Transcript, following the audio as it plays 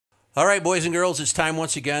All right, boys and girls, it's time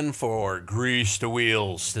once again for Grease the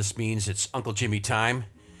Wheels. This means it's Uncle Jimmy time,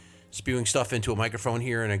 spewing stuff into a microphone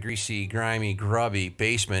here in a greasy, grimy, grubby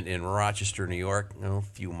basement in Rochester, New York, a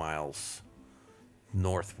few miles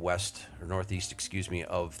northwest, or northeast, excuse me,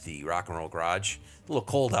 of the Rock and Roll Garage. A little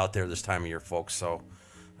cold out there this time of year, folks, so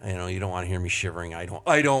you don't want to hear me shivering. I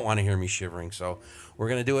don't want to hear me shivering, so we're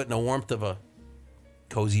going to do it in the warmth of a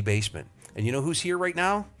cozy basement. And you know who's here right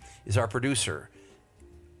now? Is our producer.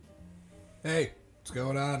 Hey, what's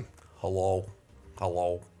going on? Hello.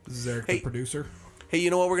 This is Eric, the producer. Hey, you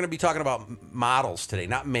know what? We're going to be talking about models today,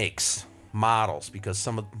 not makes, models, because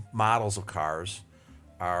some of models of cars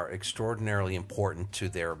are extraordinarily important to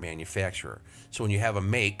their manufacturer. So when you have a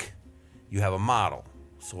make, you have a model.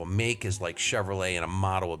 So a make is like Chevrolet and a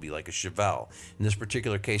model would be like a Chevelle. In this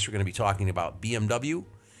particular case, we're going to be talking about BMW,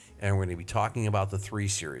 and we're going to be talking about the 3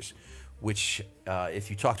 Series, which if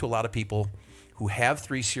you talk to a lot of people who have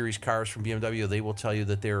 3 Series cars from BMW, they will tell you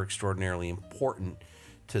that they're extraordinarily important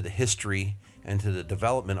to the history and to the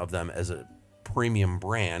development of them as a premium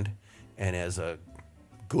brand and as a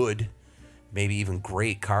good, maybe even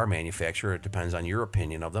great car manufacturer. It depends on your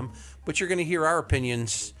opinion of them. But you're going to hear our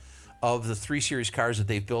opinions of the 3 Series cars that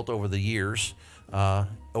they've built over the years,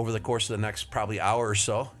 over the course of the next probably hour or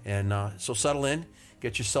so. And so settle in,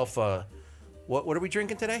 get yourself a... What are we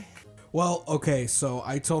drinking today? Well, okay, so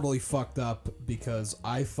I totally fucked up because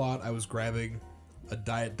I thought I was grabbing a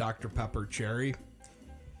Diet Dr. Pepper Cherry.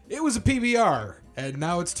 It was a PBR, and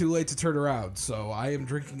now it's too late to turn around, so I am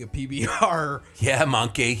drinking a PBR. Yeah,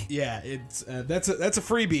 monkey. Yeah, it's that's a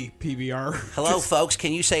freebie PBR. Hello, folks.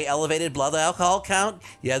 Can you say elevated blood alcohol count?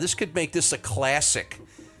 Yeah, this could make this a classic.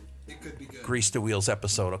 It could be good. Grease the Wheels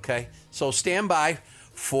episode, okay? So stand by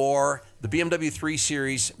for the BMW 3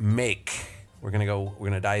 Series make. We're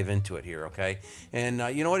gonna dive into it here, okay? And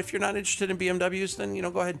you know what? If you're not interested in BMWs, then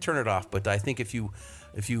go ahead and turn it off. But I think if you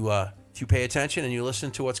pay attention and you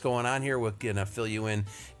listen to what's going on here, we're gonna fill you in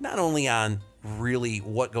not only on really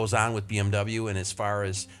what goes on with BMW and as far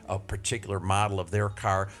as a particular model of their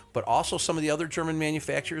car, but also some of the other German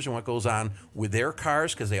manufacturers and what goes on with their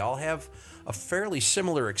cars, because they all have a fairly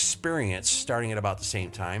similar experience starting at about the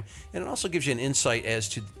same time. And it also gives you an insight as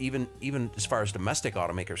to even as far as domestic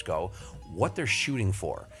automakers go, what they're shooting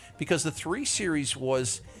for. Because the 3 Series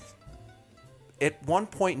was, at one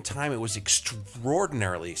point in time, it was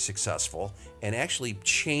extraordinarily successful and actually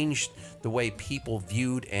changed the way people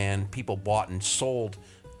viewed and people bought and sold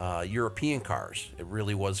European cars. It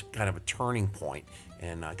really was kind of a turning point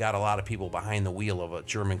and got a lot of people behind the wheel of a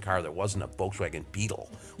German car that wasn't a Volkswagen Beetle,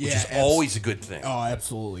 which is always a good thing. Oh,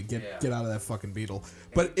 absolutely. Get out of that fucking Beetle.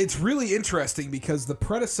 But it's really interesting because the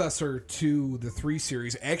predecessor to the 3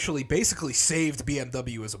 Series actually basically saved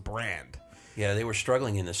BMW as a brand. Yeah, they were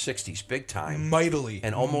struggling in the 60s big time. Mightily.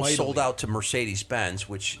 And almost sold out to Mercedes Benz,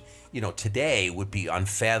 which, today would be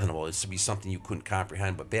unfathomable. This would be something you couldn't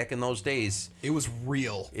comprehend. But back in those days... It was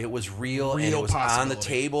real. It was real and it was on the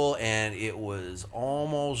table, and it was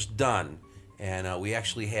almost done. And we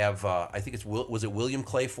actually have, I think was it William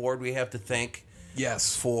Clay Ford we have to thank?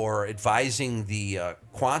 Yes. For advising the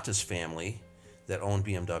Qantas family that owned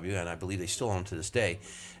BMW, and I believe they still own to this day,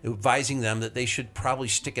 advising them that they should probably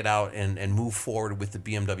stick it out and move forward with the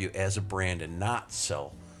BMW as a brand and not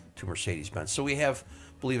sell to Mercedes-Benz. So we have,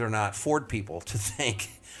 believe it or not, Ford people to thank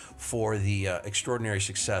for the extraordinary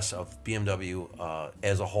success of BMW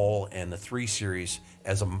as a whole and the 3 Series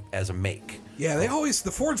as a make. Yeah,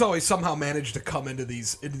 the Fords always somehow manage to come into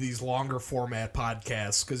these longer format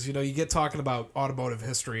podcasts because you get talking about automotive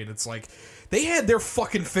history and it's like they had their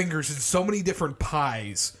fucking fingers in so many different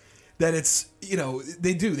pies that it's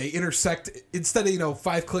they intersect. Instead of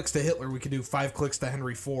 5 clicks to Hitler, we could do 5 clicks to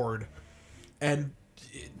Henry Ford, and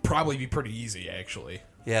it'd probably be pretty easy actually.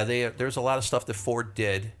 Yeah, there's a lot of stuff that Ford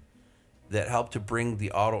did that helped to bring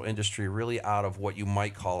the auto industry really out of what you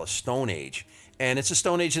might call a stone age, and it's a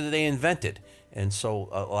stone age that they invented. And so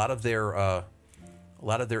a lot of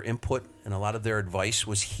their input and a lot of their advice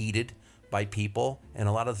was heeded by people, and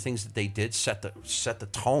a lot of the things that they did set the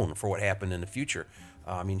tone for what happened in the future.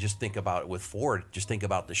 I mean, just think about it with Ford. Just think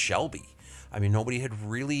about the Shelby. I mean, nobody had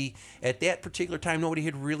really, at that particular time, nobody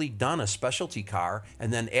had really done a specialty car.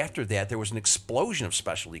 And then after that, there was an explosion of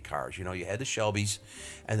specialty cars. You had the Shelbys,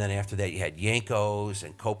 and then after that, you had Yankos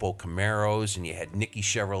and Copo Camaros, and you had Nicky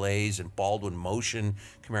Chevrolets and Baldwin Motion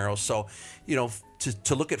Camaros. So,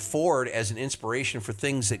 to look at Ford as an inspiration for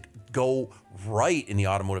things that go right in the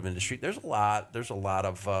automotive industry, there's a lot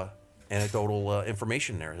of anecdotal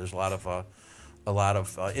information there. There's a lot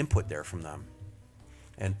of input there from them.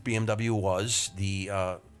 And BMW was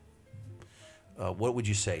the what would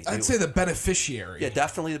you say? I'd say the beneficiary. Yeah,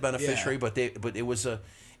 definitely the beneficiary. Yeah. But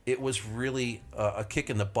it was really a kick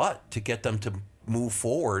in the butt to get them to move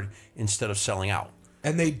forward instead of selling out.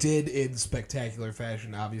 And they did in spectacular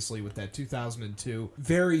fashion, obviously, with that 2002.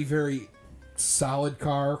 Very, very solid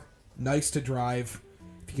car. Nice to drive.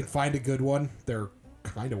 If you can find a good one, they're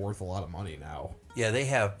kind of worth a lot of money now. Yeah, they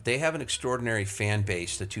have an extraordinary fan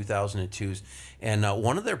base, the 2002s. And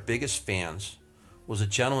one of their biggest fans was a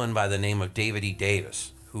gentleman by the name of David E.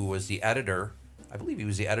 Davis, who was the editor, I believe he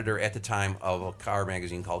was the editor at the time of a car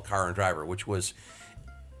magazine called Car and Driver, which was,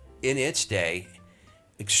 in its day,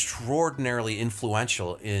 extraordinarily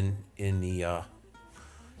influential in the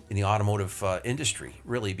automotive industry,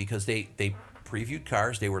 really, because they previewed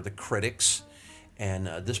cars. They were the critics, and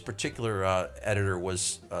this particular editor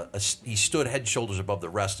was he stood head and shoulders above the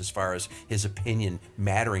rest as far as his opinion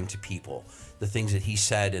mattering to people. The things that he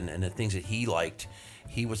said and the things that he liked,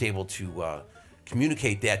 he was able to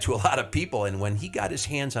communicate that to a lot of people. And when he got his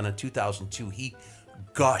hands on a 2002, he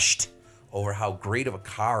gushed over how great of a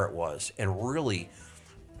car it was, and really,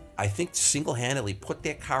 I think, single-handedly put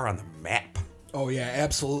that car on the map. Oh, yeah,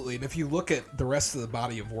 absolutely. And if you look at the rest of the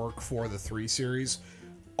body of work for the 3 Series,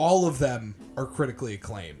 all of them are critically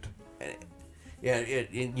acclaimed. Yeah,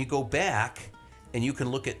 and you go back, and you can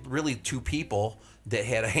look at really 2 people that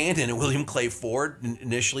had a hand in it. William Clay Ford,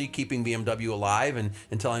 initially keeping BMW alive and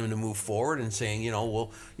telling him to move forward and saying,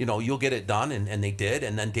 well, you'll get it done, and they did.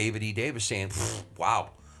 And then David E. Davis saying,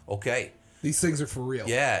 wow, okay. These things are for real.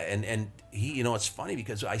 Yeah, and he, it's funny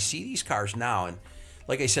because I see these cars now, and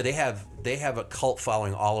like I said, they have a cult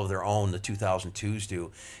following all of their own. The 2002s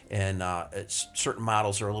do, and certain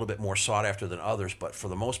models are a little bit more sought after than others. But for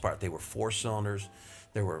the most part, they were 4 cylinders.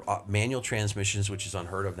 There were manual transmissions, which is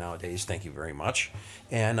unheard of nowadays. Thank you very much.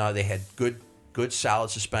 And they had good solid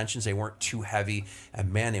suspensions. They weren't too heavy,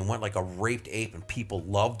 and man, they went like a raped ape, and people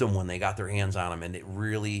loved them when they got their hands on them. And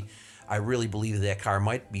I really believe that car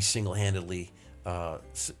might be single-handedly.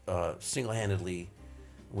 What's the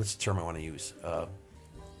term I want to use?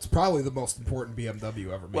 It's probably the most important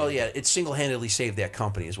BMW ever made. Well, yeah, it single-handedly saved that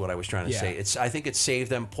company, is what I was trying to say. I think it saved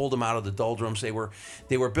them, pulled them out of the doldrums. They were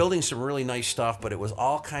building some really nice stuff, but it was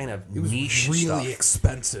all kind of niche stuff. It was really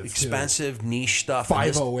expensive, niche stuff.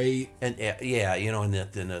 508, and yeah, in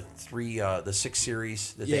the 6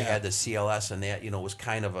 Series that they had, the CLS, and that was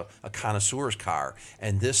kind of a connoisseur's car.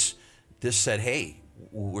 And this said, hey,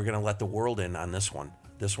 we're going to let the world in on this one.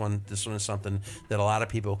 This one is something that a lot of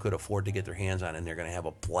people could afford to get their hands on, and they're going to have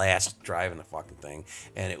a blast driving the fucking thing.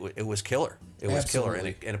 And it was killer. It was killer, and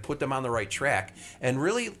it put them on the right track. And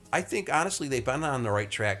really, I think, honestly, they've been on the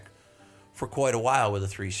right track for quite a while with the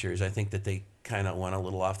 3 Series. I think that they kind of went a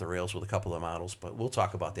little off the rails with a couple of models, but we'll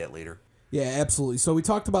talk about that later. Yeah, absolutely. So we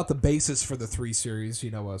talked about the basis for the 3 Series,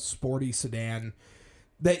 a sporty sedan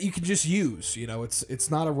that you can just use.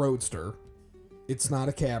 It's not a roadster. It's not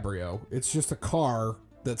a cabrio. It's just a car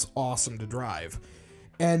that's awesome to drive.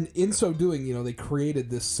 And in so doing, they created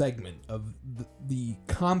this segment of the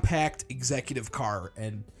compact executive car.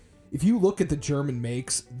 And if you look at the German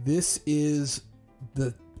makes, this is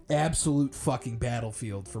the absolute fucking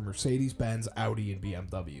battlefield for Mercedes Benz, Audi, and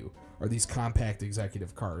BMW, are these compact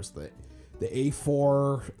executive cars. The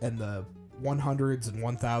A4 and the 100s and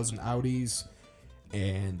 1000 Audis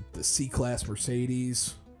and the C-Class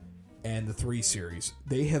Mercedes and the 3 Series.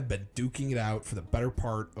 They have been duking it out for the better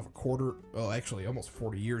part of almost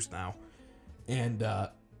 40 years now. And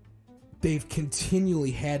they've continually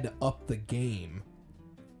had to up the game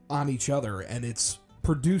on each other, and it's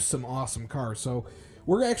produced some awesome cars. So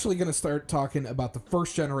we're actually going to start talking about the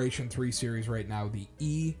first generation 3 Series right now, the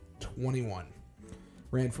E21.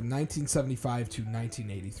 Ran from 1975 to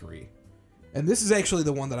 1983. And this is actually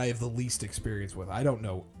the one that I have the least experience with. I don't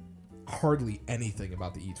know hardly anything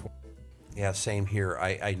about the E20. Yeah, same here.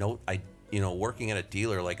 I know, working at a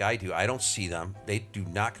dealer like I do, I don't see them. They do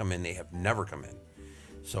not come in. They have never come in.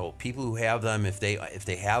 So people who have them, if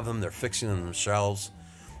they have them, they're fixing them themselves,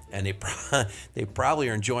 and they probably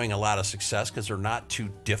are enjoying a lot of success because they're not too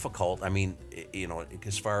difficult. I mean,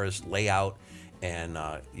 as far as layout and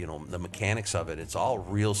the mechanics of it, it's all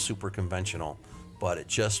real super conventional, but it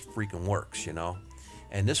just freaking works,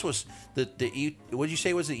 And this was what did you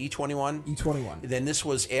say was the E21? E21. Then this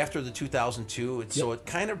was after the 2002, so it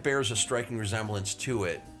kind of bears a striking resemblance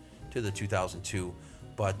to the 2002,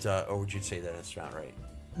 but or would you say that it's not right?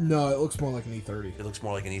 No, it looks more like an E30. It looks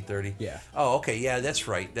more like an E30? Yeah. Oh, okay. Yeah, that's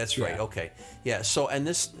right. Right. Okay. Yeah, so, and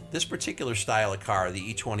this particular style of car,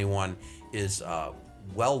 the E21, is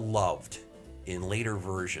well-loved in later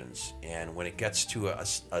versions. And when it gets to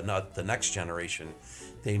the next generation,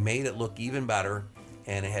 they made it look even better.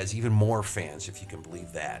 and it has even more fans, if you can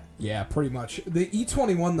believe that. Yeah, pretty much. The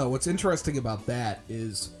E21, though, what's interesting about that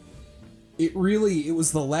is it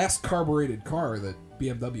was the last carbureted car that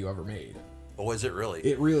BMW ever made. Oh, was it really?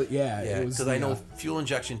 It really, yeah. Yeah, because I know fuel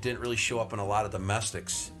injection didn't really show up in a lot of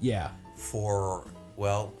domestics. Yeah. It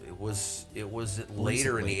was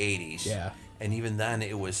later in the 80s. Yeah. And even then,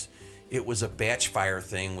 it was a batch fire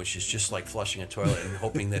thing, which is just like flushing a toilet and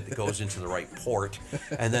hoping that it goes into the right port.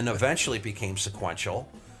 And then eventually it became sequential.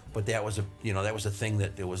 But that was a thing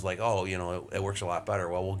that it was like, oh, it works a lot better.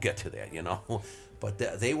 Well, we'll get to that,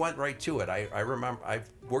 But they went right to it. I remember I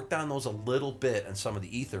worked on those a little bit in some of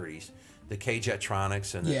the E30s, the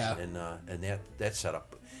K-Jetronics and that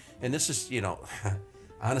setup. And this is,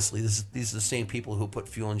 honestly, these are the same people who put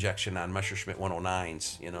fuel injection on Messerschmitt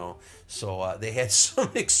 109s, So they had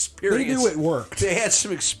some experience. They knew it worked. They had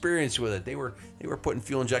some experience with it. They were putting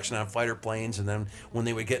fuel injection on fighter planes, and then when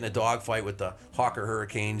they would get in a dogfight with the Hawker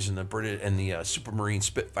Hurricanes and the Supermarine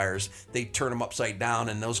Spitfires, they'd turn them upside down,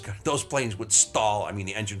 and those planes would stall. I mean,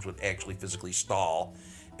 the engines would actually physically stall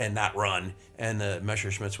and not run, and the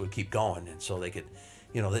Messerschmitts would keep going, and so they could.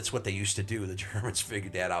 That's what they used to do. The Germans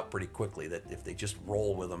figured that out pretty quickly, that if they just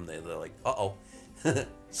roll with them, they're like, uh-oh,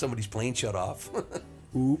 somebody's plane shut off.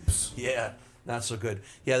 Oops. Yeah, not so good.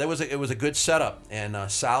 Yeah, it was a good setup, and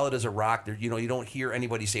solid as a rock. There, you don't hear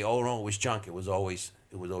anybody say, oh, no, it was junk. It was always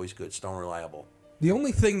good, stone reliable. The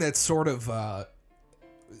only thing that's sort of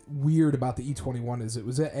weird about the E21 is it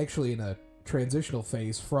was actually in a transitional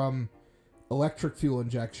phase from electric fuel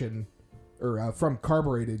injection, or from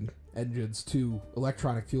carbureted engines to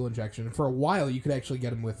electronic fuel injection. And for a while, you could actually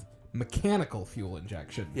get them with mechanical fuel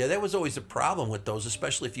injection. Yeah, that was always a problem with those,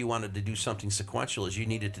 especially if you wanted to do something sequential, is you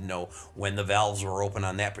needed to know when the valves were open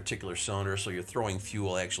on that particular cylinder, so you're throwing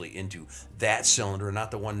fuel actually into that cylinder, not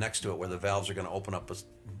the one next to it where the valves are going to open up a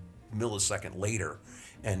millisecond later.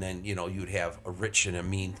 And then, you'd have a rich and a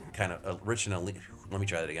lean kind of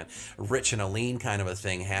a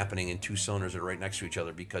thing happening in two cylinders that are right next to each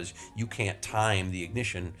other because you can't time the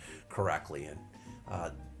ignition correctly. And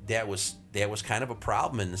that was kind of a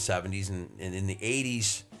problem in the 70s, and in the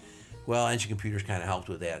 80s, well, engine computers kind of helped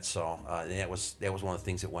with that. So that was one of the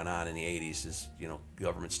things that went on in the 80s is,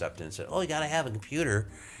 government stepped in and said, oh, you got to have a computer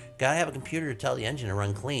to tell the engine to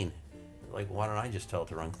run clean. Like, why don't I just tell it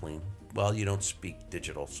to run clean? Well, you don't speak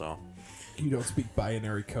digital, so. You don't speak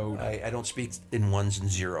binary code. I don't speak in ones and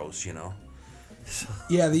zeros, So.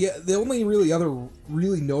 Yeah, the only other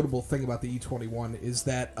really notable thing about the E21 is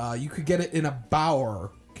that you could get it in a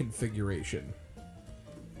Bauer configuration.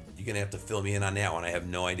 You're going to have to fill me in on that one. I have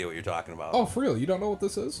no idea what you're talking about. Oh, for real? You don't know what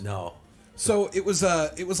this is? No. So it was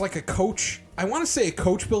like a coach. I want to say a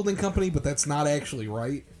coach building company, but that's not actually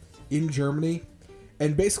right. In Germany.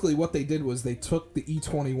 And basically what they did was they took the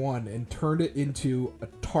E21 and turned it into a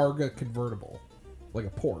Targa convertible, like a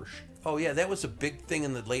Porsche. Oh, yeah, that was a big thing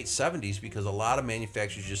in the late 70s because a lot of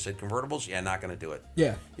manufacturers just said, convertibles? Yeah, not going to do it.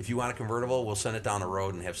 Yeah. If you want a convertible, we'll send it down the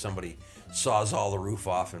road and have somebody sawzall the roof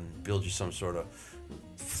off and build you some sort of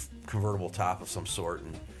convertible top of some sort.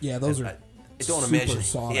 And yeah, those are I don't super imagine.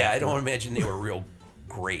 sought Yeah, after. I don't imagine they were real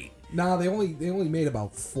great. Nah, they only made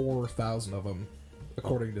about 4,000 of them.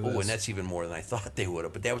 According to this. Oh, and that's even more than I thought they would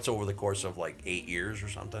have. But that was over the course of like 8 years or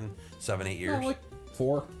something. 7, 8 years. No, like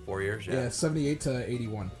 4. 4 years, Yeah, 78 to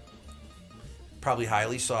 81. Probably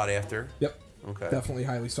highly sought after. Yep. Okay. Definitely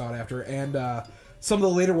highly sought after. And some of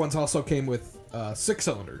the later ones also came with 6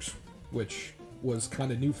 cylinders, which was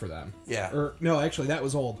kind of new for them. Yeah. Or no, actually, that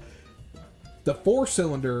was old. The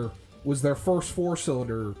 4-cylinder was their first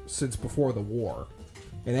 4-cylinder since before the war.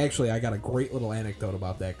 And actually, I got a great little anecdote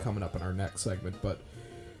about that coming up in our next segment. But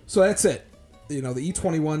so that's it. The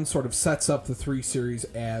E21 sort of sets up the 3 Series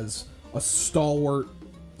as a stalwart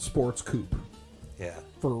sports coupe. Yeah.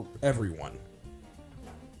 For everyone.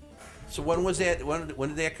 So when was that?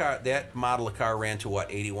 When did that model of car ran to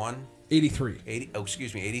what? 81? 83.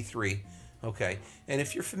 83. Okay. And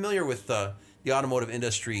if you're familiar with the automotive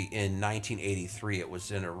industry in 1983, it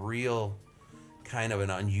was in a real kind of an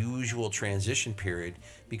unusual transition period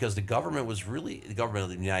because the government of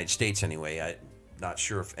the United States anyway, I'm not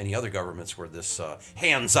sure if any other governments were this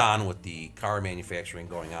hands-on with the car manufacturing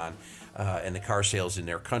going on and the car sales in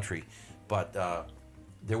their country, but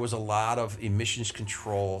there was a lot of emissions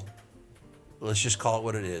control, let's just call it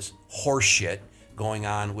what it is, horseshit going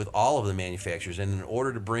on with all of the manufacturers. And in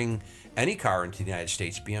order to bring any car into the United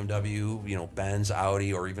States, BMW, Benz,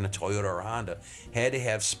 Audi, or even a Toyota or a Honda, had to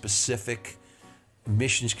have specific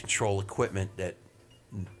emissions control equipment that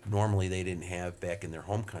normally they didn't have back in their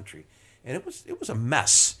home country. And it was a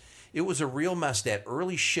mess. It was a real mess. That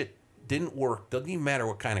early shit didn't work. Doesn't even matter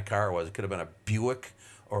what kind of car it was. It could have been a Buick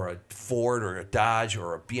or a Ford or a Dodge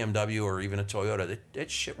or a BMW or even a Toyota.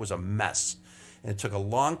 That shit was a mess. And it took a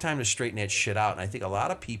long time to straighten that shit out. And I think a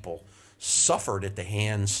lot of people suffered at the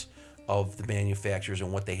hands of the manufacturers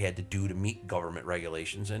and what they had to do to meet government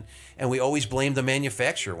regulations. And we always blamed the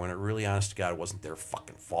manufacturer when it really, honest to God, wasn't their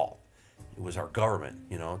fucking fault. It was our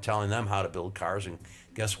government, telling them how to build cars. And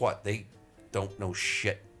guess what? They don't know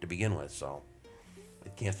shit to begin with. So I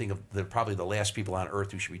can't think of, they're probably the last people on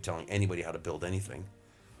earth who should be telling anybody how to build anything.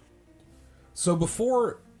 So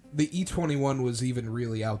before the E21 was even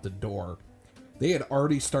really out the door, they had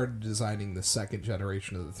already started designing the second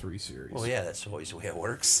generation of the 3 Series. Well, yeah, that's always the way it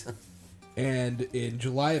works. And in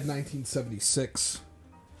July of 1976,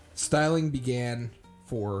 styling began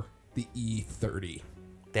for the E30.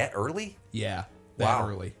 That early? Yeah, that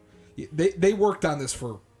early. They worked on this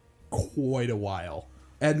for quite a while.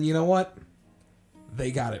 And you know what?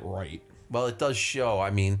 They got it right. Well, it does show. I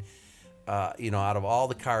mean, out of all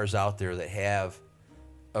the cars out there that have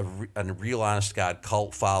a real honest-to-God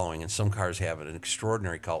cult following, and some cars have an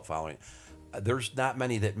extraordinary cult following, there's not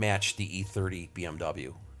many that match the E30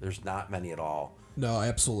 BMW. There's not many at all. No,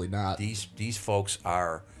 absolutely not. These folks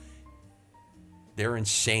are, they're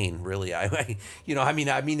insane, really. I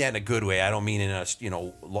mean that in a good way. I don't mean in a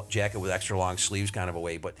jacket with extra long sleeves kind of a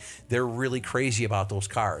way, but they're really crazy about those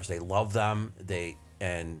cars. They love them.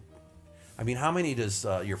 How many does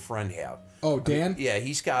your friend have? Oh, Dan? Yeah,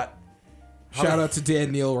 he's got. Shout out to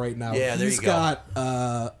Dan Neal right now. Yeah, there you go. He's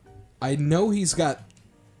got, I know he's got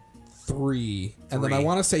 3, and then I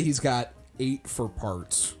want to say he's got 8 for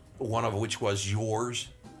parts. One of which was yours.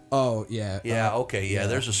 Oh, yeah. Yeah, okay, yeah,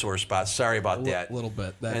 there's a sore spot. Sorry about that. A little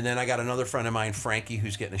bit. And then I got another friend of mine, Frankie,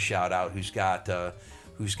 who's getting a shout out, who's got a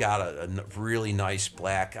really nice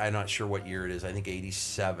black, I'm not sure what year it is, I think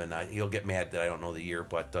 87. He'll get mad that I don't know the year,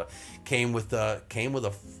 but came with a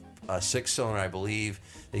 6-cylinder, I believe.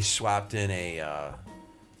 They swapped in a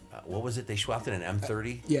what was it? They swapped in an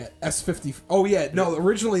M30. Yeah, S50. Oh yeah, no.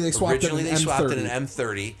 Originally they swapped in an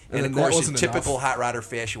M30, and of course, in typical hot rodder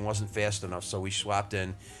fashion, wasn't fast enough, so we swapped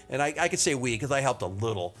in. And I could say we because I helped a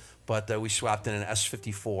little, but we swapped in an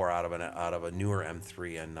S54 out of a newer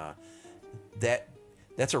M3, and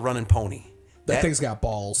that's a running pony. That thing's got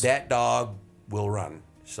balls. That dog will run.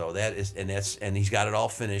 So and he's got it all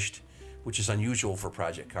finished, which is unusual for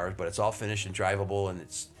project cars, but it's all finished and drivable, and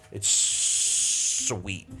it's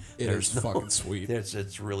sweet. It is fucking sweet.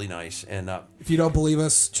 It's really nice. And if you don't believe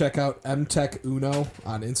us, check out MTech Uno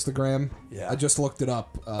on Instagram. Yeah, I just looked it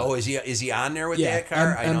up. Is he on there with that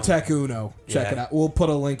car? MTech Uno. Check it out. We'll put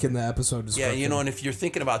a link in the episode description. Yeah, and if you're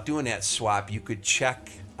thinking about doing that swap, you could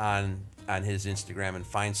check on his Instagram and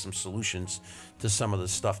find some solutions to some of the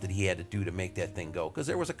stuff that he had to do to make that thing go. Because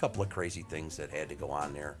there was a couple of crazy things that had to go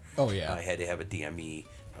on there. Oh yeah, I had to have a DME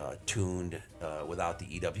tuned without the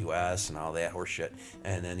EWS and all that horse shit.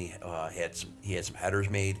 And then he had some headers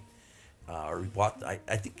made, or he bought. I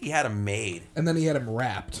think he had them made. And then he had them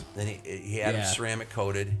wrapped. Then he had them ceramic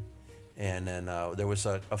coated. And then there was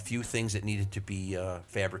a few things that needed to be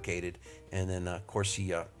fabricated. And then of course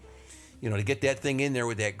he. To get that thing in there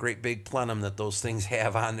with that great big plenum that those things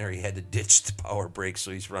have on there, he had to ditch the power brakes,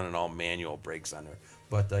 so he's running all manual brakes on there.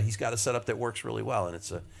 But he's got a setup that works really well, and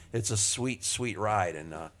it's a sweet ride,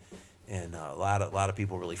 and a lot of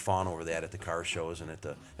people really fawn over that at the car shows and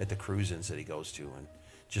at the cruise-ins that he goes to, and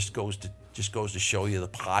just goes to show you the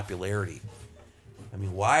popularity. I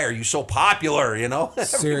mean, why are you so popular?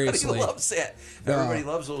 Seriously, everybody loves that. Everybody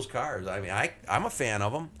loves those cars. I mean, I'm a fan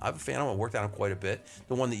of them. I'm a fan of them. I worked on them quite a bit.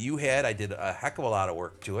 The one that you had, I did a heck of a lot of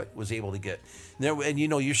work to it. Was able to get there, and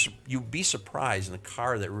you'd be surprised in a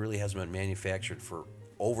car that really hasn't been manufactured for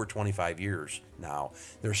over 25 years now.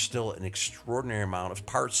 There's still an extraordinary amount of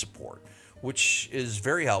parts support, which is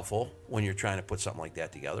very helpful when you're trying to put something like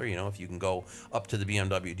that together. If you can go up to the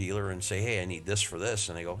BMW dealer and say, hey, I need this for this,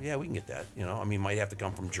 and they go, yeah, we can get that. Might have to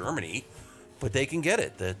come from Germany, but they can get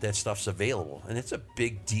it. That stuff's available, and it's a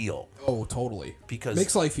big deal. Oh, totally. Because it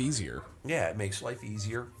makes life easier. Yeah, it makes life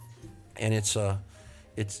easier, and it's a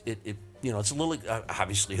little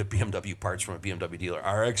obviously the BMW parts from a BMW dealer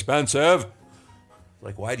are expensive.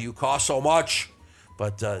 Like, why do you cost so much?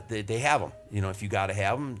 But they have them. If you got to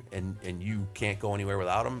have them and you can't go anywhere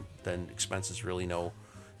without them, then expenses really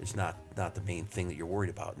is not the main thing that you're worried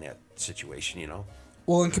about in that situation,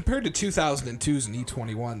 Well, and compared to 2002s and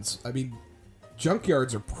E21s, I mean,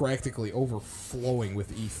 junkyards are practically overflowing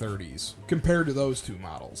with E30s compared to those two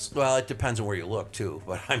models. Well, it depends on where you look, too.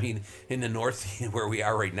 But, I mean, in the north, where we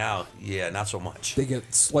are right now, yeah, not so much. They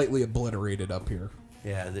get slightly obliterated up here.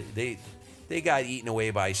 Yeah, they they got eaten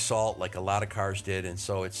away by salt like a lot of cars did, and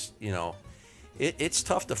so it's it's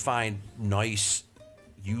tough to find nice,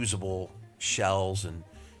 usable shells and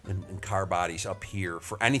car bodies up here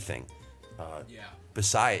for anything.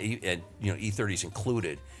 Beside, and E30s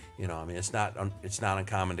included. I mean, it's not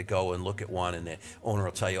uncommon to go and look at one, and the owner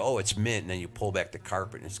will tell you, "Oh, it's mint," and then you pull back the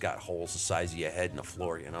carpet, and it's got holes the size of your head in the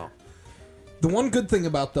floor. The one good thing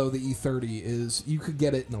about, though, the E30 is you could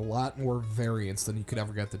get it in a lot more variants than you could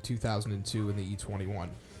ever get the 2002 and the E21. You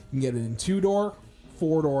can get it in 2-door,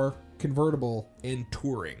 4-door, convertible, and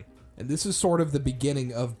touring. And this is sort of the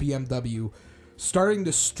beginning of BMW starting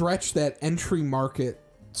to stretch that entry market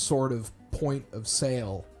sort of point of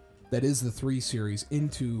sale that is the 3 Series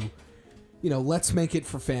into, let's make it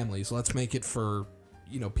for families. Let's make it for,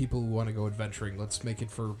 people who want to go adventuring. Let's make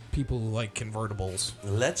it for people who like convertibles.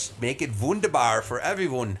 Let's make it wunderbar for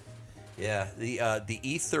everyone. Yeah, the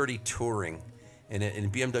E30 Touring, and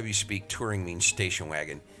in BMW speak, touring means station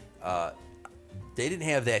wagon. They didn't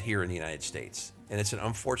have that here in the United States, and it's an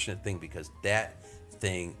unfortunate thing because that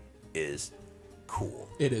thing is cool.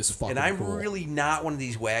 It is fucking cool. And I'm cool. really not one of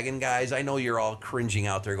these wagon guys. I know you're all cringing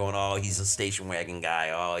out there going, "Oh, he's a station wagon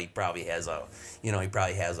guy. Oh, he probably has a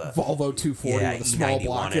Volvo 240 with a small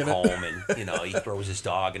block at in home, and he throws his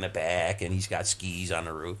dog in the back, and he's got skis on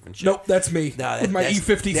the roof and shit." Nope, that's me. No, with my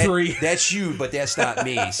E53. That's you, but that's not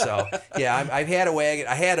me. So yeah, I've had a wagon.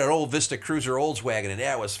 I had an old Vista Cruiser Oldswagon, and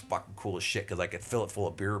that was fucking cool as shit because I could fill it full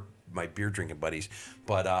of beer, my beer drinking buddies.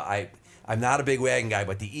 But I'm not a big wagon guy,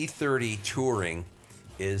 but the E30 Touring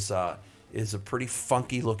is a pretty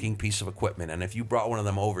funky looking piece of equipment, and if you brought one of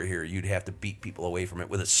them over here, you'd have to beat people away from it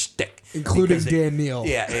with a stick, including Dan Neal.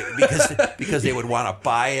 Yeah, because they would want to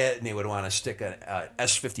buy it, and they would want to stick an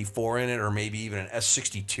S54 in it, or maybe even an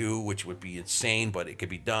S62, which would be insane, but it could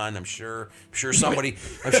be done. I'm sure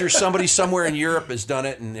somebody somewhere in Europe has done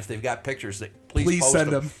it, and if they've got pictures, please post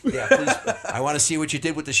send them. Yeah, please. I want to see what you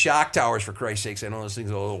did with the shock towers, for Christ's sakes. I know those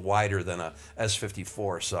things are a little wider than a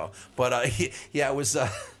S54. So, but yeah, it was.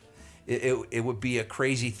 It would be a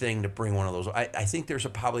crazy thing to bring one of those. I think there's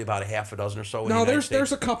probably about a half a dozen or so. No,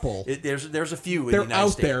 there's a couple. There's a few. They're in the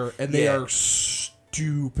United States. there, and they are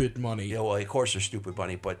stupid money. Yeah, well, of course they're stupid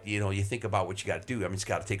money, but you think about what you got to do. I mean, it's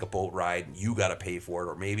got to take a boat ride, and you got to pay for it,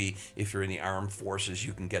 or maybe if you're in the armed forces,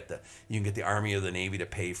 you can get the Army or the Navy to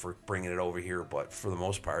pay for bringing it over here. But for the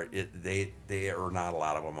most part, they are not a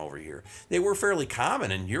lot of them over here. They were fairly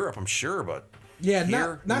common in Europe, I'm sure, but. Yeah,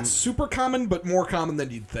 here, not super common, but more common than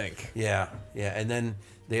you'd think. Yeah, and then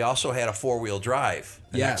they also had a 4-wheel drive,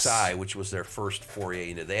 an XI, which was their first foray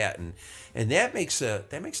into that, and that makes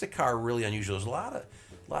the car really unusual. There's a lot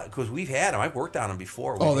because we've had them. I've worked on them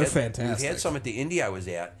before. They're fantastic. We've had some at the Indy I was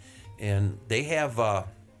at, and they have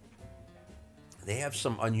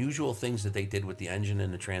some unusual things that they did with the engine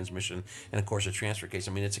and the transmission, and of course the transfer case.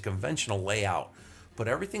 I mean, it's a conventional layout, but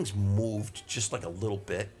everything's moved just like a little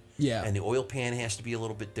bit. Yeah, and the oil pan has to be a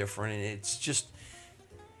little bit different, and it's just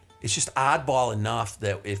oddball enough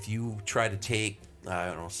that if you try to take, I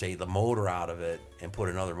don't know, say the motor out of it and put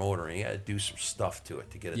another motor in, you got to do some stuff to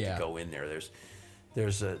it to get it to go in there.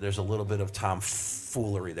 There's a little bit of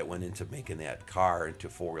tomfoolery that went into making that car into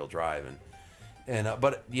 4-wheel drive,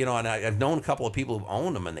 but I've known a couple of people who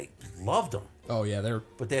owned them and they loved them. Oh yeah,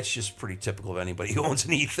 but that's just pretty typical of anybody who owns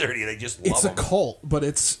an E30. They just love them. It's a cult, but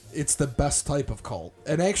it's the best type of cult.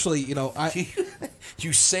 And actually,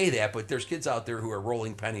 you say that, but there's kids out there who are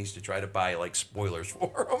rolling pennies to try to buy like spoilers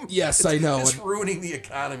for them. Yes, I know. It's ruining the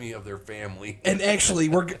economy of their family. And actually,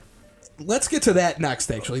 let's get to that next.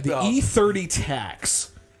 Actually, the E30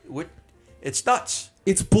 tax. It's nuts.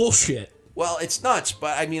 It's bullshit. Well, it's nuts,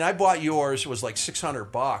 but I mean, I bought yours. It was like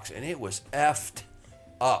 $600, and it was effed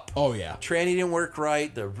up. Oh yeah, tranny didn't work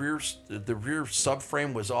right. The rear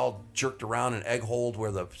subframe was all jerked around and egg-holed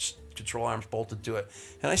where the control arms bolted to it.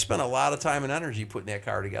 And I spent a lot of time and energy putting that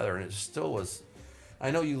car together, and it still was.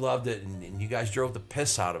 I know you loved it, and you guys drove the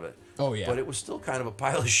piss out of it. Oh yeah, but it was still kind of a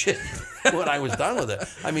pile of shit when I was done with it.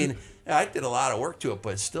 I mean, I did a lot of work to it,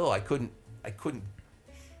 but still, I couldn't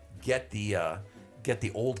get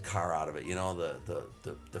the old car out of it.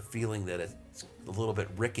 The feeling that it's a little bit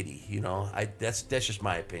rickety. That's just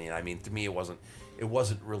my opinion. I mean, to me, it wasn't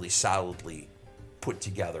really solidly put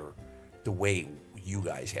together the way you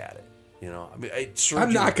guys had it. I mean,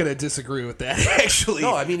 I'm not going to disagree with that. Actually,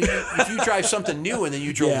 no. I mean, if you drive something new and then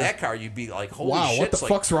you drove that car, you'd be like, "Holy shit!" What the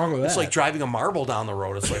fuck's wrong with that? It's like driving a marble down the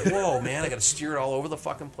road. It's like, whoa, man, I got to steer it all over the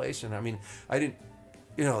fucking place. And I mean, I didn't.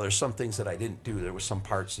 There's some things that I didn't do. There was some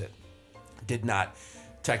parts that did not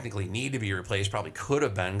technically need to be replaced. Probably could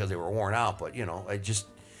have been because they were worn out. But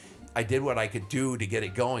I did what I could do to get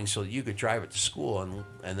it going so that you could drive it to school,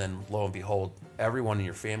 and then lo and behold, everyone in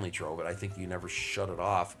your family drove it. I think you never shut it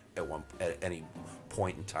off at any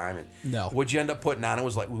point in time. And no. What'd you end up putting on? It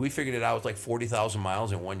was like, we figured it out, it was like 40,000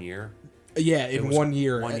 miles in 1 year. Yeah, in 1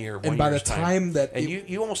 year. 1 year. And by the time that... And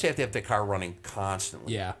you almost have to have the car running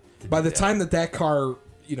constantly. Yeah. By the time that car,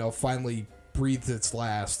 finally breathed its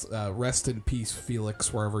last, rest in peace,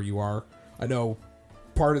 Felix, wherever you are. I know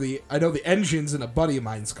the engine's in a buddy of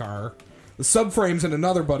mine's car. The subframe's in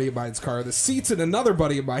another buddy of mine's car. The seat's in another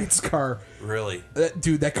buddy of mine's car. Really?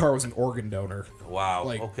 Dude, that car was an organ donor. Wow.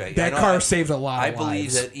 Okay. That car saved a lot of lives. I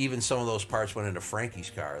believe that even some of those parts went into Frankie's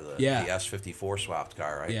car, the S54 swapped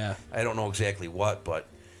car. Right? Yeah. I don't know exactly what, but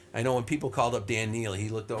I know when people called up Dan Neely, he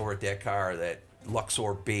looked over at that car, that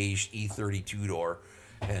Luxor beige E32 door,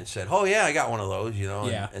 and said, "Oh yeah, I got one of those,"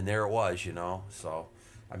 Yeah. And there it was, So,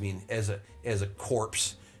 I mean, as a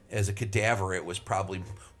corpse, as a cadaver, it was probably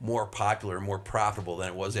more popular and more profitable than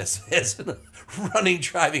it was as a running,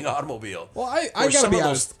 driving automobile. Well, I gotta be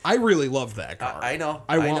honest, I really love that car. I know.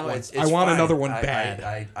 I want another one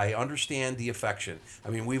bad. I understand the affection. I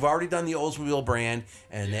mean, we've already done the Oldsmobile brand,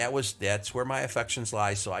 and that's where my affections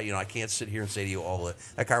lie. So I can't sit here and say to you, "Oh,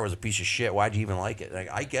 that car was a piece of shit. Why'd you even like it?"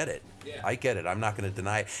 I get it. Yeah. I get it. I'm not going to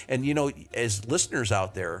deny it. And as listeners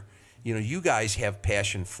out there, you guys have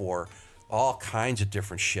passion for all kinds of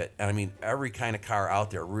different shit. And I mean, every kind of car out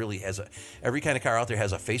there has a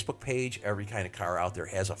Facebook page. Every kind of car out there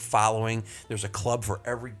has a following. There's a club for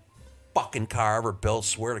every fucking car ever built,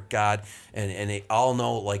 swear to God. And they all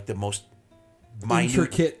know like the most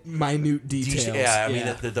intricate, minute details. Yeah, I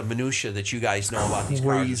mean, the minutia that you guys know about these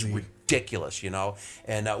cars is ridiculous,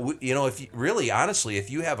 And, if you really, honestly, if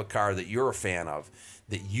you have a car that you're a fan of,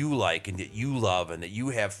 that you like and that you love and that you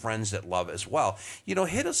have friends that love as well,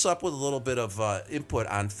 hit us up with a little bit of input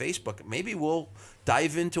on Facebook. Maybe we'll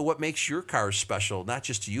dive into what makes your cars special, not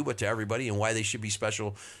just to you, but to everybody, and why they should be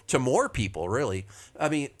special to more people, really. I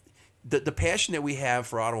mean, the passion that we have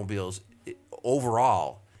for automobiles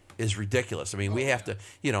overall is ridiculous. I mean, we have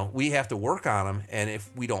to work on them, and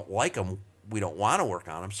if we don't like them, we don't want to work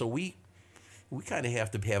on them. So we kind of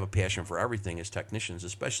have to have a passion for everything as technicians,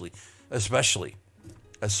 especially, I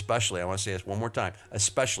want to say this one more time,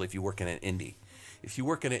 especially if you work in an indie. If you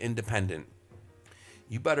work in an independent,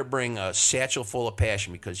 you better bring a satchel full of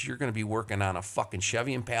passion, because you're going to be working on a fucking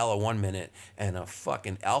Chevy Impala 1 minute and a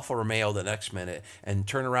fucking Alfa Romeo the next minute, and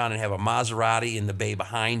turn around and have a Maserati in the bay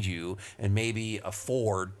behind you, and maybe a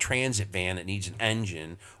Ford Transit van that needs an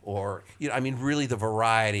engine, or I mean, really, the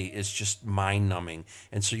variety is just mind-numbing.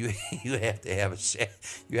 And so you have to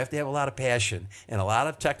have a lot of passion and a lot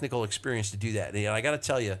of technical experience to do that. And I got to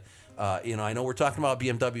tell you, I know we're talking about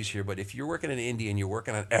BMWs here, but if you're working in Indy and you're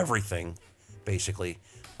working on everything, basically,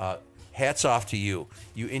 hats off to you.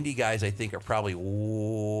 You indie guys, I think, are probably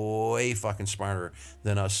way fucking smarter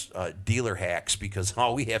than us dealer hacks, because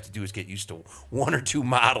all we have to do is get used to one or two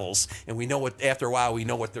models, and we know after a while, we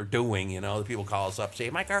know what they're doing. The people call us up,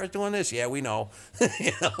 say, "My car is doing this." Yeah, we know.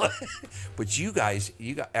 But you guys,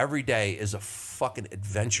 every day is a fucking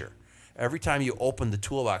adventure. Every time you open the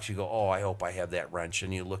toolbox, you go, "Oh, I hope I have that wrench,"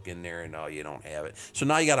 and you look in there, and you don't have it. So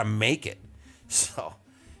now you got to make it. So,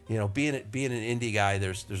 being an indie guy,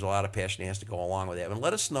 there's a lot of passion that has to go along with that. And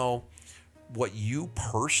let us know what you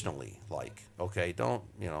personally like. Okay, don't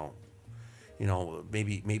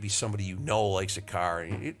maybe somebody likes a car.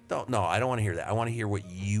 I don't want to hear that. I want to hear what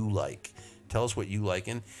you like. Tell us what you like.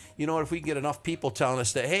 And if we can get enough people telling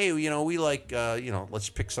us that, hey, we like let's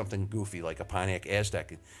pick something goofy like a Pontiac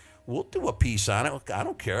Aztek, we'll do a piece on it. I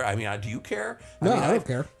don't care. I mean, do you care? No, I don't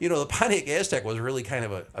care. The Pontiac Aztek was really kind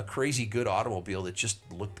of a crazy good automobile that just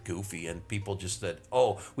looked goofy, and people just said,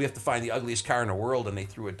 "Oh, we have to find the ugliest car in the world," and they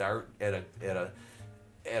threw a dart at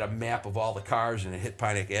a map of all the cars, and it hit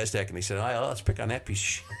Pontiac Aztek, and they said, "Oh, let's pick on that piece of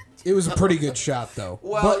shit." It was a pretty good shot, though.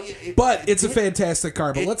 Well, but it's a fantastic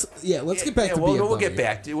car. But let's get back to BMW. We'll get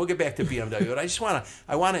back to BMW. But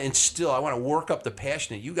I want to work up the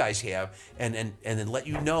passion that you guys have, and then let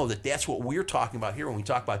you know that that's what we're talking about here when we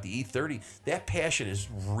talk about the E30. That passion is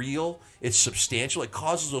real. It's substantial. It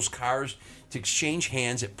causes those cars to exchange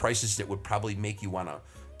hands at prices that would probably make you want to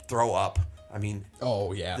throw up. I mean,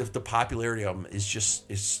 oh yeah, the popularity of them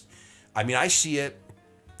is. I mean, I see it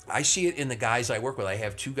in the guys I work with. I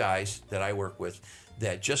have two guys that I work with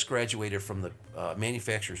that just graduated from the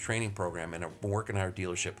manufacturer's training program and have been working at our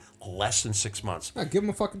dealership less than 6 months. Give them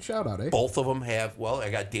a fucking shout out, eh? Both of them have. Well, I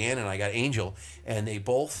got Dan and I got Angel, and they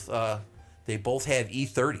both have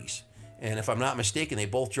E30s. And if I'm not mistaken, they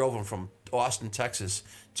both drove them from Austin, Texas,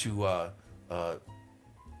 to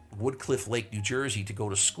Woodcliff Lake, New Jersey, to go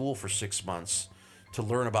to school for 6 months to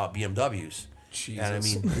learn about BMWs. Jesus. And I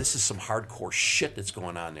mean, this is some hardcore shit that's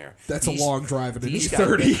going on there. That's a long drive in an these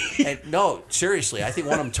E30. And no, seriously, I think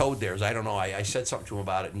one of them towed theirs. I don't know. I said something to him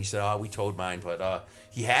about it, and he said, "Oh, we towed mine," but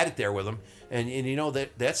he had it there with him. And you know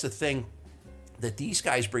that's the thing that these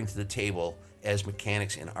guys bring to the table as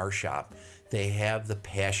mechanics in our shop. They have the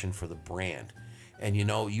passion for the brand, and you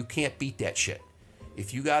know you can't beat that shit.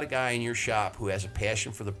 If you got a guy in your shop who has a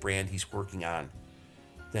passion for the brand he's working on,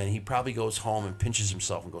 then he probably goes home and pinches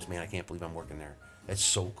himself and goes, "Man, I can't believe I'm working there. That's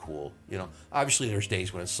so cool." You know, obviously there's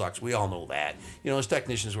days when it sucks. We all know that. You know, as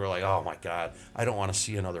technicians, we're like, "Oh my God, I don't want to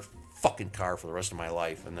see another fucking car for the rest of my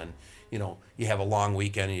life." And then, you know, you have a long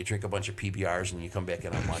weekend and you drink a bunch of PBRs and you come back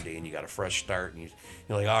in on Monday and you got a fresh start and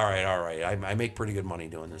you're like, all right, I make pretty good money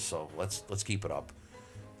doing this, so let's keep it up.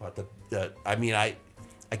 But I mean, I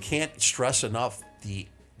can't stress enough the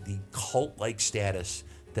cult-like status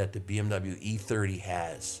that the BMW E30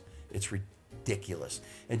 has. It's ridiculous.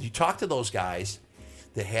 And you talk to those guys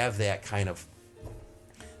that have that kind of,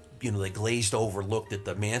 you know, the glazed over look that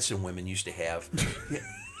the Manson women used to have.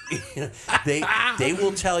 they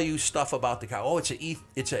will tell you stuff about the car. Oh, it's a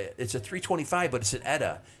 325, but it's an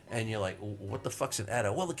ETA. And you're like, what the fuck's an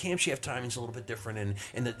ETA? Well, the camshaft timing's a little bit different,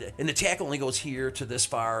 and the tack only goes here to this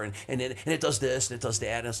far, and it does this and it does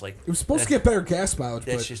that. And it's like It was supposed to get better gas mileage,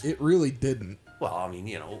 but it really didn't. Well, I mean,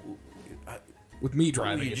 you know, with me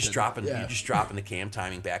driving, you're just dropping the cam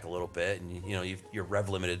timing back a little bit, and you know you're rev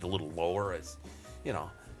limited a little lower. It's, you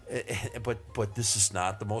know. But this is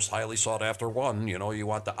not the most highly sought after one. You know, you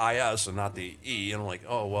want the IS and not the E. And I'm like,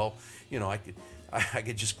 oh well, you know, I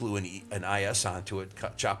could just glue an IS onto it,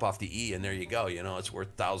 chop off the E, and there you go. You know, it's worth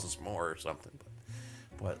thousands more or something.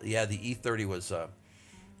 But yeah, the E30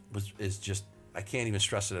 is just, I can't even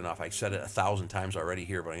stress it enough. I said it 1,000 times already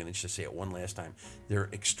here, but I'm going to just say it one last time. They're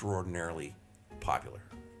extraordinarily popular.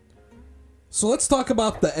 So let's talk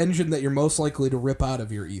about the engine that you're most likely to rip out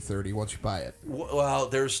of your E30 once you buy it. Well,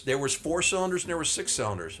 there was 4 cylinders and there was 6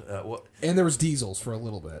 cylinders. And there was diesels for a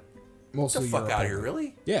little bit. Mostly Get the fuck out of here,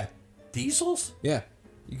 really? Yeah. Diesels? Yeah.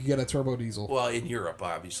 You can get a turbo diesel. Well, in Europe,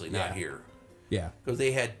 obviously, not here. Yeah. Because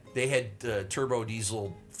they had turbo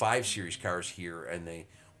diesel 5 Series cars here, and they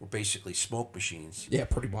were basically smoke machines. Yeah,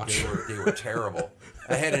 pretty much. They were terrible.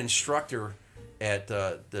 I had an instructor at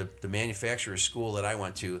the manufacturer's school that I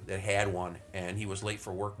went to that had one, and he was late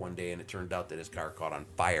for work one day, and it turned out that his car caught on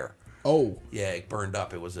fire. Oh. Yeah, it burned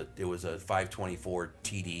up. It was a 524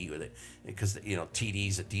 TD with it, because you know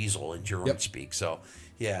TD's a diesel in German speak. So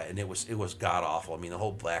yeah, and it was god awful. I mean, the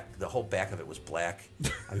whole back of it was black.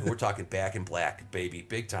 I mean, we're talking back in black, baby,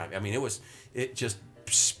 big time. I mean, it just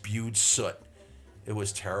spewed soot. It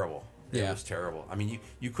was terrible. It was terrible. I mean,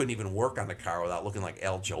 you couldn't even work on the car without looking like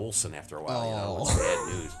Al Jolson after a while. You know, it's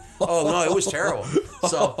bad news. Oh no, it was terrible.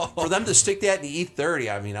 So for them to stick that in the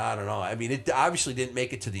E30, I mean, I don't know. I mean, it obviously didn't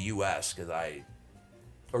make it to the U.S.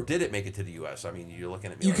 or did it make it to the U.S.? I mean, you're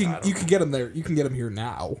looking at me. You can get them there. You can get them here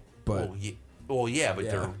now, but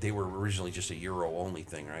they were originally just a Euro only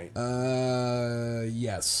thing, right?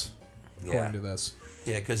 Yes. According to this.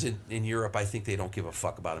 Yeah, because in Europe, I think they don't give a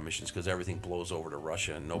fuck about emissions because everything blows over to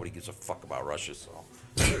Russia, and nobody gives a fuck about Russia. So,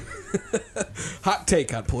 hot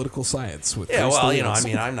take on political science with well, you know, I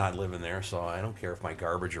mean, I'm not living there, so I don't care if my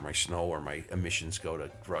garbage or my snow or my emissions go to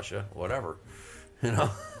Russia, whatever, you know.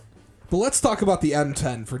 But let's talk about the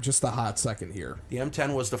M10 for just a hot second here. The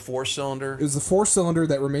M10 was the 4-cylinder. It was the 4-cylinder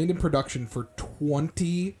that remained in production for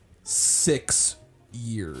 26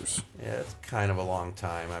 years. Yeah, it's kind of a long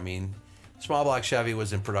time. I mean, small block Chevy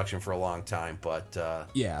was in production for a long time, but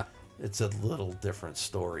yeah, it's a little different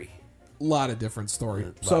story. A lot of different story.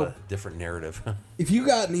 A lot of different narrative. If you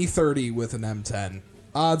got an E30 with an M10,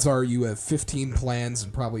 odds are you have 15 plans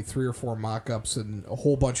and probably 3 or 4 mock-ups and a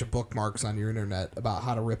whole bunch of bookmarks on your internet about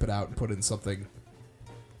how to rip it out and put in something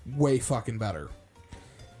way fucking better.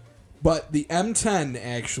 But the M10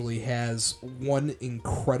 actually has one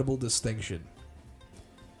incredible distinction.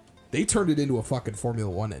 They turned it into a fucking Formula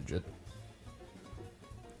 1 engine.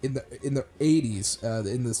 In the 80s,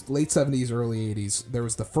 in the late 70s, early 80s, there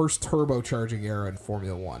was the first turbocharging era in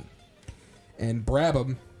Formula 1. And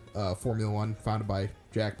Brabham, Formula 1, founded by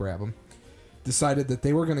Jack Brabham, decided that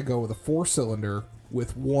they were going to go with a 4-cylinder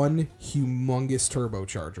with one humongous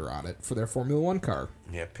turbocharger on it for their Formula 1 car.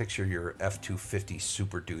 Yeah, picture your F-250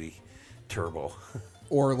 Super Duty turbo.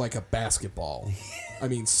 Or like a basketball. I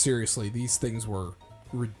mean, seriously, these things were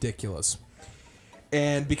ridiculous.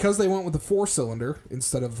 And because they went with the 4-cylinder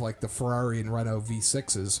instead of like the Ferrari and Renault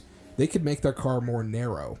V6s, they could make their car more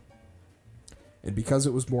narrow. And because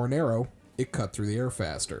it was more narrow, it cut through the air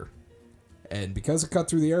faster. And because it cut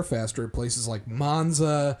through the air faster, places like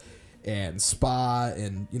Monza and Spa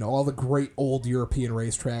and, you know, all the great old European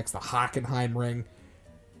racetracks, the Hockenheimring.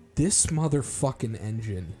 This motherfucking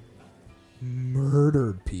engine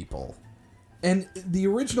murdered people. And the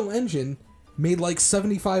original engine made like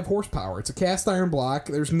 75 horsepower. It's a cast iron block.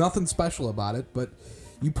 There's nothing special about it, but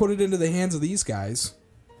you put it into the hands of these guys,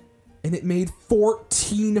 and it made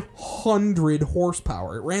 1,400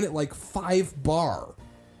 horsepower. It ran at like 5 bar.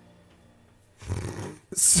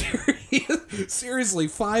 Seriously,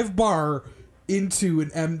 5 bar into an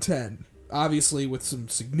M10. Obviously, with some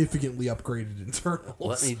significantly upgraded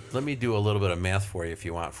internals. Let me do a little bit of math for you if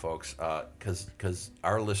you want, folks, because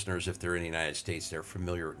our listeners, if they're in the United States, they're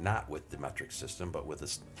familiar not with the metric system, but with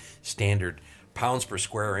the standard pounds per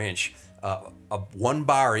square inch. 1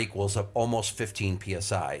 bar equals almost 15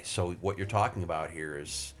 psi. So what you're talking about here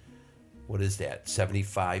is, what is that?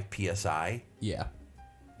 75 psi. Yeah.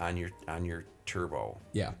 On your turbo.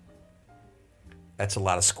 Yeah. That's a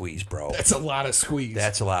lot of squeeze, bro. That's a lot of squeeze.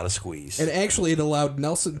 That's a lot of squeeze. And actually, it allowed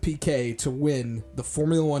Nelson Piquet to win the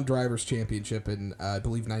Formula One Drivers' Championship in, I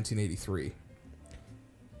believe, 1983.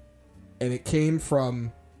 And it came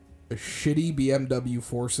from a shitty BMW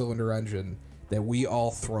 4-cylinder engine that we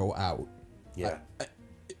all throw out. Yeah.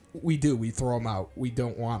 We do. We throw them out. We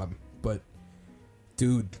don't want them. But,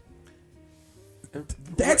 dude,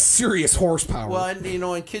 that's serious horsepower. Well, and, you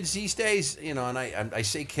know, and kids these days, you know, and I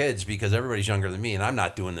say kids because everybody's younger than me, and I'm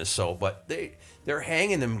not doing this, but they're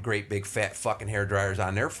hanging them great big fat fucking hair dryers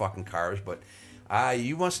on their fucking cars, but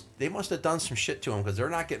they must have done some shit to them because they're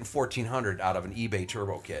not getting 1,400 out of an eBay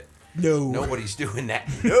turbo kit. No, nobody's doing that.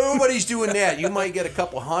 Nobody's doing that. You might get a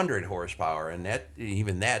couple hundred horsepower, and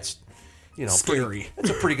that's. You know, scary. That's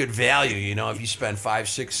a pretty good value, you know. If you spend $500,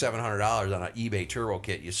 $600, $700 on an eBay turbo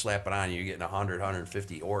kit, you slap it on, you're getting 100,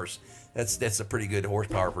 150 horse. That's a pretty good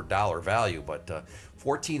horsepower per dollar value. But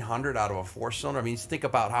 1,400 out of a 4-cylinder. I mean, think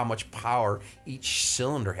about how much power each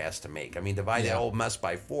cylinder has to make. I mean, divide that whole mess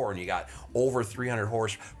by 4, and you got over 300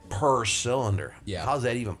 horse per cylinder. Yeah. How's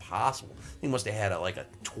that even possible? He must have had like a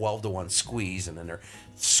 12-to-1 squeeze, and then they're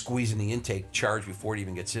squeezing the intake charge before it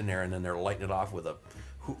even gets in there, and then they're lighting it off with a.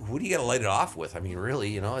 Who do you got to light it off with? I mean,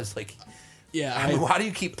 really, you know, it's like, yeah. I mean, how do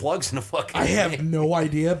you keep plugs in the fucking? I have no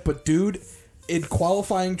idea, but dude, in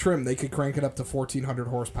qualifying trim, they could crank it up to 1,400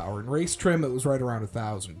 horsepower. In race trim, it was right around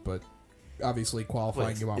 1,000, but obviously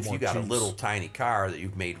qualifying you want more. If you got juice. a little tiny car that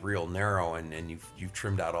you've made real narrow and you've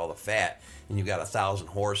trimmed out all the fat, and you got 1,000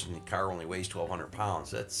 horse, and the car only weighs 1,200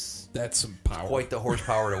 pounds, that's some power. Quite the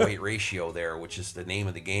horsepower to weight ratio there, which is the name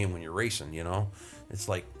of the game when you're racing. You know, it's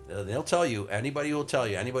like they'll tell you. Anybody will tell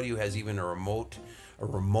you. Anybody who has even a remote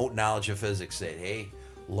knowledge of physics that, hey,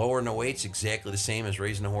 lowering the weight's exactly the same as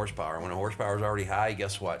raising the horsepower. When the horsepower is already high,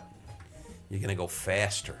 guess what? You're gonna go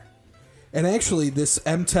faster. And actually, this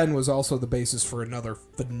M10 was also the basis for another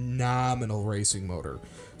phenomenal racing motor.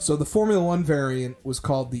 So the Formula One variant was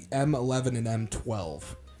called the M11 and M12.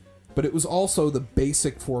 But it was also the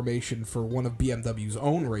basic formation for one of BMW's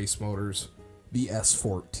own race motors, the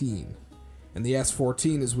S14. And the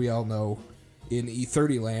S14, as we all know, in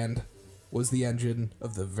E30 land, was the engine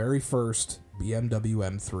of the very first BMW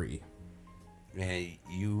M3. Man,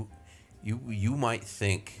 you might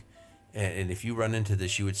think, and if you run into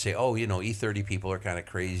this, you would say, oh, you know, E30 people are kind of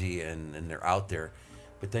crazy and they're out there.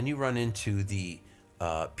 But then you run into the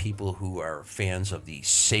people who are fans of the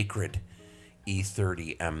sacred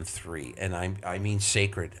E30 M3. And I mean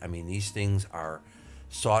sacred. I mean, these things are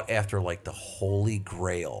sought after like the holy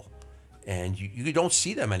grail. And you don't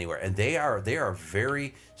see them anywhere. And they are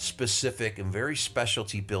very specific and very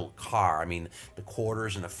specialty built car. I mean, the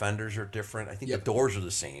quarters and the fenders are different. I think the doors are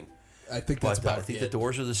the same. I think that's about it. I think the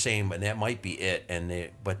doors are the same, and that might be it. And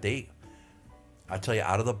I tell you,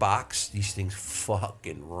 out of the box, these things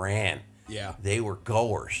fucking ran. Yeah, they were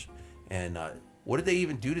goers. And what did they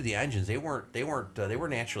even do to the engines? They were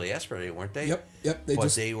naturally aspirated, weren't they? Yep.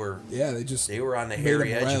 They were on the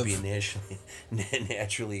hairy edge of being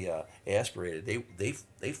naturally aspirated.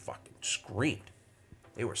 They fucking screamed.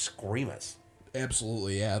 They were screamers.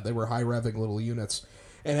 Absolutely, yeah. They were high revving little units.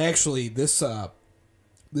 And actually, this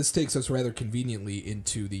takes us rather conveniently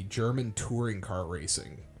into the German touring car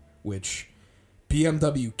racing, which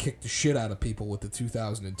BMW kicked the shit out of people with the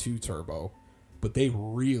 2002 turbo, but they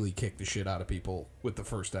really kicked the shit out of people with the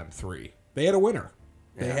first M3. They had a winner.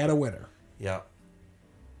 Yeah.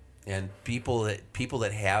 And people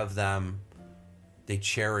that have them, they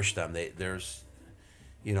cherish them. There's,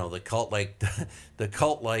 you know, the cult like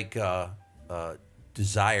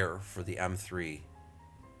desire for the M3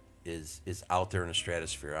 is out there in the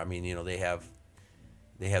stratosphere. I mean, you know, they have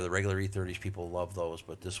the regular E30s. People love those,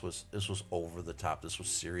 but this was over the top. This was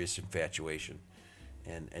serious infatuation,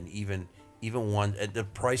 and even one, the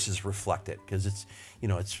prices reflect it, because it's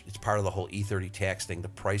it's part of the whole E30 tax thing. The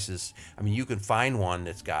prices, I mean, you can find one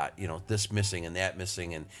that's got this missing and that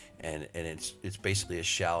missing, and it's basically a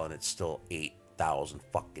shell, and it's still $8,000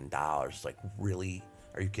 fucking dollars. It's like, really?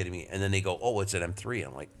 Are you kidding me? And then they go, oh, it's an M3.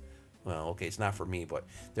 I'm like, well, okay, it's not for me, but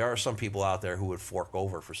there are some people out there who would fork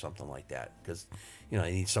over for something like that, because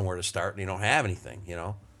they need somewhere to start and they don't have anything.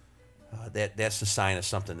 That's the sign of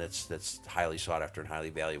something that's highly sought after and highly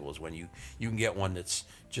valuable, is when you can get one that's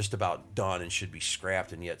just about done and should be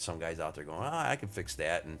scrapped, and yet some guy's out there going, I can fix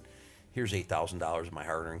that, and here's $8,000 of my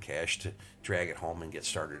hard-earned cash to drag it home and get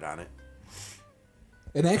started on it.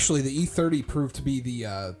 And actually, the E30 proved to be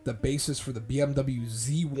the basis for the BMW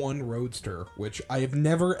Z1 Roadster, which I have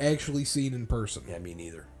never actually seen in person. Yeah, me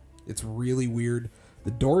neither. It's really weird.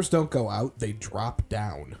 The doors don't go out; they drop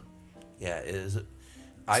down. Yeah,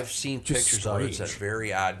 I've seen pictures of it. It's a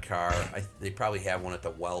very odd car. They probably have one at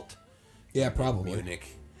the Welt. Yeah, probably. In Munich.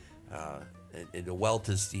 And the Welt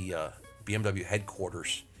is the BMW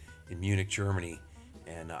headquarters in Munich, Germany.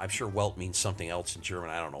 And I'm sure Welt means something else in German.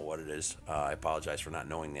 I don't know what it is. I apologize for not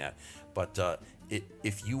knowing that. But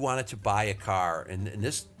if you wanted to buy a car, and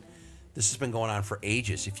this has been going on for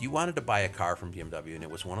ages. If you wanted to buy a car from BMW, and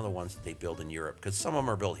it was one of the ones that they build in Europe, because some of them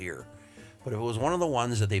are built here, but if it was one of the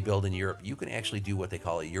ones that they build in Europe, you can actually do what they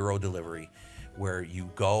call a Euro delivery, where you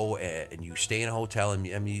go and you stay in a hotel, and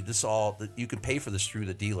I mean, you can pay for this through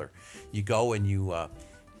the dealer. You go and you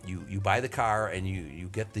buy the car, and you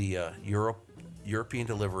get the European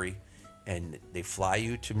delivery, and they fly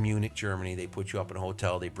you to Munich, Germany. They put you up in a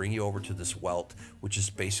hotel. They bring you over to this Welt, which is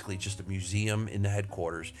basically just a museum in the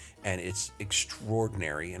headquarters, and it's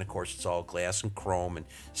extraordinary. And of course, it's all glass and chrome and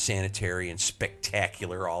sanitary and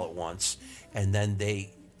spectacular all at once. And then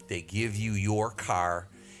they give you your car,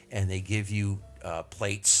 and they give you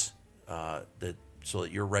plates so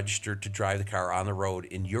that you're registered to drive the car on the road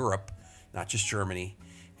in Europe, not just Germany.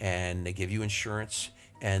 And they give you insurance,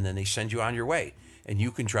 and then they send you on your way. And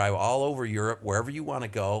you can drive all over Europe, wherever you want to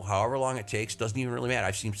go, however long it takes. Doesn't even really matter.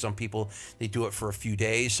 I've seen some people, they do it for a few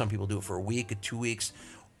days. Some people do it for a week or 2 weeks.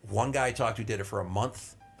 One guy I talked to did it for a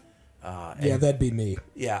month. Yeah, that'd be me.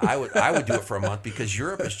 Yeah, I would do it for a month, because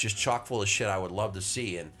Europe is just chock full of shit I would love to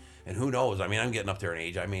see. And who knows? I mean, I'm getting up there in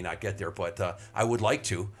age. I may not get there, but I would like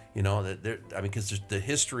to. Because the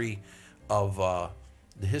history of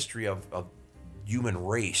human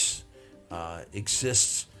race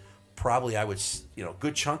exists. Probably, I would, a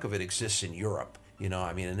good chunk of it exists in Europe.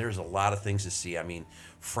 And there's a lot of things to see. I mean,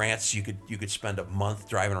 France, you could spend a month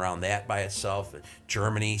driving around that by itself.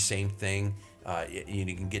 Germany, same thing.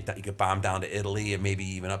 You can bomb down to Italy, and maybe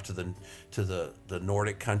even up to the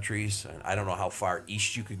Nordic countries. And I don't know how far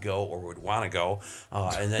east you could go or would want to go.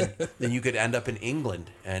 And then you could end up in England,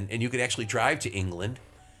 and you could actually drive to England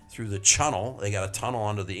through the Channel. They got a tunnel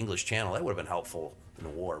under the English Channel. That would have been helpful in the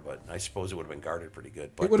war, but I suppose it would have been guarded pretty good.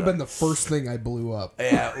 But, it would have been the first thing I blew up.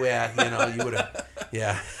 Yeah, you would have.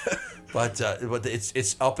 Yeah, but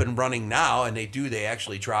it's up and running now, and they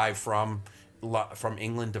actually drive from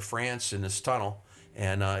England to France in this tunnel,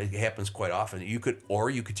 and it happens quite often. You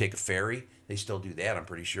could take a ferry. They still do that, I'm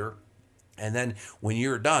pretty sure. And then when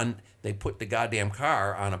you're done, they put the goddamn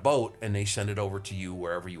car on a boat, and they send it over to you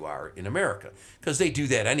wherever you are in America. Because they do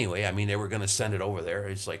that anyway. I mean, they were going to send it over there.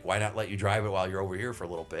 It's like, why not let you drive it while you're over here for a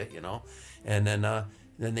little bit, And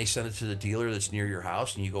then they send it to the dealer that's near your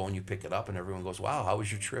house, and you go and you pick it up, and everyone goes, wow, how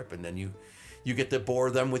was your trip? And then you get to bore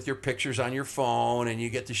them with your pictures on your phone, and you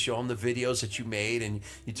get to show them the videos that you made, and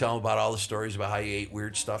you tell them about all the stories about how you ate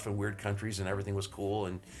weird stuff in weird countries, and everything was cool.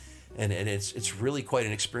 And it's really quite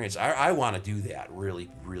an experience. I want to do that really,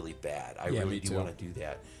 really bad. I really do want to do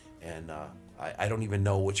that. And I don't even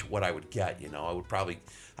know what I would get. I would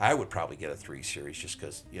probably get a 3 Series, just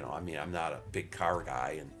because I'm not a big car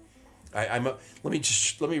guy, and let me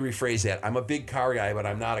rephrase that. I'm a big car guy, but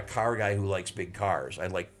I'm not a car guy who likes big cars. I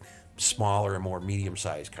like smaller and more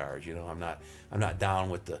medium-sized cars. I'm not down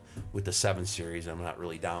with the 7 Series. I'm not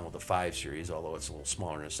really down with the 5 Series, although it's a little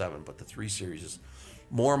smaller than a 7. But the 3 Series is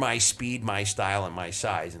more my speed, my style, and my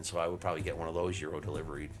size, and so I would probably get one of those Euro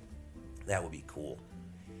delivery. That would be cool.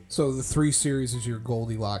 So the 3 Series is your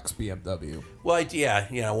Goldilocks BMW. Well,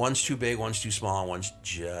 yeah, one's too big, one's too small, and one's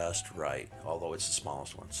just right. Although it's the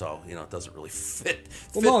smallest one, so it doesn't really fit.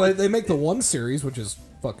 Well, no, they make the 1 Series, which is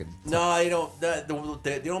fucking. No, they don't.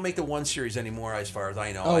 They don't make the 1 Series anymore, as far as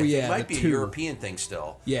I know. Oh, yeah, it might be 2. a European thing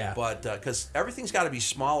still. Yeah, but because everything's got to be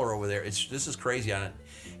smaller over there. This is crazy on it.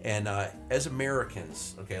 And as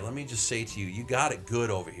Americans, okay, let me just say to you, you got it good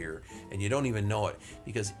over here, and you don't even know it,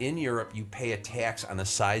 because in Europe you pay a tax on the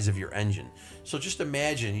size of your engine. So just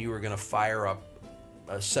imagine you were going to fire up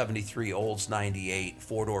a 73 Olds 98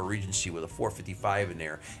 4-door Regency with a 455 in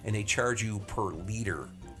there, and they charge you per liter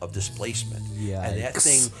of displacement. Yikes. And that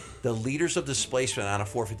thing, the liters of displacement on a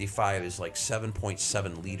 455 is like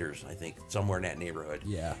 7.7 liters, I think, somewhere in that neighborhood.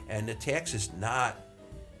 Yeah. And the tax is not...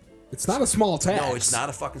 It's not a small tax. No, it's not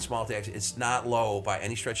a fucking small tax. It's not low by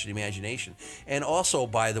any stretch of the imagination. And also,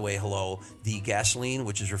 by the way, the gasoline,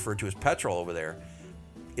 which is referred to as petrol over there,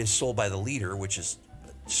 is sold by the liter, which is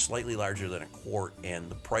slightly larger than a quart, and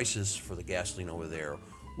the prices for the gasoline over there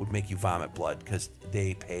would make you vomit blood because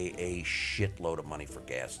they pay a shitload of money for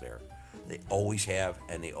gas there. They always have,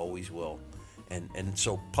 and they always will. And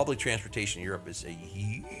so public transportation in Europe is a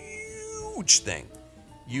huge thing.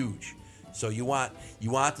 Huge. So you want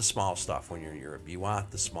the small stuff when you're in Europe. You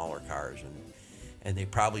want the smaller cars, and they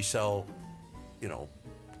probably sell,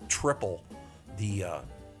 triple the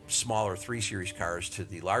smaller 3 Series cars to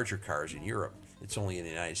the larger cars in Europe. It's only in the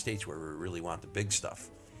United States where we really want the big stuff.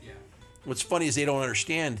 Yeah. What's funny is they don't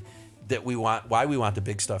understand that why we want the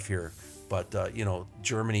big stuff here. But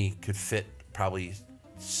Germany could fit probably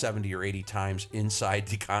 70 or 80 times inside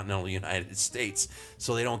the continental United States,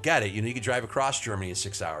 so they don't get it. You could drive across Germany in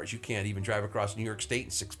 6 hours. You can't even drive across New York State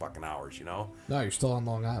in 6 fucking hours. No, you're still on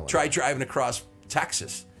Long Island. Try driving across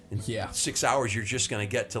Texas in 6 hours. You're just going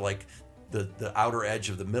to get to like the outer edge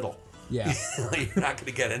of the middle. Yeah. You're not going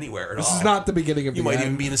to get anywhere at all. This is not the beginning of you the might end.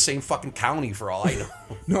 even be in the same fucking county for all I know.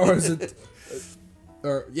 Nor is it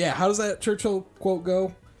how does that Churchill quote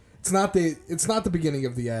go? It's not the beginning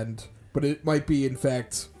of the end, but it might be, in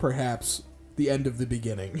fact, perhaps the end of the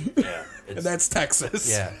beginning. Yeah, and that's Texas.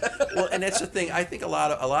 Yeah, well, and that's the thing. I think a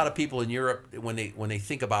lot of people in Europe, when they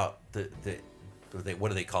think about what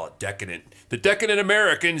do they call it? Decadent. The decadent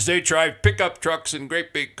Americans, they drive pickup trucks and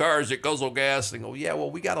great big cars that guzzle gas. And go, yeah,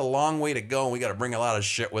 well, we got a long way to go, and we got to bring a lot of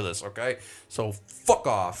shit with us. Okay, so fuck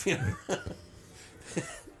off.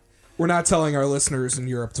 We're not telling our listeners in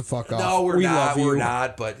Europe to fuck off. No, we're not. Love you. We're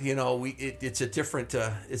not. But it's a different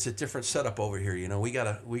setup over here. We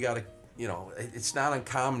gotta. It's not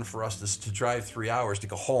uncommon for us to drive 3 hours to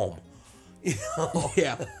go home.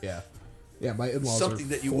 Yeah. My in-laws something are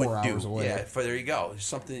that you 4 wouldn't hours do. away. Yeah, there you go.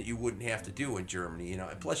 Something that you wouldn't have to do in Germany.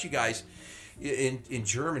 And plus, you guys. In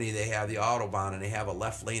Germany, they have the Autobahn, and they have a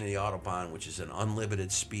left lane of the Autobahn, which is an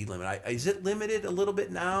unlimited speed limit. Is it limited a little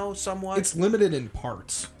bit now, somewhat? It's limited in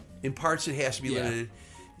parts. In parts, it has to be limited.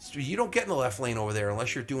 So you don't get in the left lane over there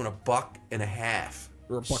unless you're doing $1.50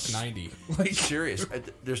 or $1.90. Like serious,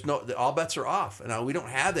 there's no. All bets are off. Now we don't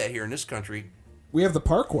have that here in this country. We have the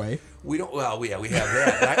Parkway. We don't. Well, we have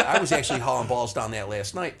that. I was actually hauling balls down that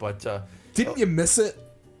last night, but didn't you miss it?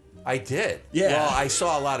 I did. Yeah. Well, I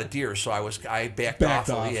saw a lot of deer, so I backed off.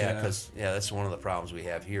 Yeah, because that's one of the problems we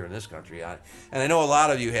have here in this country. And I know a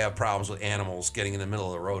lot of you have problems with animals getting in the middle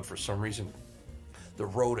of the road for some reason. The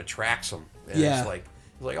road attracts them. And it's like,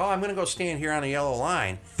 oh, I'm going to go stand here on a yellow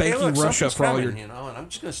line. Thank you, Russia, for all your... and I'm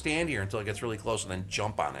just going to stand here until it gets really close and then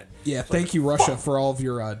jump on it. Yeah, thank you, Russia, for all of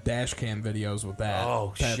your dash cam videos with that.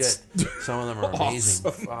 Oh, shit. Some of them are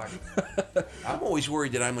amazing. Fuck. I'm always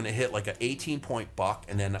worried that I'm going to hit like an 18-point buck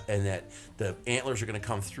and that the antlers are going to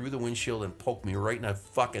come through the windshield and poke me right in the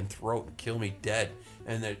fucking throat and kill me dead.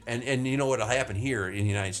 And you know what will happen here in the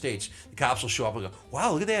United States? The cops will show up and go,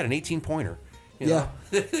 wow, look at that, an 18-pointer. Yeah.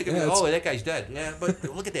 Oh, that guy's dead. Yeah, but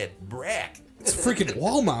look at that brack. It's a freaking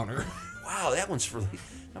wall mounter. Wow, that one's for... I'm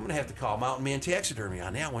going to have to call Mountain Man Taxidermy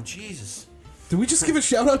on that one. Jesus. Did we just give a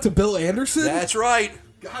shout out to Bill Anderson? That's right.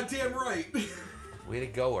 Goddamn right. Way to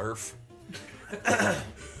go, Irf.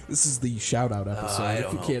 This is the shout out episode,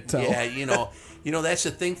 if you can't tell. Yeah, that's the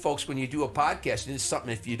thing, folks. When you do a podcast, and it's something,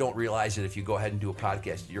 if you don't realize it, if you go ahead and do a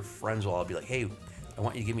podcast, your friends will all be like, hey, I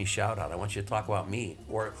want you to give me a shout out. I want you to talk about me.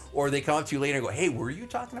 Or they come up to you later and go, hey, were you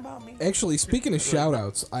talking about me? Actually, speaking of shout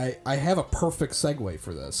outs, I have a perfect segue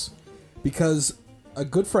for this. Because a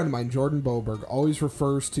good friend of mine, Jordan Boberg, always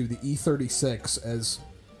refers to the E36 as,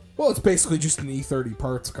 well, it's basically just an E30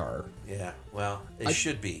 parts car. Yeah, well, it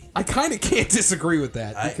should be. I kind of can't disagree with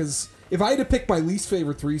that, because if I had to pick my least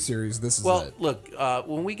favorite 3 Series, this is it. Well, look,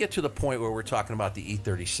 when we get to the point where we're talking about the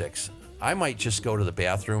E36, I might just go to the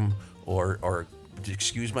bathroom or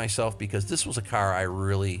excuse myself, because this was a car I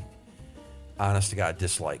really, honest to God,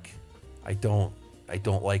 dislike. I don't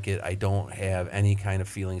like it. I don't have any kind of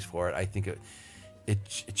feelings for it. I think it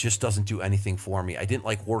just doesn't do anything for me. I didn't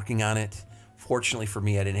like working on it. Fortunately for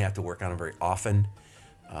me, I didn't have to work on it very often.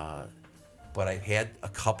 But I had a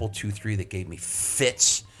couple, 2, 3 that gave me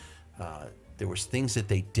fits. There was things that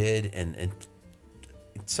they did, and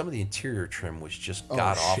some of the interior trim was just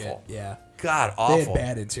god awful. Yeah, God awful. They had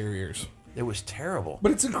bad interiors. It was terrible.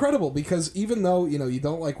 But it's incredible because even though, you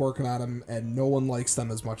don't like working on them and no one likes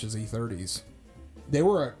them as much as E30s, they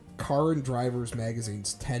were a Car and Drivers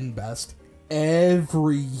Magazine's 10 best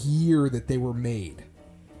every year that they were made.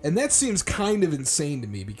 And that seems kind of insane to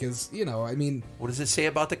me because, What does it say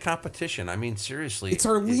about the competition? I mean, seriously. It's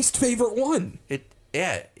our least favorite one.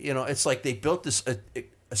 It's like they built this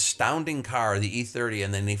astounding car, the E30,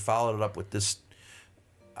 and then they followed it up with this,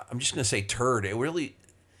 I'm just going to say turd. It really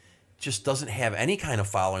just doesn't have any kind of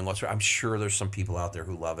following whatsoever. I'm sure there's some people out there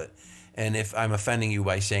who love it. And if I'm offending you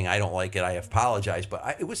by saying I don't like it, I apologize.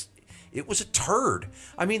 But it was a turd.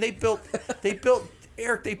 I mean, they built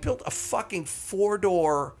Eric, they built a fucking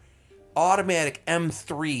 4-door automatic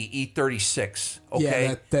M3 E36. Okay,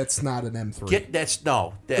 yeah, that's not an M3.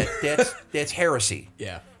 That's heresy.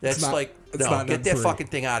 Yeah, that's not, like not get that fucking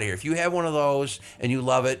thing out of here. If you have one of those and you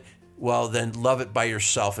love it, well then love it by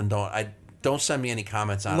yourself and don't send me any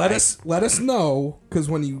comments on it. Let us know because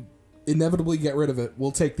when you inevitably get rid of it,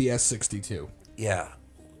 we'll take the S62. Yeah.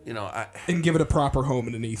 And give it a proper home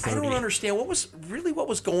in an E30. I don't understand what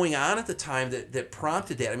was going on at the time that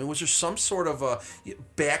prompted that. I mean, was there some sort of a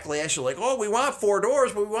backlash of like, oh, we want 4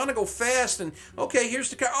 doors, but we want to go fast, and okay, here's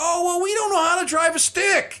the car. Oh, well, we don't know how to drive a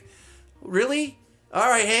stick. Really? All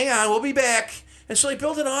right, hang on, we'll be back. And so they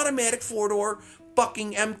built an automatic 4-door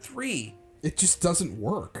fucking M3. It just doesn't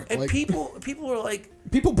work. And people are like,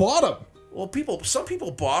 people bought them. Well, some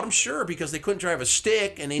people bought them, sure, because they couldn't drive a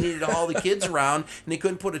stick and they needed all the kids around and they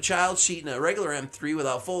couldn't put a child seat in a regular M3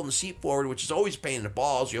 without folding the seat forward, which is always a pain in the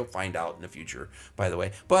balls. You'll find out in the future, by the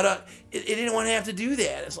way. But it didn't want to have to do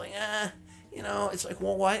that. It's like, it's like,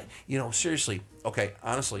 well, why? Seriously, okay,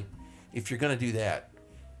 honestly, if you're going to do that,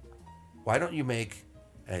 why don't you make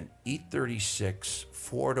an E36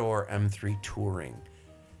 4-door M3 Touring?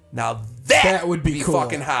 Now that would be cool.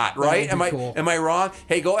 Fucking hot, right? Am I wrong?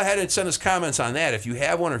 Hey, go ahead and send us comments on that. If you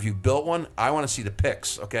have one or if you built one, I want to see the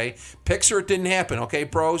pics, okay? Pics or it didn't happen, okay,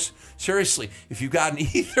 bros? Seriously, if you got an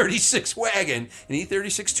E36 wagon, an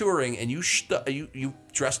E36 Touring, and you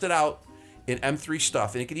dressed it out in M3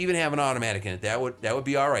 stuff, and it could even have an automatic in it, that would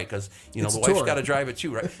be all right because the wife's got to drive it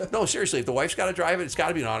too, right? No, seriously, if the wife's got to drive it, it's got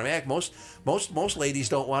to be an automatic. Most ladies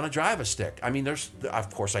don't want to drive a stick. I mean,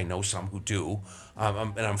 of course I know some who do,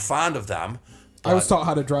 and I'm fond of them. I was taught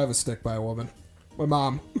how to drive a stick by a woman, my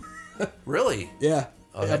mom. Really? Yeah.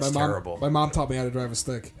 Oh, that's terrible. My mom taught me how to drive a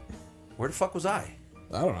stick. Where the fuck was I?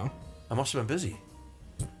 I don't know. I must have been busy.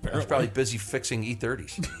 I was probably busy fixing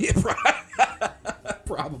E30s. Yeah,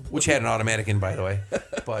 probably. Which had an automatic in, by the way.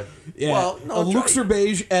 But yeah, well, no, a Luxor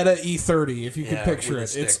beige Etta E30, if you can picture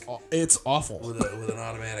it. It's awful. With an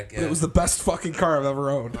automatic. Yeah. It was the best fucking car I've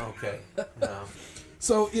ever owned. Okay. No.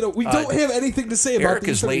 So we don't have anything to say about Eric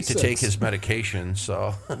is late to take his medication,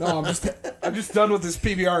 so no, I'm just done with this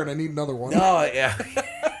PBR and I need another one. No, yeah.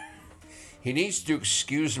 He needs to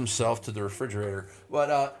excuse himself to the refrigerator.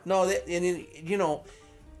 But no,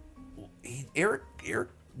 Eric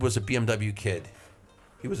was a BMW kid.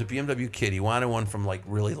 He was a BMW kid. He wanted one from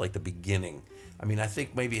really the beginning. I mean, I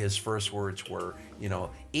think maybe his first words were,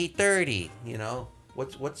 E30.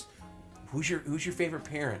 Who's your favorite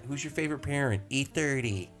parent? Who's your favorite parent?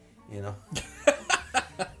 E30.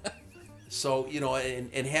 So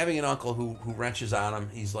and having an uncle who wrenches on him,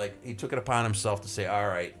 he took it upon himself to say, all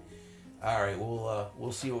right,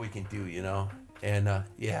 we'll see what we can do, And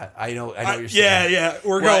yeah, I know what you're saying. Yeah,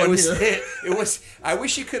 we're going here. It was. I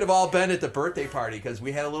wish you could have all been at the birthday party because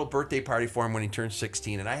we had a little birthday party for him when he turned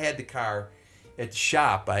 16, and I had the car at the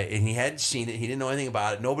shop. And he hadn't seen it. He didn't know anything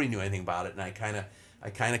about it. Nobody knew anything about it, and I kind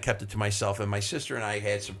of kept it to myself. And my sister and I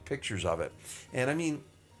had some pictures of it. And I mean,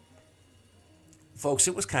 folks,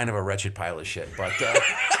 it was kind of a wretched pile of shit. But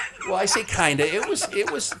well, I say kinda. It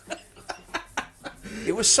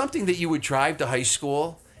was something that you would drive to high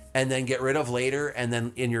school and then get rid of later, and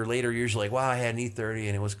then in your later years, you're like, wow, I had an E30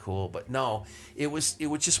 and it was cool. But no, it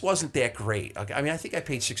just wasn't that great. Okay, I mean, I think I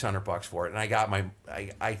paid $600 for it, and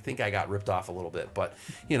I think I got ripped off a little bit. But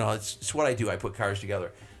it's what I do. I put cars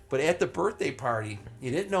together. But at the birthday party,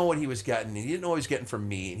 he didn't know what he was getting, and he didn't know what he was getting from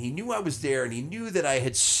me, and he knew I was there, and he knew that I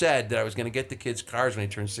had said that I was going to get the kids cars when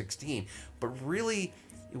he turned 16. But really,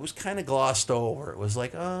 it was kind of glossed over. It was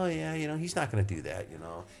like, oh, yeah, he's not going to do that,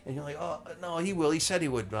 And you're like, oh, no, he will. He said he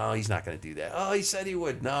would. No, he's not going to do that. Oh, he said he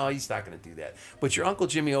would. No, he's not going to do that. But your Uncle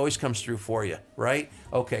Jimmy always comes through for you, right?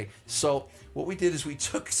 Okay, so what we did is we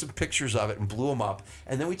took some pictures of it and blew them up.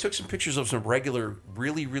 And then we took some pictures of some regular,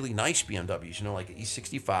 really, really nice BMWs, like an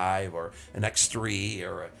E65 or an X3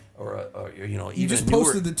 or you just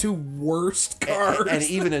posted the two worst cars, and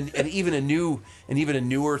even a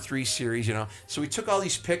newer 3 Series, So we took all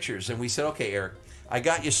these pictures and we said, okay, Eric, I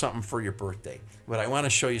got you something for your birthday, but I want to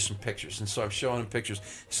show you some pictures. And so I'm showing him pictures.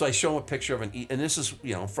 So I show him a picture of an E, and this is,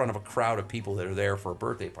 you know, in front of a crowd of people that are there for a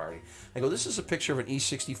birthday party. I go, this is a picture of an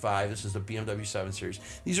E65. This is the BMW 7 Series.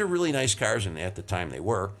 These are really nice cars, and at the time they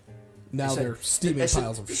were. Now they're steaming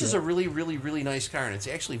piles of shit. This is a really, really, really nice car, and it's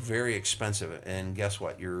actually very expensive. And guess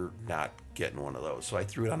what? You're not getting one of those. So I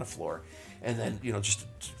threw it on the floor, and then, you know, just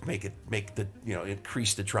to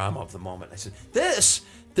increase the drama of the moment. I said, this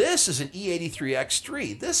is an E83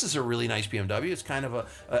 X3. This is a really nice BMW. It's kind of a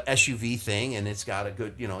SUV thing, and it's got a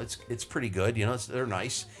good, you know, it's pretty good. You know, they're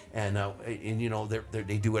nice, and you know,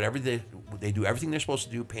 they do whatever they do everything they're supposed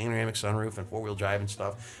to do, panoramic sunroof and 4-wheel drive and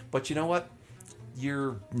stuff. But you know what?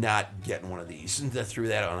 You're not getting one of these. And they threw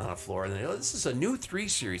that on the floor. And they, oh, this is a new 3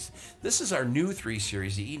 Series. This is our new 3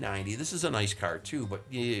 Series, the E90. This is a nice car, too. But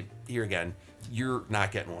here again, you're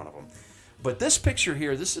not getting one of them. But this picture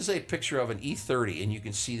here, this is a picture of an E30. And you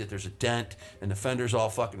can see that there's a dent. And the fender's all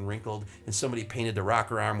fucking wrinkled. And somebody painted the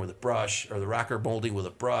rocker arm with a brush. Or the rocker molding with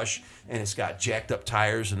a brush. And it's got jacked up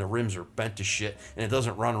tires. And the rims are bent to shit. And it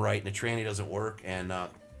doesn't run right. And the tranny doesn't work. And the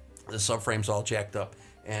subframe's all jacked up.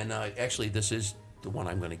 And actually, this is the one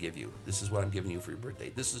I'm going to give you. This is what I'm giving you for your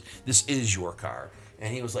birthday. This is your car.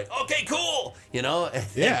 And he was like, okay, cool. You know?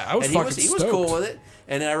 Yeah, I was fucking stoked. He was cool with it.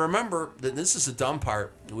 And I remember that this is the dumb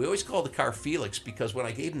part. We always called the car Felix because when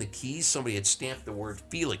I gave him the keys, somebody had stamped the word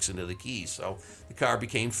Felix into the keys. So the car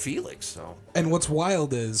became Felix. So. And what's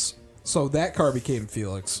wild is, so that car became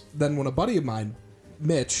Felix. Then when a buddy of mine,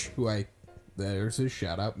 Mitch, there's his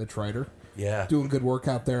shout out, Mitch Ryder. Yeah. Doing good work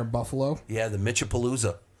out there in Buffalo. Yeah, the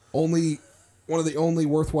Mitchapalooza. One of the only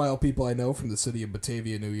worthwhile people I know from the city of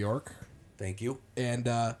Batavia, New York. Thank you. And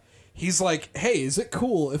he's like, hey, is it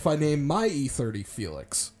cool if I name my E30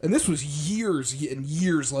 Felix? And this was years and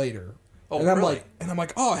years later. Oh, and I'm really?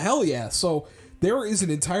 like, oh, hell yeah. So there is an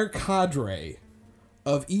entire cadre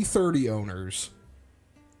of E30 owners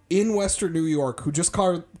in Western New York who just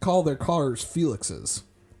call their cars Felixes.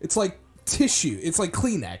 It's like tissue. It's like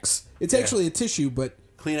Kleenex. It's actually a tissue, but...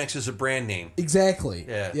 Kleenex is a brand name. Exactly.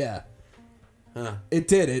 Yeah. Huh. It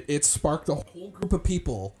did. It sparked a whole group of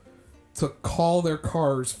people to call their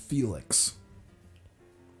cars Felix.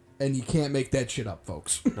 And you can't make that shit up,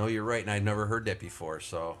 folks. No, you're right, and I've never heard that before,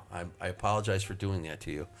 so I apologize for doing that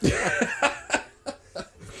to you.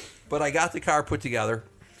 But I got the car put together,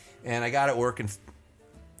 and I got it working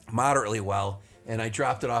moderately well, and I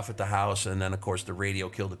dropped it off at the house, and then, of course, the radio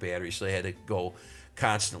killed the battery, so I had to go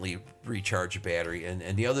constantly recharge the battery.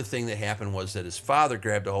 And the other thing that happened was that his father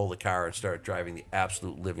grabbed a hold of the car and started driving the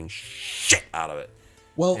absolute living shit out of it.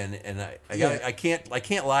 Well, and I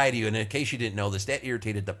can't lie to you. And in case you didn't know this, that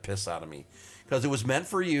irritated the piss out of me because it was meant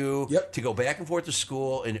for you to go back and forth to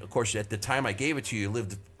school. And of course, at the time I gave it to you, you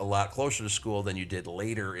lived a lot closer to school than you did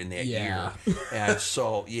later in that year. And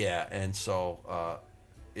so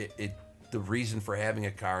the reason for having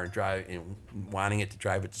a car and drive and wanting it to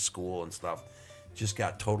drive it to school and stuff just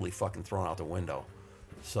got totally fucking thrown out the window.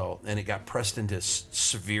 So, and it got pressed into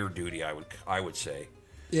severe duty, I would say.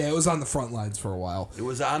 Yeah, it was on the front lines for a while. It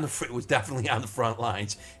was definitely on the front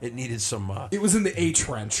lines. It needed some. It was in the A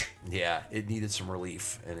trench. Yeah, it needed some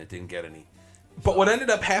relief, and it didn't get any. But what ended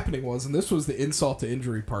up happening was, and this was the insult to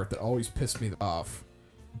injury part that always pissed me off,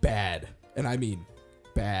 bad, and I mean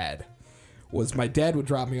bad, was my dad would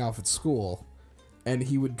drop me off at school. And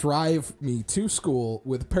he would drive me to school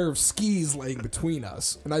with a pair of skis laying between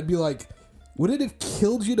us. And I'd be like, would it have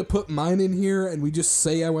killed you to put mine in here and we just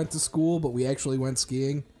say I went to school, but we actually went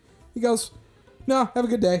skiing? He goes, no, have a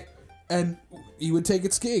good day. And he would take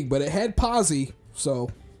it skiing, but it had posi,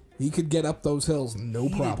 so he could get up those hills no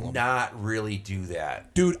problem. He did not really do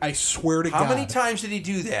that. Dude, I swear to God. How many times did he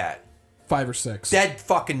do that? 5 or 6. Dead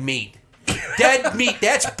fucking meat. Dead meat,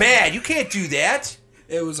 that's bad. You can't do that.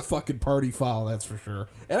 It was a fucking party foul, that's for sure.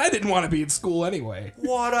 And I didn't want to be in school anyway.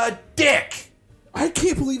 What a dick! I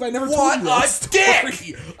can't believe I never told you that What a story.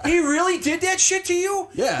 dick! He really did that shit to you?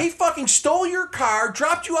 Yeah. He fucking stole your car,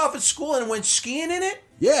 dropped you off at school, and went skiing in it?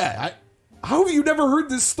 Yeah. How have you never heard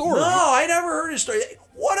this story? No, I never heard this story.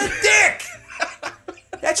 What a dick!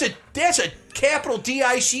 That's a capital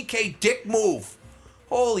D-I-C-K dick move.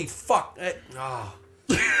 Holy fuck.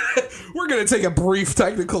 We're going to take a brief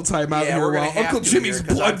technical time out here while Uncle Jimmy's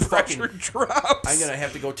blood pressure drops. I'm going to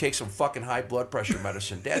have to go take some fucking high blood pressure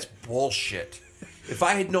medicine. That's bullshit. If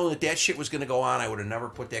I had known that shit was going to go on, I would have never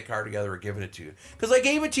put that car together or given it to you. Because I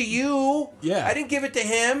gave it to you. Yeah. I didn't give it to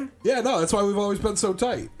him. Yeah, no, that's why we've always been so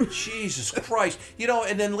tight. Jesus Christ. You know,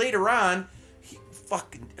 and then later on,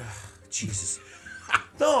 Jesus.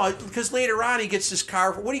 No, because later on he gets this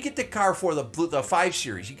car. What do you get the car for? The 5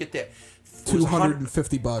 Series. You get that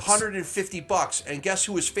 $250. $150. And guess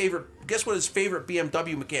who his favorite? Guess what his favorite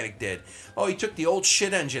BMW mechanic did? Oh, he took the old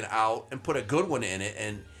shit engine out and put a good one in it,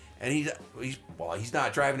 and he's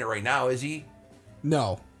not driving it right now, is he?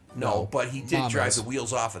 No, but he did drive the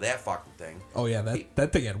wheels off of that fucking thing. Oh yeah,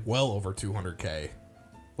 that thing had well over 200K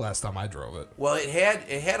last time I drove it. Well, it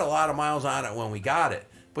had a lot of miles on it when we got it,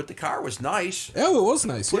 but the car was nice. Oh, it was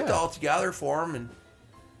nice. Put it all together for him, and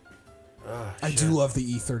I do love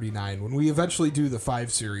the E39. When we eventually do the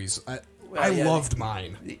 5 Series, I loved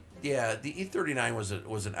mine. The E39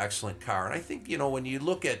 was an excellent car, and I think when you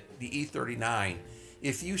look at the E39,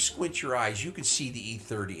 if you squint your eyes, you can see the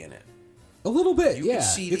E30 in it. A little bit, you can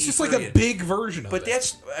see it's the just E30 like a big version of it.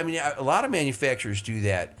 But a lot of manufacturers do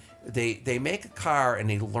that. They make a car and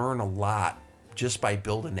they learn a lot just by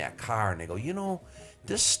building that car, and they go,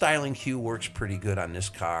 this styling cue works pretty good on this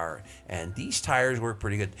car, and these tires work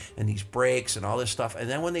pretty good, and these brakes and all this stuff. And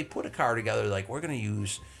then when they put a car together, like, we're going to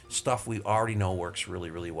use stuff we already know works really,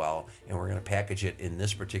 really well, and we're going to package it in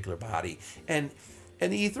this particular body. And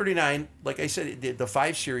the E39, like I said, the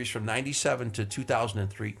 5 Series from 97 to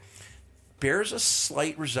 2003 bears a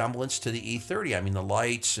slight resemblance to the E30. I mean, the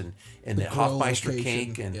lights and the Hofmeister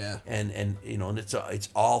kink and it's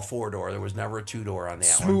all 4-door. There was never a 2-door on that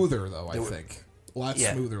Smoother, though, I think. A lot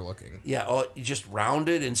smoother looking. Yeah, just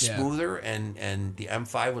rounded and smoother, and the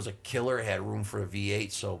M5 was a killer. It had room for a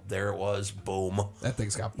V8, so there it was. Boom. That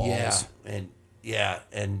thing's got balls. Yeah,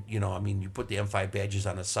 and you put the M5 badges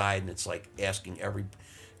on the side, and it's like asking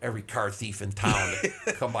every car thief in town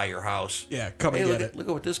to come by your house. Yeah, come and get it. Look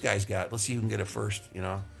at what this guy's got. Let's see who can get it first.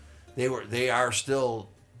 They are still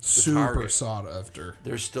super sought after.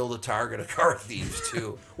 They're still the target of car thieves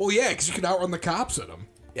too. Well, yeah, because you can outrun the cops in them.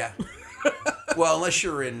 Yeah. Well, unless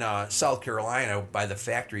you're in South Carolina by the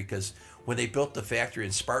factory, because when they built the factory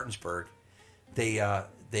in Spartansburg,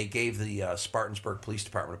 they gave the Spartansburg Police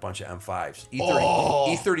Department a bunch of M5s.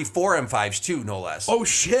 E34 M5s too, no less. Oh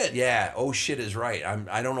shit! Yeah, oh shit is right.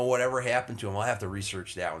 I don't know whatever happened to them. I'll have to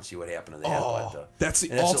research that and see what happened to that. Oh, that's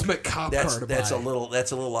the ultimate cop car to buy. That's a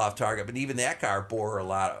little off target, but even that car bore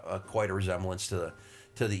quite a resemblance to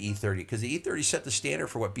the E30, because the E30 set the standard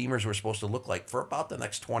for what Beamers were supposed to look like for about the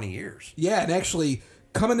next 20 years. Yeah, and actually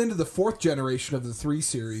coming into the 4th generation of the 3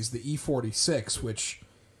 Series, the E46, which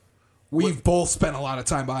we've both spent a lot of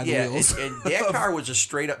time behind the wheels. And that car was the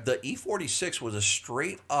E46 was a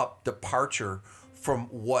straight up departure from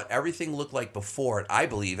what everything looked like before it, I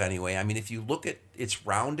believe anyway. I mean, if you look at it's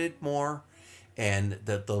rounded more, and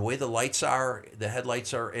the way the lights are, the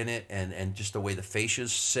headlights are in it, and just the way the fascias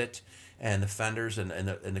sit, and the fenders and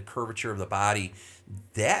the curvature of the body,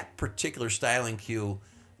 that particular styling cue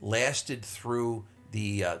lasted through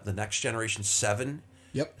the next generation 7.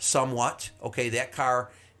 Yep. Somewhat. Okay, that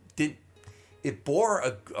car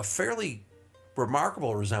bore a fairly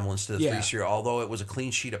remarkable resemblance to the 3 Series, although it was a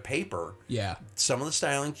clean sheet of paper. Yeah. Some of the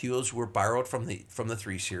styling cues were borrowed from the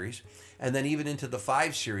 3 Series, and then even into the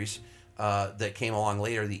 5 Series that came along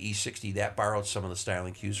later, the E60, that borrowed some of the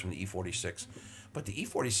styling cues from the E46. But the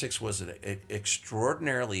E46 was an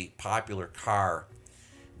extraordinarily popular car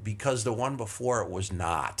because the one before it was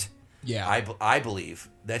not. Yeah, I believe.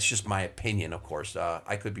 That's just my opinion, of course.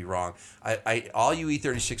 I could be wrong. All you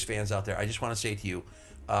E36 fans out there, I just want to say to you,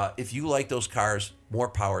 if you like those cars, more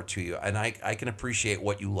power to you. And I can appreciate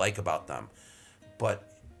what you like about them.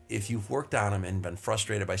 But if you've worked on them and been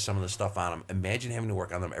frustrated by some of the stuff on them, imagine having to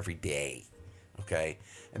work on them every day. Okay?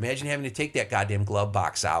 Imagine having to take that goddamn glove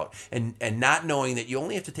box out and not knowing that you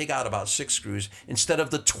only have to take out about 6 screws instead of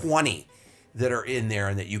the 20 that are in there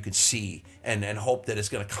and that you could see, and hope that it's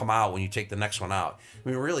going to come out when you take the next one out. I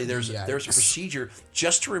mean, really, there's a procedure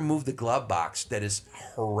just to remove the glove box that is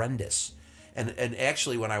horrendous. And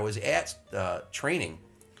actually, when I was at training,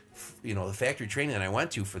 the factory training that I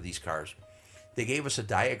went to for these cars, they gave us a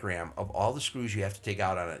diagram of all the screws you have to take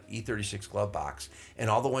out on an E36 glove box and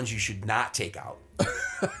all the ones you should not take out.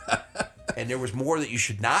 And there was more that you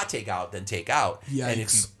should not take out than take out.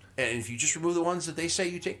 Yikes. And if you just remove the ones that they say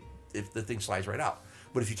you take, if the thing slides right out.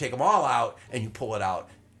 But if you take them all out and you pull it out,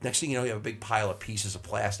 next thing you know, you have a big pile of pieces of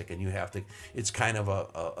plastic, and you have to. It's kind of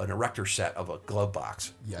an erector set of a glove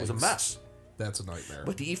box. Yikes. It was a mess. That's a nightmare.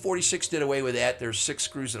 But the E46 did away with that. There's 6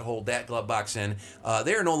 screws that hold that glove box in.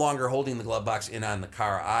 They are no longer holding the glove box in on the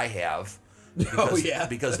car I have.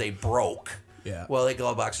 Because they broke. Yeah. Well, that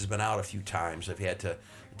glove box has been out a few times. I've had to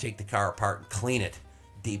take the car apart and clean it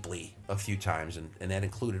deeply a few times, and that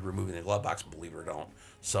included removing the glove box, believe it or don't.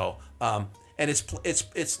 So, and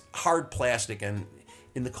it's hard plastic, and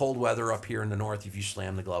in the cold weather up here in the north, if you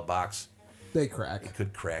slam the glove box, they crack. It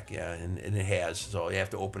could crack, yeah, and it has. So you have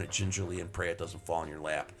to open it gingerly and pray it doesn't fall in your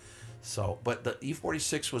lap. So, but the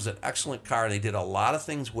E46 was an excellent car. They did a lot of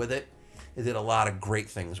things with it. They did a lot of great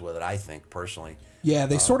things with it, I think, personally. Yeah,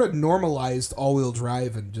 they sort of normalized all-wheel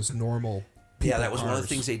drive and just normal Yeah, that was cars. one of the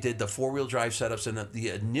things they did. The four-wheel drive setups, and the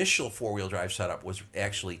initial four-wheel drive setup was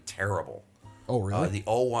actually terrible. Oh, really? The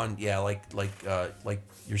 01, yeah, like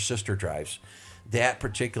your sister drives. That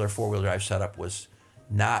particular four-wheel drive setup was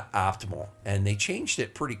not optimal, and they changed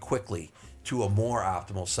it pretty quickly to a more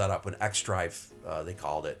optimal setup, an X-Drive, they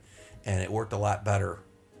called it, and it worked a lot better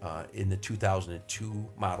in the 2002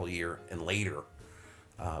 model year and later.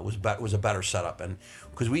 Was a better setup, and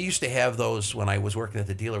because we used to have those when I was working at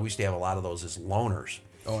the dealer, we used to have a lot of those as loaners.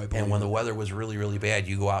 Oh, I believe and when it. the weather was really, really bad,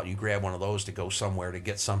 you go out and you grab one of those to go somewhere to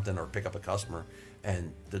get something or pick up a customer.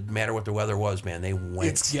 And no matter what the weather was, man, they went.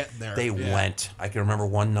 It's getting there. They Yeah. went. I can remember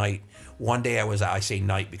one day I say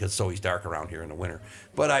night because it's always dark around here in the winter.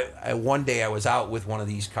 But one day I was out with one of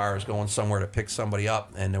these cars going somewhere to pick somebody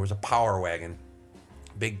up, and there was a power wagon,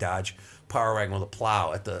 big Dodge power wagon with a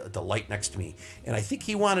plow at the light next to me. And I think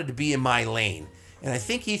he wanted to be in my lane. And I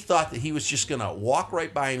think he thought that he was just going to walk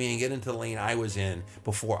right by me and get into the lane I was in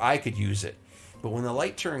before I could use it. But when the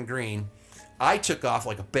light turned green, I took off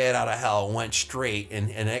like a bat out of hell and went straight. And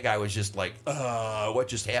that guy was just like, what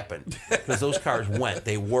just happened? Because those cars went.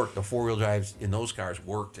 They worked. The four-wheel drives in those cars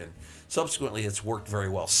worked. And subsequently, it's worked very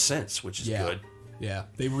well since, which is good. Yeah,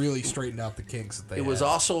 they really straightened out the kinks that they It was had.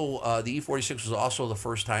 also, the E46 was also the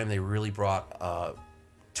first time they really brought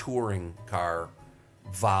touring car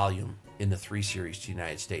volume in the 3 Series to the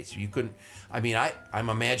United States. You couldn't, I mean,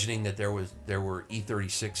 I'm imagining that there were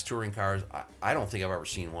E36 touring cars. I don't think I've ever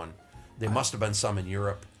seen one. There must have been some in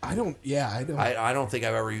Europe. I don't think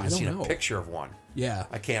I've ever even seen a picture of one. Yeah.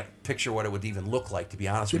 I can't picture what it would even look like, to be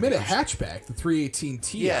honest They with you. made a hatchback, the 318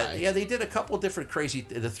 Ti. Yeah, they did a couple of different crazy.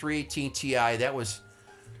 The 318 Ti, that was,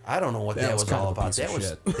 I don't know what that was kind all of a about. piece of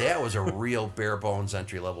shit. That was a real bare bones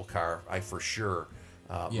entry level car. For sure.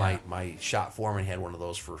 My shop foreman had one of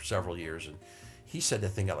those for several years, and he said that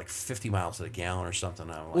thing got like 50 miles to the gallon or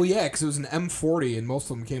something. I'm like, Well, yeah, because it was an M40, and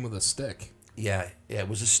most of them came with a stick. Yeah, it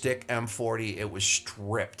was a stick M40. It was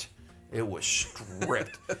stripped.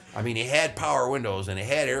 I mean, it had power windows and it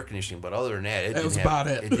had air conditioning, but other than that, it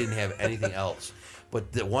didn't have anything else.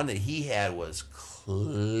 But the one that he had was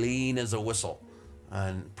clean as a whistle,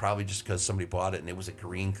 and probably just because somebody bought it and it was a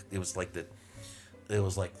green. It was like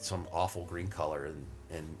some awful green color,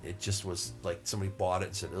 and it just was like somebody bought it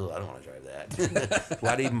and said, "Oh, I don't want to drive that."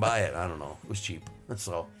 Why'd I even buy it? I don't know. It was cheap.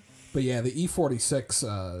 So. But yeah, the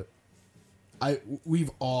E46.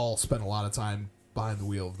 We've all spent a lot of time behind the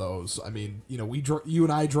wheel of those. I mean, you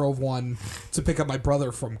and I drove one to pick up my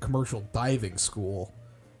brother from commercial diving school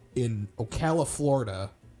in Ocala,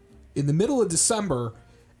 Florida, in the middle of December,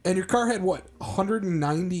 and your car had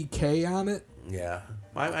 190K on it. Yeah,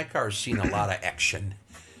 my car's seen a lot of action,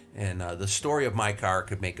 and the story of my car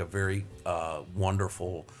could make a very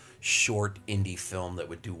wonderful short indie film that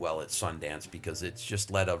would do well at Sundance, because it's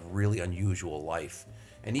just led a really unusual life.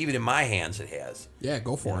 And even in my hands, it has. Yeah,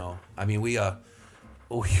 go for it. I mean, we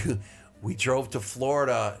drove to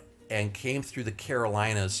Florida and came through the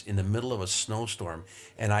Carolinas in the middle of a snowstorm.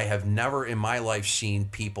 And I have never in my life seen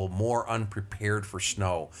people more unprepared for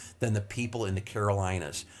snow than the people in the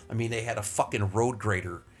Carolinas. I mean, they had a fucking road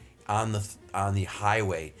grader on the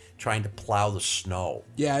highway trying to plow the snow.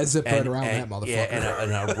 Yeah, I zipped right around that motherfucker. Yeah,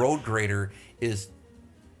 and a road grader is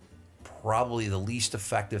probably the least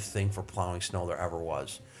effective thing for plowing snow there ever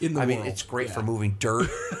was. I mean, it's great for moving dirt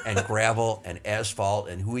and gravel and asphalt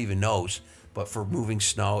and who even knows, but for moving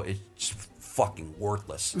snow, it's fucking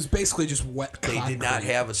worthless. It was basically just wet concrete. They did not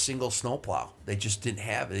have a single snowplow. They just didn't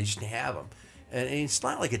have it. They just didn't have them. And it's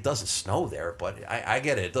not like it doesn't snow there, but I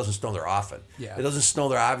get it. It doesn't snow there often. Yeah. It doesn't snow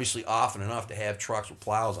there obviously often enough to have trucks with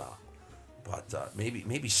plows on them. But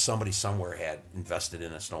maybe somebody somewhere had invested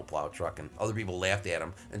in a snowplow truck, and other people laughed at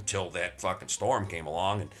them until that fucking storm came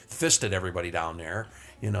along and fisted everybody down there,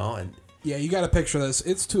 And yeah, you got to picture this.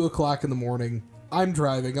 It's 2:00 in the morning. I'm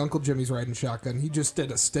driving. Uncle Jimmy's riding shotgun. He just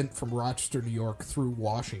did a stint from Rochester, New York, through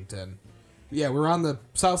Washington. Yeah, we're on the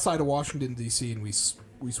south side of Washington D.C. and we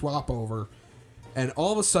swap over, and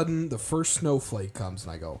all of a sudden the first snowflake comes,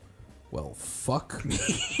 and I go, "Well, fuck me."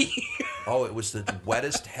 Oh, it was the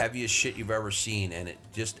wettest, heaviest shit you've ever seen, and it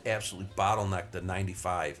just absolutely bottlenecked the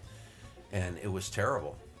 95, and it was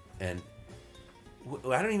terrible. And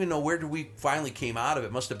I don't even know where we finally came out of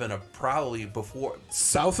it. Must have been probably before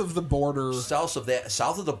south of the border. South of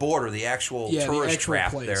the border, the actual tourist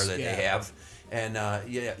trap there that they have, and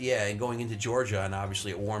and going into Georgia, and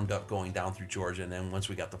obviously it warmed up going down through Georgia, and then once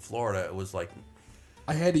we got to Florida, it was like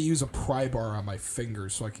I had to use a pry bar on my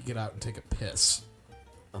fingers so I could get out and take a piss.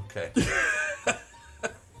 Okay.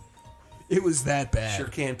 It was that bad. Sure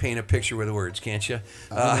can paint a picture with words, can't you?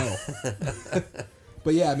 I know.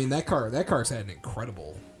 But yeah, I mean that car's had an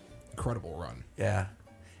incredible run. Yeah.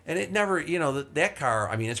 And it never, that car,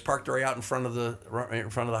 I mean, it's parked right out in front of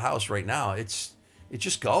the house right now. It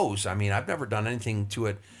just goes. I mean, I've never done anything to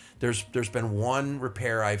it. There's been one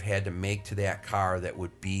repair I've had to make to that car that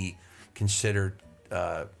would be considered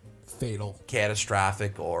fatal,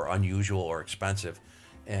 catastrophic, or unusual, or expensive.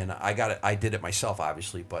 And I did it myself,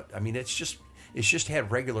 obviously, but I mean, it's just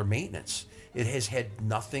had regular maintenance. It has had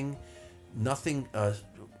nothing,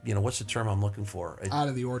 what's the term I'm looking for? Out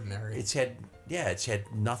of the ordinary. It's had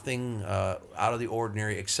nothing out of the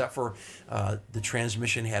ordinary, except for the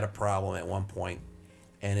transmission had a problem at one point,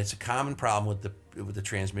 and it's a common problem with the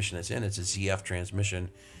transmission that's in it. It's a ZF transmission,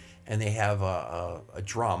 and they have a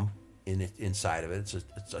drum inside of it.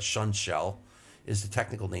 It's a shunt shell, is the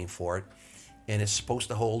technical name for it, and it's supposed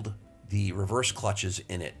to hold the reverse clutches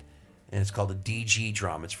in it. And it's called a DG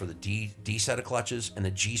drum. It's for the D set of clutches and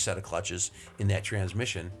the G set of clutches in that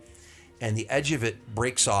transmission. And the edge of it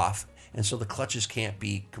breaks off, and so the clutches can't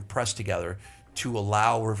be compressed together to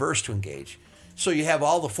allow reverse to engage. So you have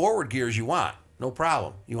all the forward gears you want, no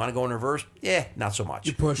problem. You want to go in reverse? Yeah, not so much.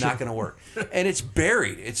 You push not it. going to work. And it's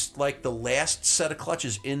buried. It's like the last set of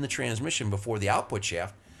clutches in the transmission before the output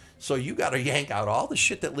shaft. So you got to yank out all the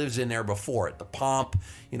shit that lives in there before it. The pump,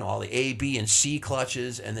 all the A, B, and C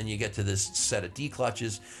clutches, and then you get to this set of D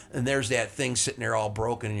clutches, and there's that thing sitting there all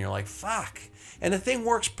broken, and you're like, fuck. And the thing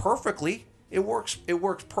works perfectly. It works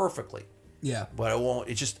perfectly. Yeah. But it won't.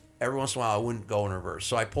 It just, every once in a while, it wouldn't go in reverse.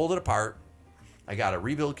 So I pulled it apart. I got a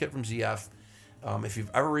rebuild kit from ZF. If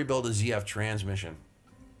you've ever rebuilt a ZF transmission,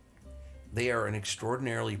 they are an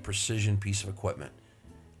extraordinarily precision piece of equipment.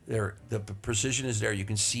 The precision is there. You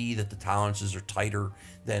can see that the tolerances are tighter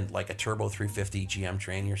than like a Turbo 350 GM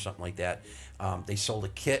tranny or something like that. They sold a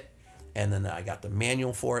kit, and then I got the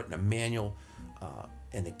manual for it, and the manual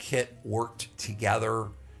and the kit worked together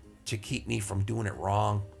to keep me from doing it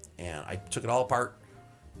wrong. And I took it all apart,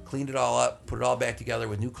 cleaned it all up, put it all back together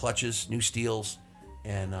with new clutches, new steels,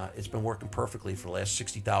 and it's been working perfectly for the last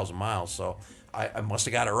 60,000 miles. So I must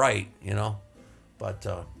have got it right, But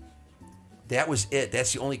that was it.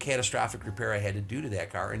 That's the only catastrophic repair I had to do to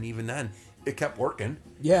that car. And even then, it kept working.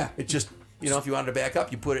 Yeah. It just, if you wanted to back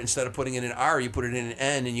up, you put it, instead of putting it in R, you put it in an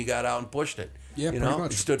N, and you got out and pushed it. Yeah, pretty much.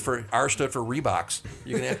 R stood for Reeboks.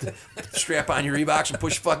 You're going to have to strap on your Reeboks and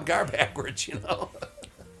push the fucking car backwards,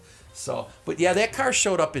 So, but yeah, that car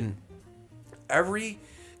showed up in every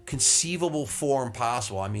conceivable form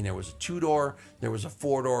possible. I mean, there was a 2-door, there was a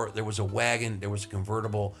 4-door, there was a wagon, there was a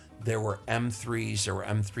convertible, there were M3s, there were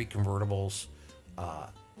M3 convertibles.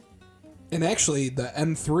 And actually, the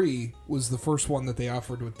M3 was the first one that they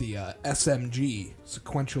offered with the SMG,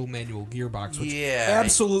 sequential manual gearbox, which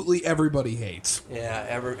absolutely everybody hates. Yeah,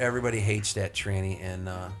 everybody hates that tranny, and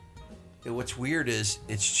what's weird is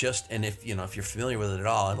it's just, and if you're familiar with it at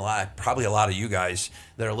all, and probably a lot of you guys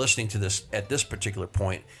that are listening to this at this particular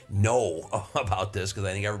point know about this, because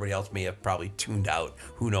I think everybody else may have probably tuned out.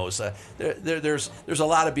 Who knows? There's a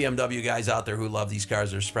lot of BMW guys out there who love these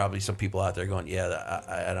cars. There's probably some people out there going, yeah,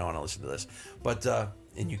 I don't want to listen to this, but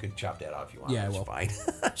and you can chop that out if you want. Yeah, it's well, fine.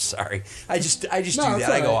 I'm sorry. I just do that. Right.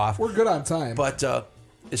 I go off. We're good on time. But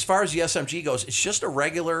as far as the SMG goes, it's just a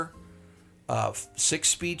regular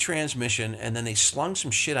 6-speed transmission, and then they slung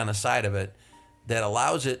some shit on the side of it that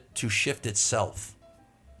allows it to shift itself,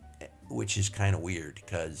 which is kind of weird,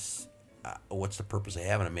 because what's the purpose of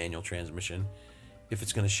having a manual transmission if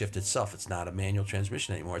it's going to shift itself? It's not a manual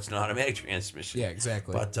transmission anymore. It's an automatic transmission. Yeah,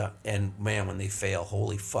 exactly. But and man, when they fail,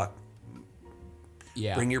 holy fuck.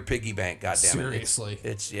 Yeah. Bring your piggy bank, goddammit. Seriously.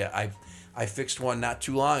 It's I fixed one not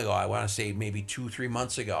too long ago. I want to say maybe 2-3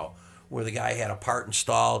 months ago, where the guy had a part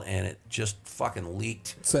installed and it just fucking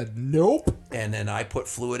leaked. Said nope. And then I put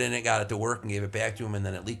fluid in it, got it to work, and gave it back to him, and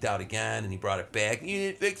then it leaked out again, and he brought it back. You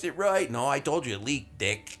didn't fix it right. No, I told you it leaked,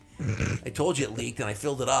 dick. I told you it leaked, and I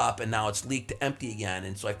filled it up, and now it's leaked empty again.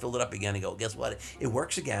 And so I filled it up again and go, guess what? It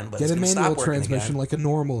works again, but it's going to stop working again. Get a manual transmission like a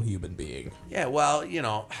normal human being. Yeah, well,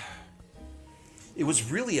 it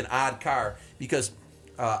was really an odd car, because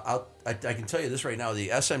I can tell you this right now. The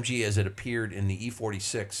SMG, as it appeared in the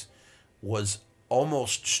E46, was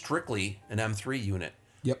almost strictly an M3 unit.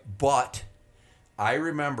 Yep. But I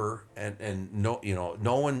remember, and no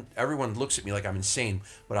one, everyone looks at me like I'm insane,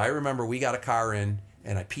 but I remember we got a car in,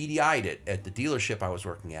 and I PDI'd it at the dealership I was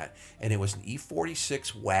working at, and it was an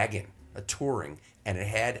E46 wagon, a touring, and it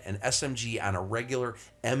had an SMG on a regular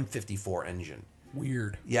M54 engine.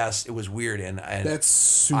 Weird. Yes, it was weird, and that's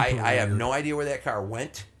super I have weird. no idea where that car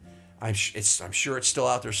went. I'm sure it's still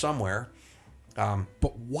out there somewhere.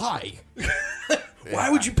 But why? Why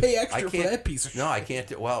would you pay extra for that piece of shit? No, I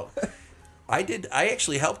can't. Well, I did. I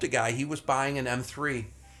actually helped a guy. He was buying an M3,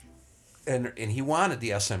 and he wanted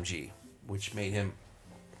the SMG, which made him,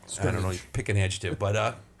 I don't know, pick an adjective,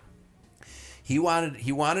 but he wanted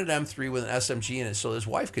M3 with an SMG in it so his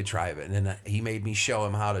wife could drive it. And then he made me show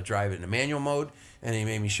him how to drive it in the manual mode, and he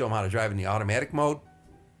made me show him how to drive it in the automatic mode.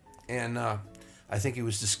 And I think he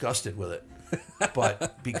was disgusted with it.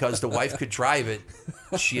 But because the wife could drive it,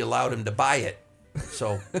 she allowed him to buy it.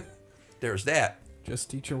 So there's that.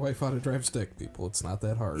 Just teach your wife how to drive stick, people. It's not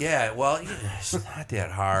that hard. Yeah, well, it's not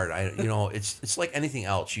that hard. It's like anything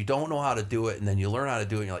else. You don't know how to do it, and then you learn how to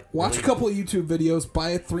do it, and you're like, watch really? a couple of YouTube videos, buy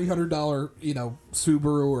a $300,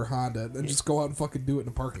 Subaru or Honda, and just go out and fucking do it in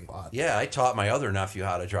a parking lot. Yeah, I taught my other nephew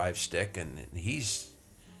how to drive stick, and he's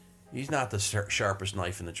not the sharpest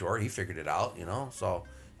knife in the drawer. He figured it out, So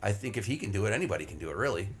I think if he can do it, anybody can do it,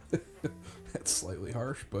 really. That's slightly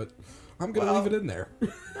harsh, but I'm gonna leave it in there.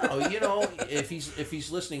 No, if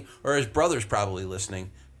he's listening, or his brother's probably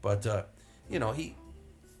listening, but he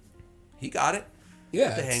got it. Yeah,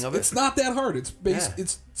 got the hang of it. It's not that hard. It's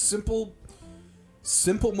It's simple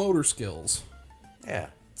motor skills. Yeah,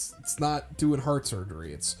 it's not doing heart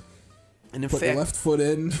surgery. It's and in put fact, your left foot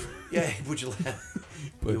in. Yeah,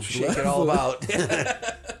 you'll shake it all about.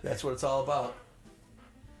 That's what it's all about.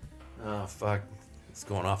 Oh fuck, it's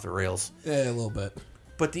going off the rails. Yeah, a little bit.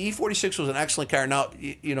 But the E46 was an excellent car. Now,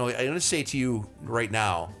 I'm going to say to you right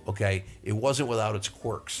now, okay, it wasn't without its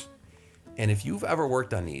quirks. And if you've ever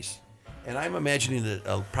worked on these, and I'm imagining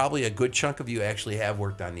that probably a good chunk of you actually have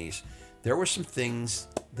worked on these, there were some things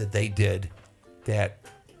that they did that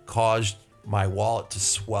caused my wallet to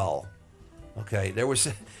swell. Okay, there were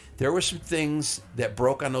some things that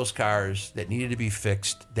broke on those cars that needed to be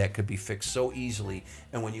fixed that could be fixed so easily.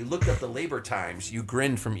 And when you looked up the labor times, you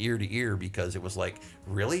grinned from ear to ear because it was like,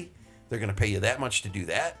 really? They're going to pay you that much to do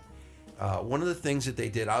that? One of the things that they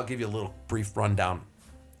did, I'll give you a little brief rundown.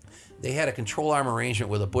 They had a control arm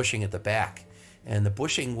arrangement with a bushing at the back, and the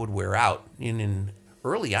bushing would wear out. And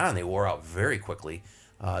early on, they wore out very quickly.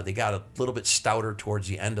 They got a little bit stouter towards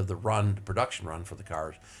the end of the production run for the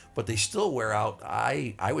cars, but they still wear out,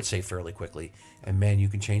 I would say, fairly quickly. And man, you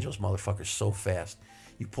can change those motherfuckers so fast.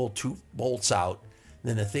 You pull two bolts out,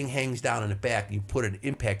 then the thing hangs down in the back, and you put an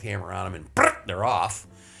impact hammer on them, and they're off.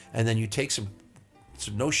 And then you take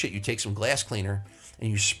you take some glass cleaner,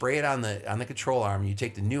 and you spray it on the control arm, and you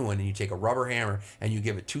take the new one, and you take a rubber hammer, and you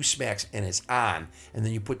give it 2 smacks, and it's on. And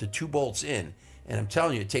then you put the 2 bolts in. And I'm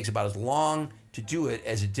telling you, it takes about as long to do it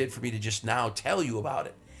as it did for me to just now tell you about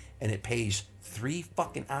it. And it pays 3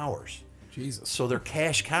 fucking hours. Jesus. So they're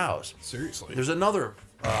cash cows. Seriously. There's another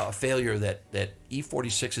failure that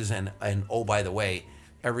E46s and oh, by the way,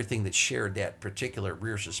 everything that shared that particular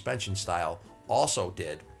rear suspension style also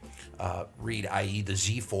did. Read, i.e. the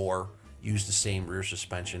Z4 used the same rear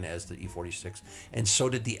suspension as the E46, and so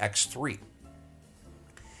did the X3.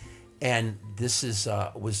 And this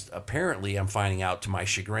was apparently, I'm finding out to my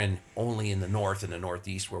chagrin, only in the north and the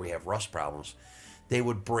northeast where we have rust problems. They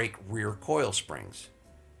would break rear coil springs,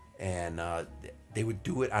 and they would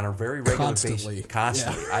do it on a very regular basis.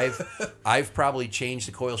 Constantly. Yeah. I've probably changed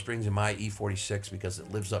the coil springs in my E46 because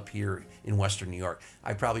it lives up here in Western New York.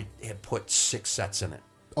 I probably have put 6 sets in it.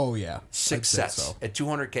 Oh yeah, 6 sets. So. At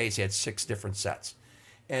 200 Ks, you had 6 different sets,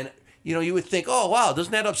 and you would think, oh wow,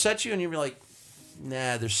 doesn't that upset you? And you'd be like,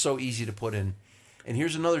 nah, they're so easy to put in. And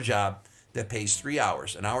here's another job that pays 3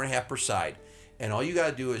 hours, an hour and a half per side. And all you got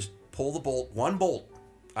to do is pull the bolt, 1 bolt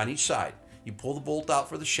on each side. You pull the bolt out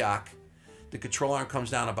for the shock. The control arm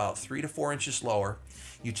comes down about 3 to 4 inches lower.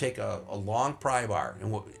 You take a long pry bar,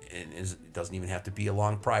 and it doesn't even have to be a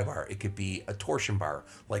long pry bar. It could be a torsion bar,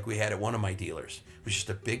 like we had at one of my dealers. It was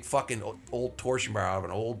just a big fucking old torsion bar out of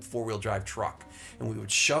an old 4-wheel drive truck. And we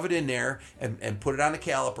would shove it in there and put it on the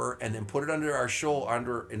caliper, and then put it under our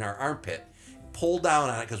shoulder, in our armpit, pull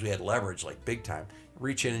down on it because we had leverage, like big time.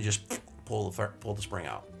 Reach in and just pull the spring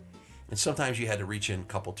out. And sometimes you had to reach in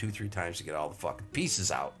 2-3 times to get all the fucking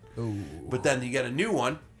pieces out. Ooh. But then you get a new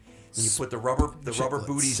one, and you put the rubber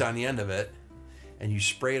booties on the end of it, and you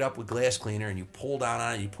spray it up with glass cleaner, and you pull down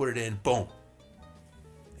on it, and you put it in, boom.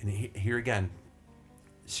 And here again,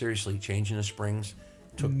 seriously, changing the springs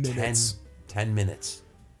took 10 minutes.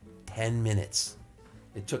 10 minutes.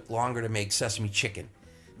 It took longer to make sesame chicken,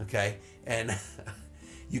 okay? And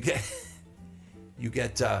you get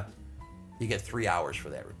 3 hours for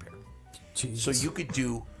that repair. Jesus. So you could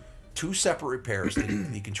do 2 separate repairs,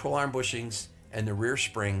 the control arm bushings and the rear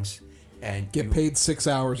springs, and get paid 6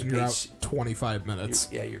 hours and you're out 25 minutes.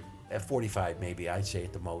 You're at 45 maybe, I'd say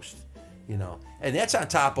at the most. You know, and that's on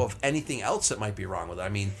top of anything else that might be wrong with it. I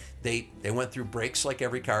mean, they went through brakes like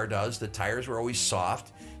every car does. The tires were always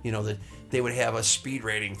soft. You know, that they would have a speed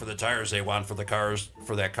rating for the tires they want for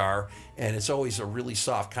that car, and it's always a really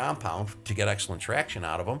soft compound to get excellent traction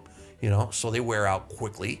out of them. You know, so they wear out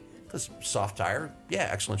quickly because soft tire, yeah,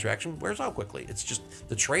 excellent traction wears out quickly. It's just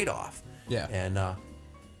the trade-off. Yeah. And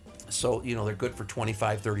so you know they're good for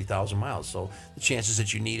 25, 30,000 miles. So the chances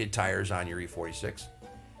that you needed tires on your E46.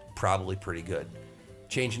 Probably pretty good.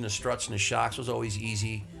 Changing the struts and the shocks was always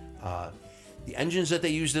easy. The engines that they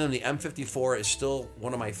used in them, the M54 is still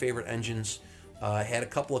one of my favorite engines. Had a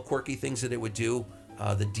couple of quirky things that it would do.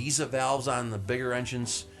 The diesel valves on the bigger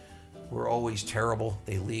engines were always terrible.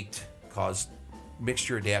 They leaked, caused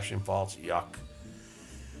mixture adaptation faults. Yuck.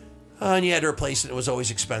 And you had to replace it. It was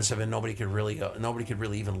always expensive, and nobody could really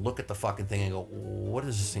even look at the fucking thing and go, "What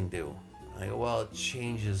does this thing do?" I go, "Well, it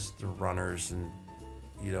changes the runners and."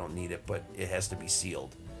 You don't need it, but it has to be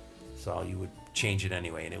sealed. So you would change it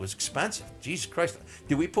anyway, and it was expensive. Jesus Christ!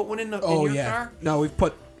 Did we put one in your car? No, we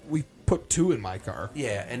put two in my car.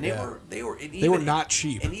 Yeah, and they were not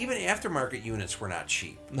cheap. And even aftermarket units were not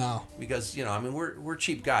cheap. No, because I mean we're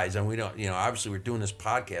cheap guys, and we don't obviously we're doing this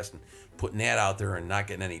podcast and putting that out there and not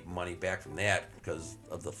getting any money back from that because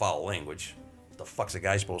of the foul language. What the fuck's a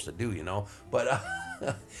guy supposed to do, But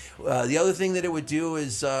the other thing that it would do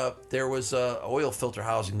is there was a oil filter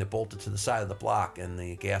housing that bolted to the side of the block, and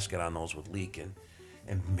the gasket on those would leak.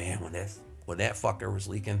 And man, when that fucker was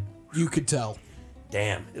leaking, you could tell.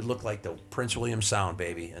 Damn, it looked like the Prince William Sound,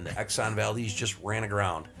 baby, and the Exxon Valdez just ran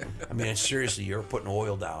aground. I mean, seriously, you were putting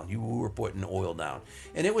oil down. You were putting oil down,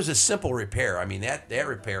 and it was a simple repair. I mean, that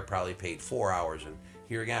repair probably paid 4 hours, and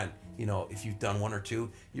here again. If you've done one or two,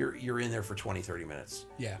 you're in there for 20, 30 minutes.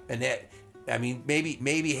 Yeah. And that, I mean, maybe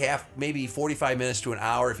 45 minutes to an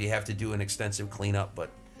hour if you have to do an extensive cleanup, but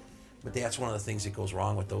that's one of the things that goes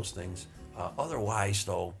wrong with those things. Otherwise,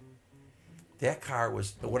 though, that car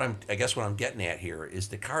was what I'm getting at here is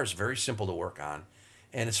the car is very simple to work on,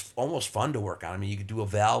 and it's almost fun to work on. I mean, you could do a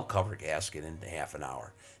valve cover gasket in half an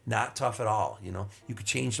hour. Not tough at all. You could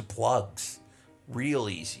change the plugs, real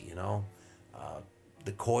easy.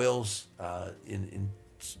 The coils,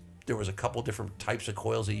 there was a couple different types of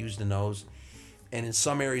coils they used in those. And in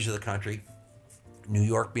some areas of the country, New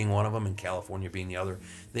York being one of them and California being the other,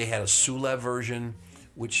 they had a Sulev version,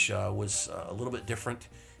 which was a little bit different.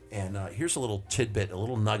 And here's a little tidbit, a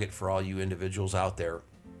little nugget for all you individuals out there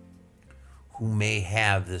who may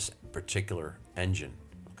have this particular engine,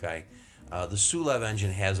 okay? The Sulev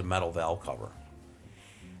engine has a metal valve cover,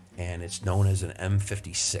 and it's known as an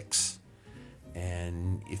M56.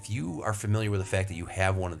 And if you are familiar with the fact that you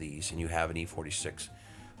have one of these and you have an E46,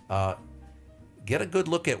 get a good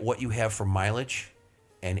look at what you have for mileage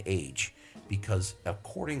and age, because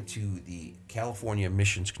according to the California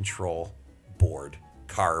Emissions Control Board,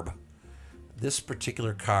 CARB, this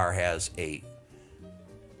particular car has a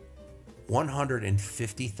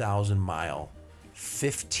 150,000 mile,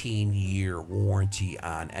 15-year warranty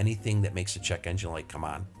on anything that makes the check engine light come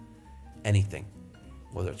on. Anything.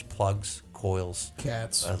 Whether it's plugs, coils,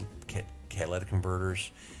 cats, catalytic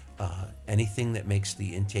converters, anything that makes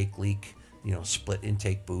the intake leak, split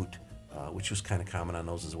intake boot, which was kind of common on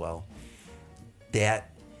those as well.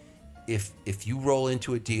 That if you roll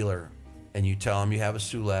into a dealer and you tell them you have a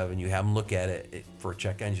Sulev and you have them look at it for a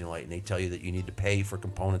check engine light and they tell you that you need to pay for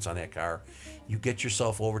components on that car, you get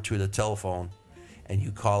yourself over to the telephone and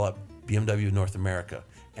you call up BMW North America.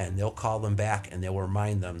 And they'll call them back and they'll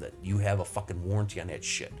remind them that you have a fucking warranty on that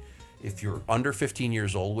shit. If you're under 15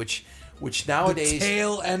 years old, which nowadays... The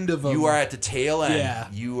tail end of them. You are at the tail end. Yeah.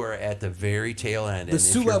 You are at the very tail end. The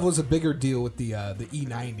Sulev was a bigger deal with the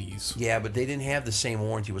E90s. Yeah, but they didn't have the same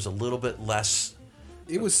warranty. It was a little bit less...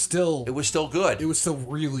 It was still good. It was still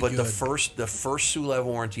really good. But the first Sulev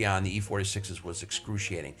warranty on the E46s was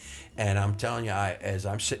excruciating. And I'm telling you, as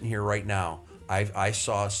I'm sitting here right now, I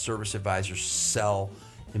saw service advisors sell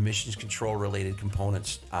emissions control related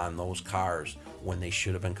components on those cars when they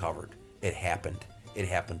should have been covered. It happened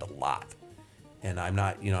a lot. And I'm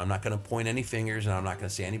not going to point any fingers, and I'm not going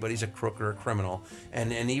to say anybody's a crook or a criminal.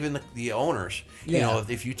 And even the owners,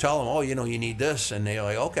 if you tell them, you need this, and they're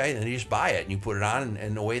like, okay, then you just buy it and you put it on,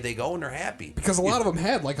 and away they go, and they're happy. Because a lot of them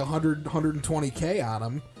had like 120K on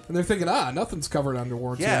them, and they're thinking, nothing's covered under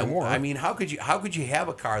warranty anymore. I mean, how could you have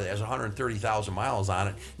a car that has 130,000 miles on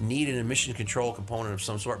it, need an emission control component of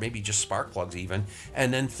some sort, maybe just spark plugs even,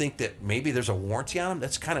 and then think that maybe there's a warranty on them?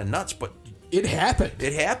 That's kind of nuts, but It happened.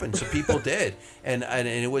 It happened. So people did, and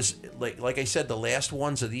it was like I said, the last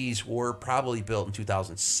ones of these were probably built in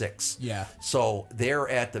 2006. Yeah. So they're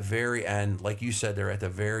at the very end, like you said, they're at the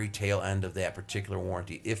very tail end of that particular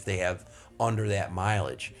warranty if they have under that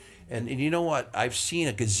mileage. And you know what? I've seen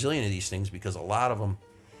a gazillion of these things because a lot of them,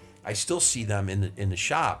 I still see them in the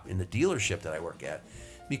shop, in the dealership that I work at,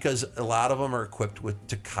 because a lot of them are equipped with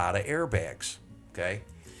Takata airbags. Okay.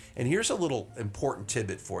 And here's a little important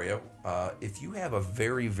tidbit for you. If you have a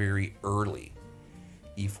very, very early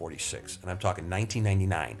E46, and I'm talking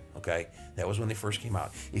 1999, okay? That was when they first came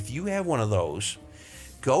out. If you have one of those,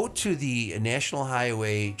 go to the National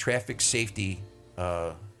Highway Traffic Safety,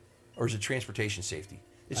 or is it Transportation Safety?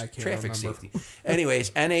 It's Traffic Safety.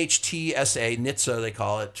 Anyways, NHTSA, NHTSA they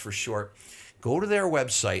call it for short. Go to their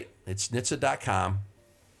website. It's NHTSA.com.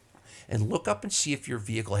 And look up and see if your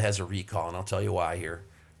vehicle has a recall, and I'll tell you why here.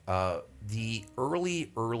 The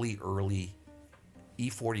early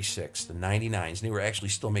E46, the 99s, and they were actually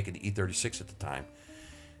still making the E36 at the time.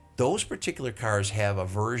 Those particular cars have a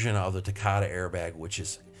version of the Takata airbag which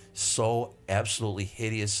is so absolutely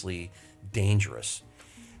hideously dangerous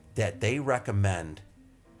that they recommend,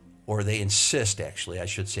 or they insist, actually, I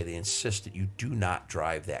should say, they insist that you do not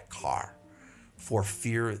drive that car for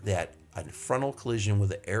fear that a frontal collision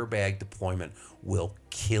with an airbag deployment will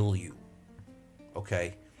kill you.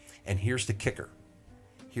 Okay? And here's the kicker.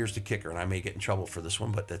 Here's the kicker, and I may get in trouble for this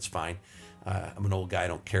one, but that's fine. I'm an old guy, I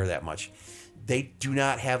don't care that much. They do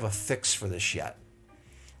not have a fix for this yet,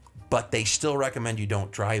 but they still recommend you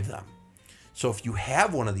don't drive them. So if you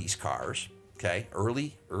have one of these cars, okay,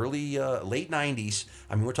 late 90s,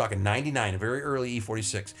 I mean, we're talking 99, a very early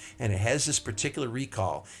E46, and it has this particular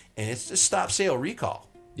recall, and it's a stop sale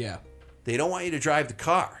recall. Yeah. They don't want you to drive the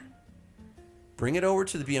car. Bring it over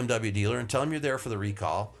to the BMW dealer and tell them you're there for the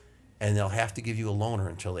recall, and they'll have to give you a loaner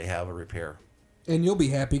until they have a repair. And you'll be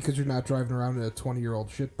happy because you're not driving around in a 20-year-old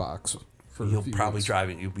shitbox. You'll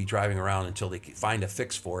be driving around until they find a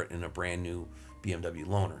fix for it in a brand new BMW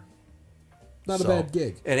loaner. Not a bad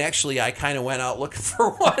gig. And actually, I kind of went out looking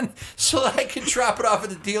for one so that I could drop it off at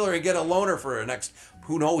the dealer and get a loaner for the next,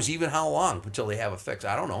 who knows even how long, until they have a fix.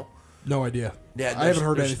 I don't know. No idea. Yeah, I haven't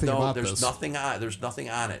heard anything about this. There's nothing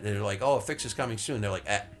on it. They're like, oh, a fix is coming soon. They're like,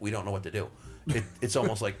 we don't know what to do. It's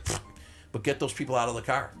almost like, but get those people out of the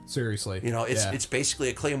car. Seriously. You know, it's basically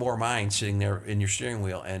a Claymore mine sitting there in your steering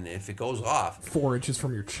wheel, and if it goes off, 4 inches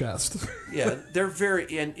from your chest. Yeah, they're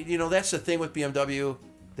very, and you know, that's the thing with BMW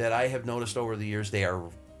that I have noticed over the years. They are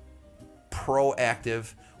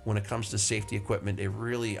proactive when it comes to safety equipment. They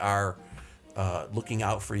really are looking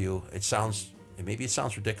out for you. Maybe it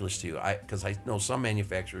sounds ridiculous to you, because I know some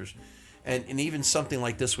manufacturers, and even something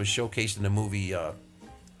like this was showcased in the movie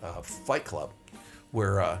Fight Club,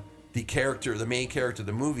 where the main character of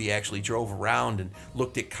the movie actually drove around and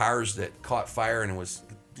looked at cars that caught fire, and it was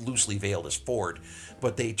loosely veiled as Ford,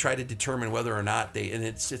 but they try to determine whether or not and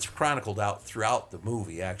it's chronicled out throughout the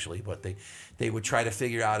movie actually, but they would try to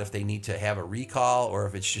figure out if they need to have a recall or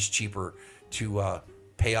if it's just cheaper to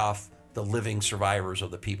pay off the living survivors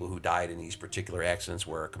of the people who died in these particular accidents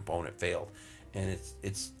where a component failed. And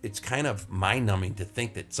it's kind of mind-numbing to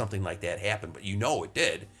think that something like that happened, but you know it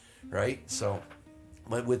did, right? So,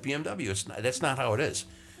 but with BMW, that's not how it is.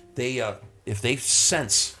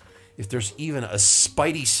 If there's even a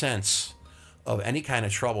spidey sense of any kind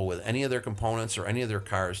of trouble with any of their components or any of their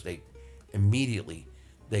cars, they immediately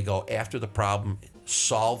go after the problem,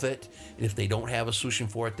 solve it, and if they don't have a solution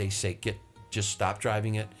for it, they say, just stop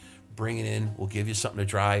driving it, bring it in, we'll give you something to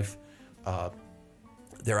drive.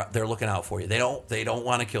 They're looking out for you. They don't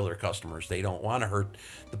want to kill their customers. They don't want to hurt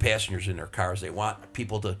the passengers in their cars. They want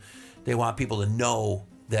people to know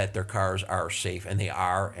that their cars are safe, and they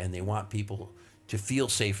are, and they want people to feel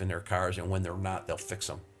safe in their cars, and when they're not, they'll fix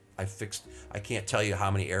them. I can't tell you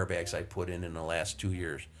how many airbags I put in the last 2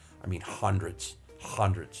 years. I mean, hundreds.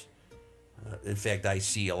 In fact, I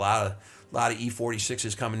see a lot of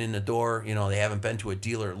E46s coming in the door. You know, they haven't been to a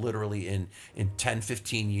dealer literally in 10,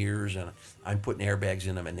 15 years, and I'm putting airbags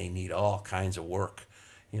in them, and they need all kinds of work.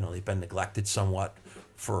 You know, they've been neglected somewhat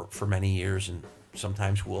for many years, and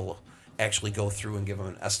sometimes we'll actually go through and give them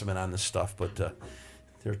an estimate on this stuff, but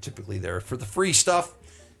they're typically there for the free stuff,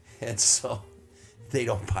 and so they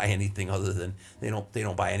don't buy anything other than they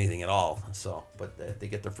don't buy anything at all. So, but they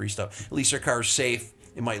get their free stuff. At least their car's safe.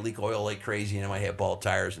 It might leak oil like crazy, and it might have bald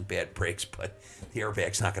tires and bad brakes, but the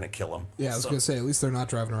airbag's not going to kill them. Yeah, I was going to say, at least they're not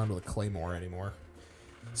driving around with a Claymore anymore.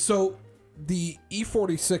 So, the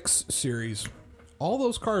E46 series, all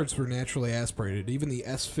those cars were naturally aspirated. Even the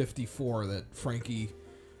S54 that Frankie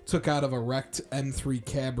took out of a wrecked M3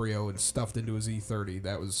 Cabrio and stuffed into his E30.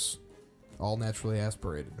 That was all naturally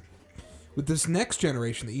aspirated. With this next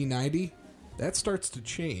generation, the E90, that starts to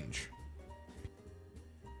change.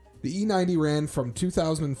 The E90 ran from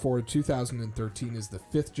 2004 to 2013 as the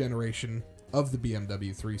 5th generation of the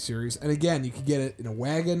BMW 3 Series. And again, you could get it in a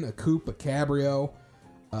wagon, a coupe, a cabrio.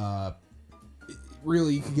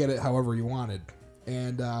 Really, you could get it however you wanted.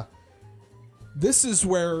 And this is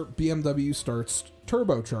where BMW starts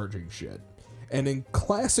turbocharging shit. And in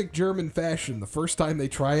classic German fashion, the first time they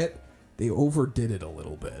try it, they overdid it a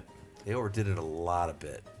little bit. They overdid it a lot a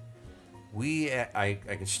bit. I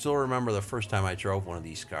can still remember the first time I drove one of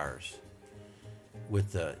these cars.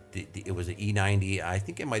 With it was an E90. I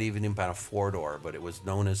think it might even have been a 4-door, but it was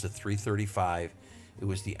known as the 335. It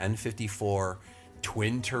was the N54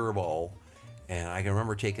 twin turbo, and I can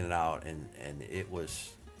remember taking it out, and it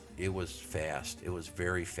was fast. It was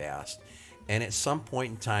very fast. And at some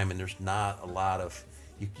point in time, and there's not a lot of,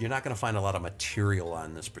 you're not going to find a lot of material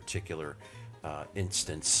on this particular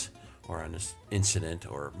instance or on this incident,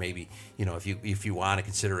 or maybe, if you want to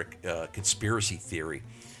consider it a conspiracy theory.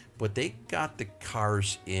 But they got the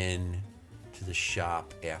cars in to the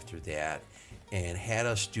shop after that and had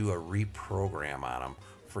us do a reprogram on them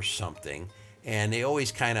for something. And they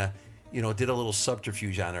always kind of, did a little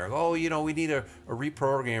subterfuge on there. Oh, we need a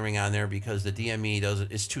reprogramming on there because the DME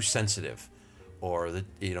it's too sensitive, or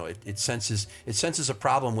it senses a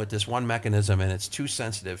problem with this one mechanism and it's too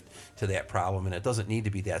sensitive to that problem, and it doesn't need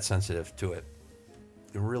to be that sensitive to it.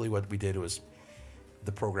 And really, what we did was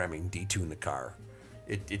the programming detuned the car.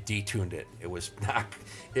 It detuned it. It was not.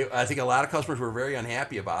 I think a lot of customers were very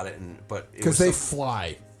unhappy about it, because they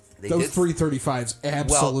fly. Those 335s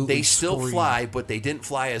absolutely. Well, they still scream. fly, but they didn't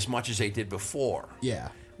fly as much as they did before. Yeah.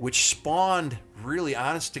 Which spawned, really,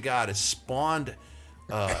 honest to God, it spawned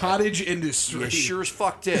cottage industry. Yeah, sure as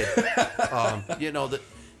fuck did.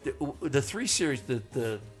 The 3 Series,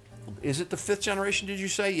 is it the 5th generation, did you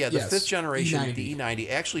say? Yeah, the 5th generation, E90. the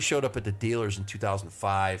E90, actually showed up at the dealers in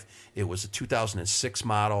 2005. It was a 2006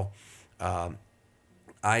 model. I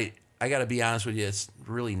got to be honest with you, it's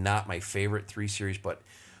really not my favorite 3 Series, but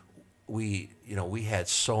we had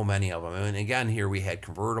so many of them. And again, here we had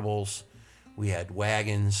convertibles, we had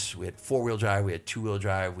wagons, we had 4-wheel drive, we had 2-wheel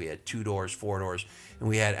drive, we had 2 doors, 4 doors, and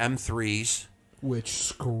we had M3s. Which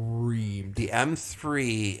screamed. The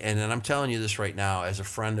M3, and I'm telling you this right now as a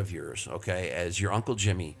friend of yours, okay, as your Uncle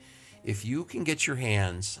Jimmy, if you can get your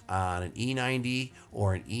hands on an E90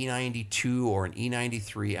 or an E92 or an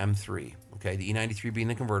E93 M3, okay, the E93 being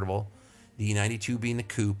the convertible, the E92 being the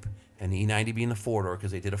coupe, and the E90 being the 4-door,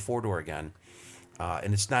 because they did a 4-door again,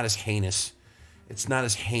 and it's not as heinous. It's not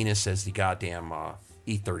as heinous as the goddamn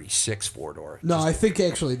E36 4-door. No, I think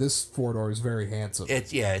actually this 4-door is very handsome.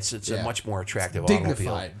 It's a much more attractive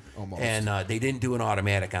dignified, automobile. almost. And they didn't do an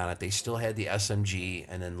automatic on it. They still had the SMG,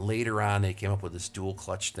 and then later on they came up with this dual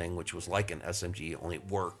clutch thing, which was like an SMG, only it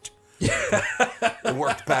worked. It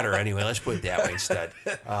worked better anyway. Let's put it that way instead.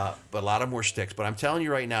 But a lot of more sticks. But I'm telling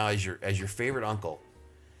you right now, as your favorite uncle,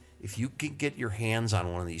 if you can get your hands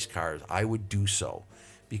on one of these cars, I would do so,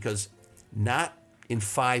 because not in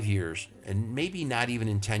 5 years, and maybe not even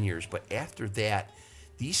in 10 years, but after that,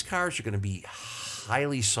 these cars are going to be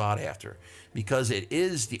highly sought after, because it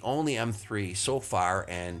is the only M3 so far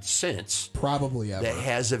and since probably ever that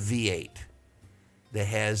has a V8.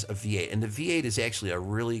 And the V8 is actually a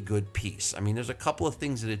really good piece. I mean, there's a couple of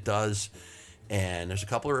things that it does, and there's a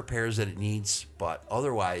couple of repairs that it needs, but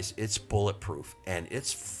otherwise, it's bulletproof, and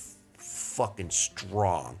it's fucking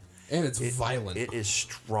strong. And it's violent. It is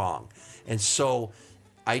strong. And so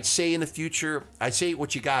I'd say in the future, I'd say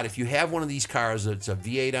what you got, if you have one of these cars, it's a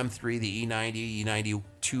V8 M3, the E90,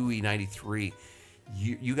 E92, E93,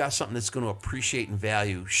 you got something that's going to appreciate in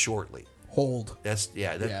value shortly. Hold. It's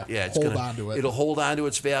hold on to it. It'll hold on to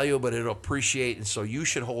its value, but it'll appreciate, and so you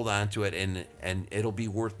should hold on to it, and it'll be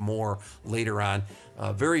worth more later on.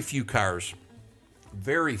 Very few cars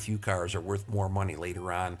are worth more money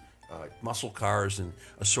later on. Muscle cars and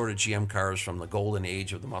assorted GM cars from the golden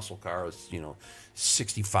age of the muscle cars,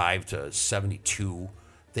 65 to 72,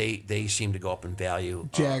 they seem to go up in value.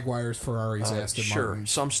 Jaguars, Ferraris, Aston Martins.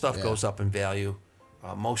 Some stuff goes up in value.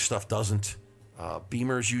 Most stuff doesn't.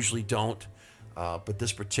 Beamers usually don't. But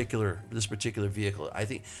this particular vehicle, I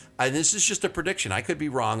think, and this is just a prediction. I could be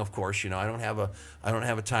wrong, of course. I don't have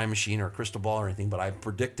a time machine or a crystal ball or anything, but I'm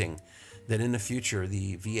predicting that in the future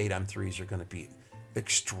the V8 M3s are going to be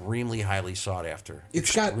extremely highly sought after.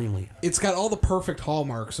 It's got all the perfect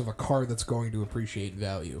hallmarks of a car that's going to appreciate in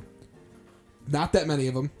value. Not that many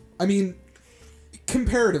of them. I mean,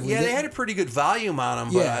 Comparatively. Yeah, they had a pretty good volume on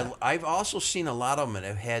them, but Yeah. I've also seen a lot of them that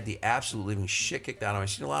have had the absolute living shit kicked out of them. I've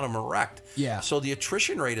seen a lot of them wrecked. Yeah. So the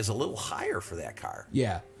attrition rate is a little higher for that car.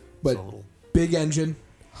 Yeah. But a little... big engine,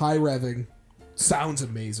 high revving, sounds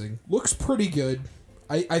amazing, looks pretty good.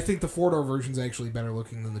 I think the 4-door version's actually better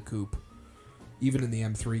looking than the coupe, even in the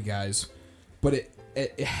M3 guys. But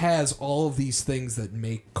it has all of these things that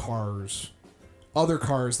make cars, other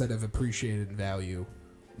cars that have appreciated in value,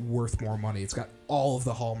 worth more money. It's got all of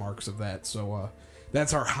the hallmarks of that. So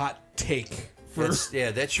that's our hot take for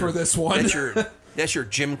this one. That's your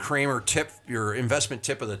Jim Cramer tip, your investment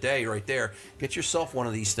tip of the day right there. Get yourself one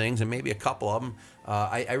of these things and maybe a couple of them.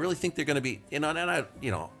 I really think they're going to be,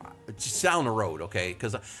 just down the road, okay?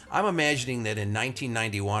 Because I'm imagining that in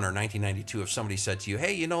 1991 or 1992, if somebody said to you,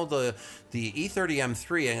 hey, the E30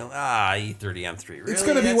 M3, and E30 M3, really? It's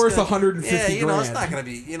going to be worth $150 grand. It's not going to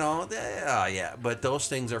be, yeah. But those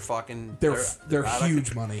things are fucking... They're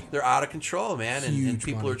huge money. They're out of control, man, and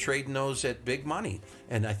people money. are trading those at big money.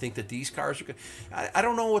 And I think that these cars are good. I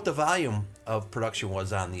don't know what the volume of production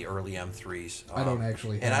was on the early M3s. I don't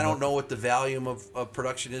actually. And I don't know what the volume of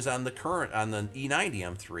production is on the E90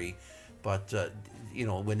 M3. But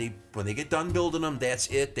when they get done building them, that's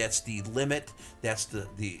it. That's the limit. That's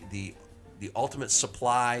the ultimate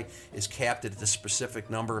supply is capped at the specific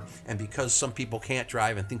number. And because some people can't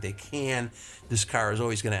drive and think they can, this car is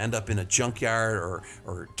always going to end up in a junkyard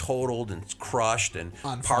or totaled and crushed and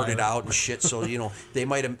parted out and shit. So they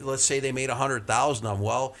might have, let's say they made 100,000 of them.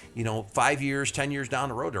 Well, 5 years, 10 years down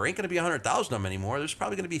the road, there ain't going to be 100,000 of them anymore. There's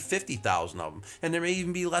probably going to be 50,000 of them, and there may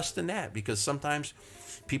even be less than that because sometimes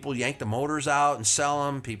people yank the motors out and sell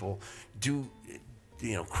them. People do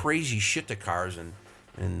crazy shit to cars, and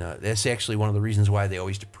that's actually one of the reasons why they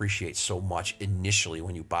always depreciate so much initially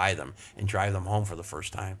when you buy them and drive them home for the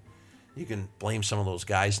first time. You can blame some of those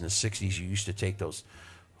guys in the 60s who used to take those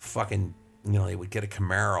fucking, they would get a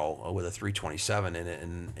Camaro with a 327 in it,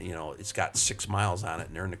 and, it's got 6 miles on it,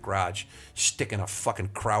 and they're in the garage sticking a fucking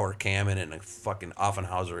Crowder cam in it and a fucking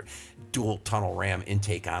Offenhauser dual tunnel ram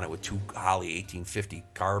intake on it with 2 Holley 1850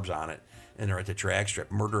 carbs on it. And they're at the drag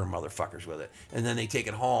strip murdering motherfuckers with it. And then they take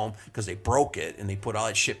it home because they broke it, and they put all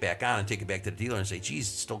that shit back on and take it back to the dealer and say, geez,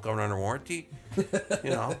 it's still covered under warranty.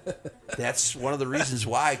 That's one of the reasons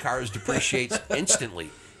why cars depreciate instantly.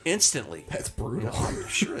 That's brutal. I'm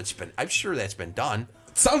sure that's been done.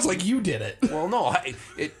 It sounds like you did it. Well, no,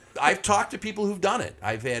 I've talked to people who've done it.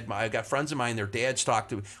 I've got friends of mine, their dads talked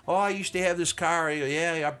to me. Oh, I used to have this car.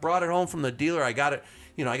 I brought it home from the dealer. I got it.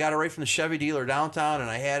 I got it right from the Chevy dealer downtown, and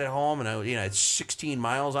I had it home, and it's 16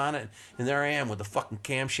 miles on it, and there I am with the fucking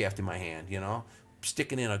camshaft in my hand,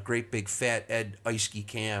 sticking in a great big fat Ed Ice-Ski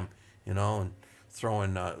cam, and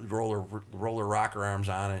throwing roller rocker arms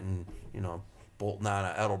on it, and bolting on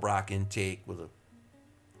an Edelbrock intake with a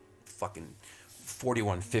fucking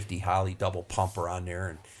 4150 Holley double pumper on there,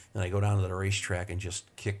 and then I go down to the racetrack and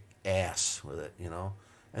just kick ass with it,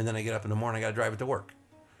 and then I get up in the morning, I got to drive it to work.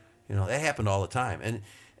 That happened all the time.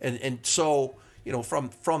 And so,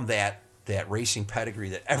 from that racing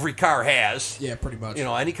pedigree that every car has. Yeah, pretty much.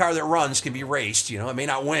 Any car that runs can be raced. It may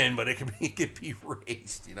not win, but it can be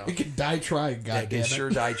raced, It can die trying, goddammit. It can sure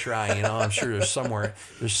die trying, I'm sure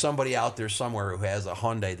there's somebody out there somewhere who has a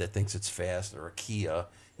Hyundai that thinks it's fast, or a Kia.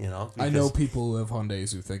 I know people who have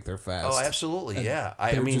Hyundais who think they're fast. Oh, absolutely, and yeah.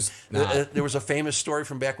 I mean, there was a famous story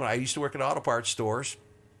from back when I used to work at auto parts stores.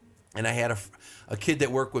 And I had a kid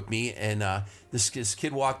that worked with me, and this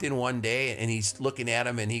kid walked in one day, and he's looking at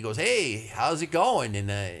him, and he goes, "Hey, how's it going?"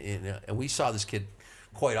 And we saw this kid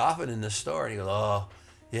quite often in the store, and he goes, "Oh,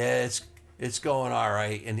 yeah, it's going all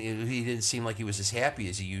right." And he didn't seem like he was as happy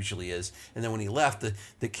as he usually is. And then when he left,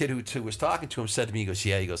 the kid who was talking to him said to me, he goes,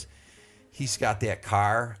 "Yeah," he goes, "he's got that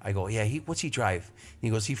car." I go, "Yeah, what's he drive?" He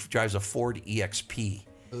goes, "He drives a Ford EXP."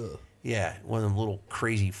 Ugh. Yeah, one of them little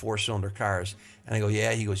crazy 4-cylinder cars. And I go,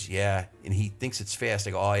 "Yeah." He goes, "Yeah." And he thinks it's fast. I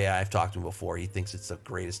go, "Oh, yeah, I've talked to him before. He thinks it's the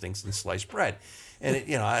greatest thing since sliced bread." And,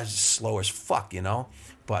 I was just slow as fuck,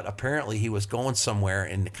 But apparently he was going somewhere,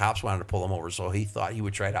 and the cops wanted to pull him over, so he thought he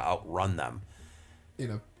would try to outrun them.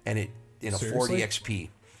 In a Ford EXP.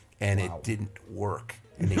 And It didn't work.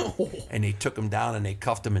 And they took him down, and they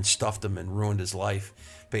cuffed him and stuffed him and ruined his life.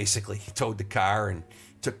 Basically, he towed the car and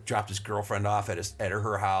dropped his girlfriend off at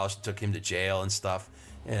her house, took him to jail and stuff.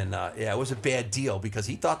 And it was a bad deal because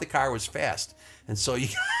he thought the car was fast. And so you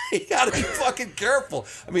got to be fucking careful.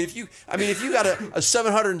 I mean, if you got a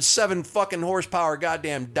 707 fucking horsepower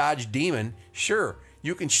goddamn Dodge Demon, sure,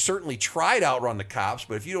 you can certainly try to outrun the cops.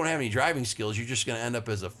 But if you don't have any driving skills, you're just going to end up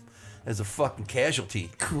as a fucking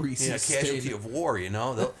casualty. Casualty of war.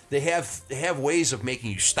 They have ways of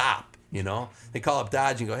making you stop. You know, they call up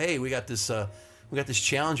Dodge and go, "Hey, we got this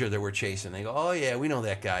Challenger that we're chasing." They go, "Oh yeah, we know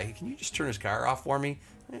that guy. Can you just turn his car off for me?"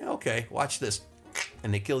 Yeah, okay, watch this.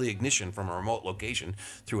 And they kill the ignition from a remote location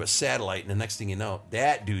through a satellite, and the next thing you know,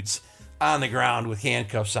 that dude's on the ground with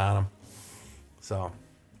handcuffs on him. So,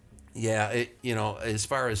 yeah, as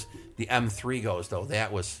far as the M3 goes, though,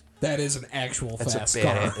 that is an actual fast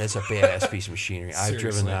car. That's a badass piece of machinery. I've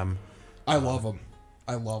driven them. I love them.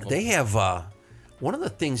 They have one of the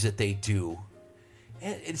things that they do,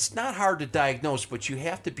 and it's not hard to diagnose, but you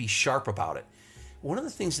have to be sharp about it. One of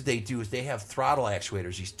the things that they do is they have throttle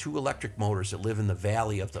actuators, these two electric motors that live in the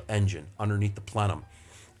valley of the engine underneath the plenum,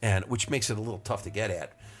 and which makes it a little tough to get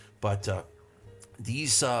at. But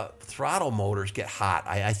these throttle motors get hot.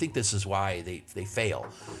 I think this is why they fail.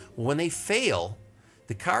 When they fail,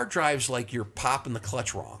 the car drives like you're popping the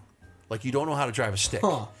clutch wrong, like you don't know how to drive a stick.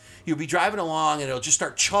 Huh. You'll be driving along and it'll just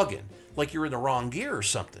start chugging like you're in the wrong gear or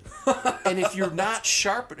something. And if you're not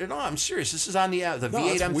sharp, no, I'm serious. This is on the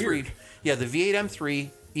V8 M3. Weird. Yeah, the V8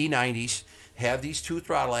 M3 E90s have these two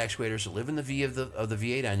throttle actuators that live in the V of the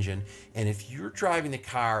V8 engine. And if you're driving the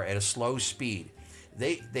car at a slow speed,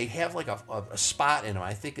 they have like a spot in them.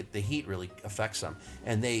 I think the heat really affects them,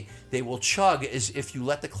 and they will chug as if you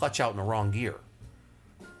let the clutch out in the wrong gear.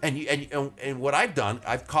 And what I've done,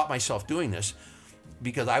 I've caught myself doing this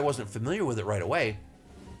because I wasn't familiar with it right away.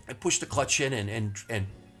 I push the clutch in and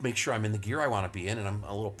make sure I'm in the gear I want to be in, and I'm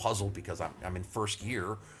a little puzzled because I'm in first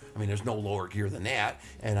gear. I mean, there's no lower gear than that,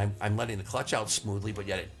 and I'm letting the clutch out smoothly, but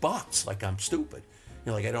yet it bucks like I'm stupid.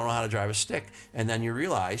 Like I don't know how to drive a stick, and then you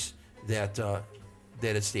realize that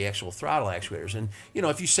it's the actual throttle actuators. And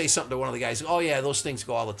if you say something to one of the guys, "Oh yeah, those things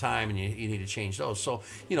go all the time, and you need to change those." So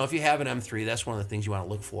if you have an M3, that's one of the things you want to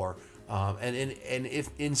look for. And if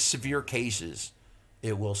in severe cases,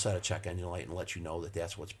 it will set a check engine light and let you know that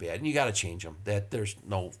that's what's bad, and you got to change them. That there's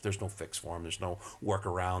no fix for them. There's no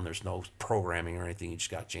workaround. There's no programming or anything. You just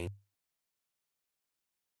got to change.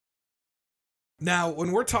 Now,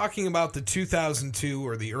 when we're talking about the 2002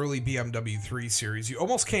 or the early BMW 3 Series, you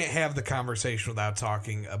almost can't have the conversation without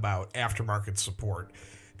talking about aftermarket support.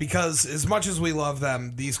 Because as much as we love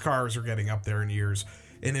them, these cars are getting up there in years.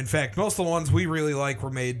 And in fact, most of the ones we really like were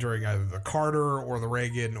made during either the Carter or the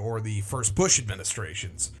Reagan or the first Bush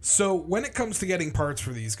administrations. So when it comes to getting parts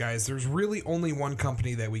for these guys, there's really only one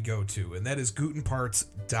company that we go to, and that is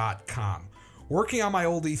GutenParts.com. Working on my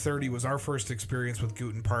old E30 was our first experience with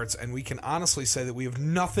Guten Parts, and we can honestly say that we have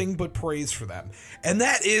nothing but praise for them. And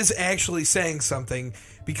that is actually saying something,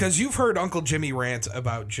 because you've heard Uncle Jimmy rant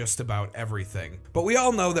about just about everything. But we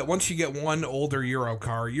all know that once you get one older Euro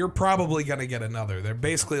car, you're probably going to get another. They're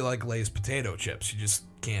basically like Lay's potato chips. You just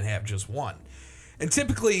can't have just one. And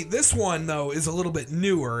typically, this one, though, is a little bit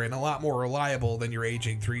newer and a lot more reliable than your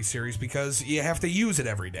aging 3 Series because you have to use it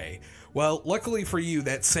every day. Well, luckily for you,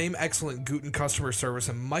 that same excellent Guten customer service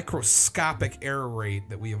and microscopic error rate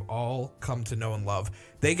that we have all come to know and love,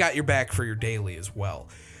 they got your back for your daily as well.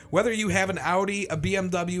 Whether you have an Audi, a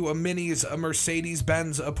BMW, a Minis, a Mercedes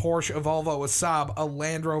Benz, a Porsche, a Volvo, a Saab, a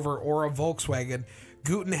Land Rover, or a Volkswagen,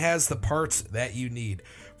 Guten has the parts that you need.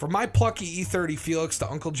 From my plucky E30 Felix to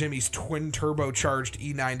Uncle Jimmy's twin turbocharged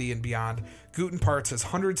E90 and beyond, Guten Parts has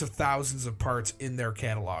hundreds of thousands of parts in their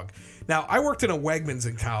catalog. Now, I worked in a Wegmans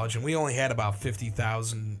in college, and we only had about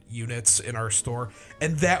 50,000 units in our store,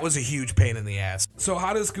 and that was a huge pain in the ass. So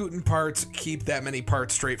how does Guten Parts keep that many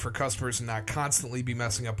parts straight for customers and not constantly be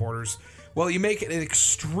messing up orders? Well, you make it an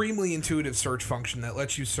extremely intuitive search function that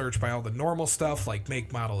lets you search by all the normal stuff like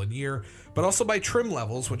make, model, and year, but also by trim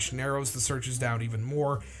levels, which narrows the searches down even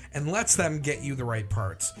more and lets them get you the right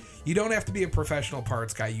parts. You don't have to be a professional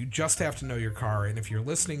parts guy, you just have to know your car, and if you're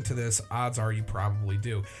listening to this, odds are you probably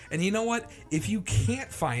do. And you know what? If you can't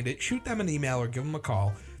find it, shoot them an email or give them a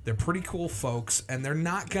call. They're pretty cool folks, and they're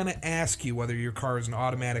not going to ask you whether your car is an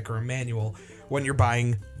automatic or a manual when you're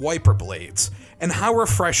buying wiper blades. And how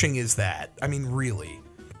refreshing is that? I mean, really.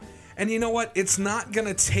 And you know what? It's not going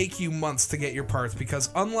to take you months to get your parts because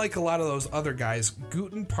unlike a lot of those other guys,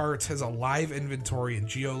 Guten Parts has a live inventory and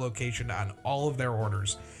geolocation on all of their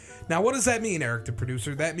orders. Now, what does that mean, Eric, the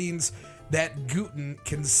producer? That means that Guten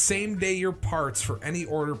can same day your parts for any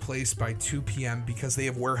order placed by 2 p.m. because they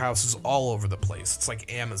have warehouses all over the place. It's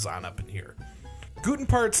like Amazon up in here.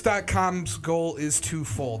 GutenParts.com's goal is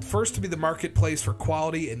twofold. First, to be the marketplace for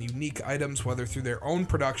quality and unique items, whether through their own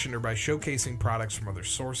production or by showcasing products from other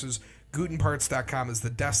sources. GutenParts.com is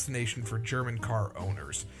the destination for German car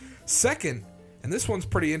owners. Second, and this one's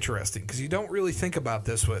pretty interesting because you don't really think about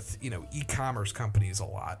this with, e-commerce companies a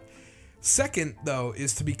lot. Second, though,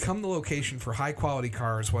 is to become the location for high-quality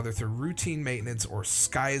cars, whether through routine maintenance or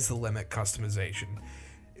sky-is-the-limit customization.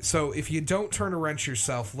 So if you don't turn a wrench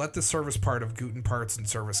yourself, let the service part of Guten Parts and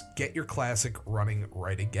Service get your classic running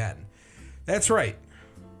right again. That's right.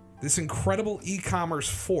 This incredible e-commerce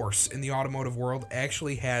force in the automotive world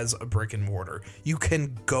actually has a brick and mortar. You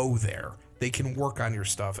can go there. They can work on your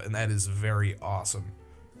stuff, and that is very awesome.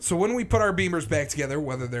 So when we put our Beamers back together,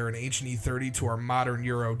 whether they're an H&E 30 to our modern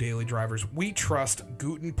Euro daily drivers, we trust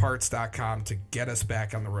GutenParts.com to get us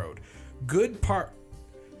back on the road. Good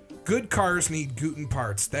cars need Guten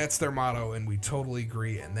Parts. That's their motto, and we totally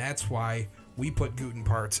agree. And that's why we put Guten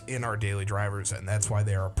Parts in our daily drivers, and that's why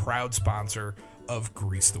they are a proud sponsor of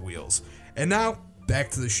Grease the Wheels. And now, back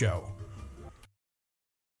to the show.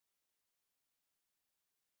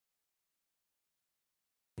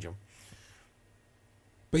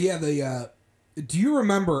 But yeah, do you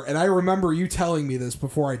remember, and I remember you telling me this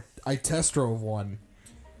before I test drove one,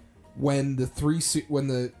 when the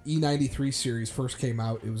E93 series first came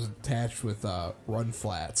out, it was attached with run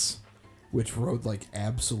flats, which rode like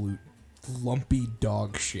absolute lumpy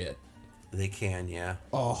dog shit. They can, yeah.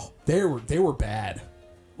 Oh, they were bad.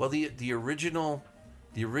 Well, the original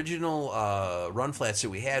run flats that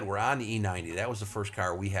we had were on the E90. That was the first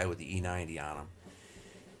car we had with the E90 on them.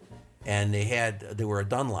 And they were a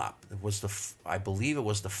Dunlop. It was I believe it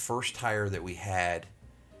was the first tire that we had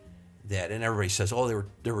that, and everybody says, oh,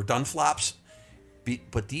 they were Dunflops,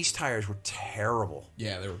 but these tires were terrible.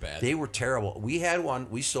 Yeah, they were bad. They were terrible. We had one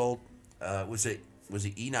we sold. Was it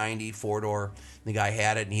E90 four-door? The guy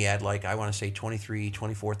had it, and he had like, I want to say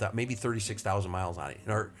 24,000, maybe 36,000 miles on it,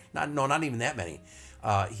 or not even that many.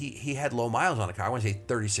 He had low miles on the car. I want to say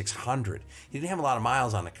 3,600. He didn't have a lot of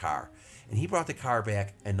miles on the car. And he brought the car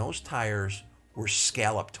back, and those tires were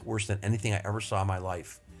scalloped worse than anything I ever saw in my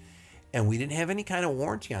life. And we didn't have any kind of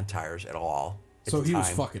warranty on tires at all. So he was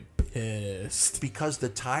fucking pissed. Because the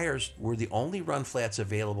tires were the only run flats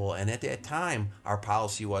available, and at that time, our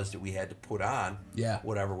policy was that we had to put on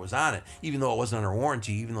whatever was on it, even though it wasn't under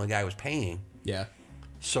warranty, even though the guy was paying. Yeah.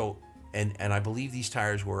 So, and I believe these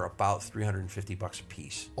tires were about $350 a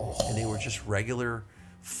piece. Oh. And they were just regular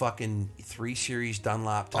fucking 3 Series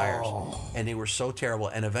Dunlop tires, and they were so terrible.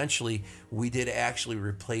 And eventually we did actually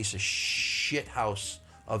replace a shit house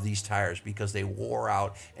of these tires because they wore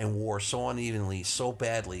out and wore so unevenly, so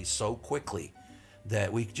badly, so quickly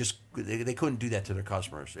that they couldn't do that to their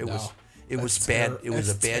customers. It was bad. It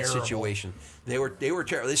was a bad situation. They were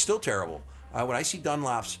terrible. They're still terrible. When I see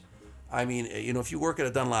Dunlops, I mean, if you work at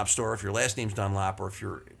a Dunlop store, if your last name's Dunlop, or if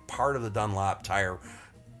you're part of the Dunlop tire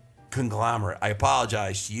conglomerate, I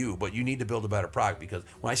apologize to you, but you need to build a better product, because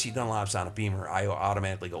when I see Dunlops on a Beamer, I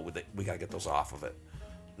automatically go, we got to get those off of it.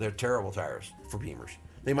 They're terrible tires for Beamers.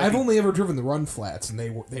 I've only ever driven the run flats, and they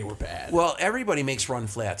were bad. Well, everybody makes run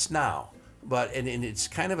flats now, but and it's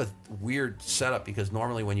kind of a weird setup, because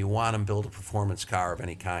normally when you want to build a performance car of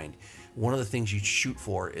any kind, one of the things you shoot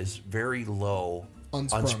for is very low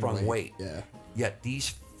unsprung weight. Yeah. Yet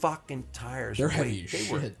these fucking tires, they're heavy as shit.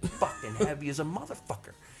 They were fucking heavy as a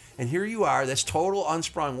motherfucker. And here you are, that's total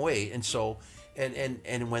unsprung weight. And so,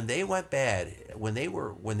 and when they went bad, when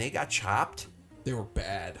they got chopped, they were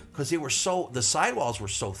bad, because the sidewalls were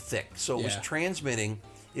so thick. So it was transmitting.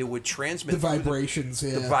 It would transmit the vibrations,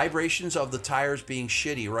 the vibrations of the tires being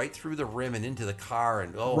shitty right through the rim and into the car,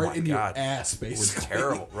 and right my into God, your ass, basically. It was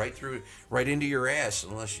terrible, right into your ass.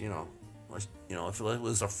 Unless if it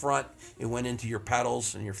was a front, it went into your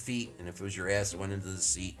pedals and your feet, and if it was your ass, it went into the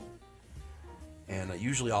seat. And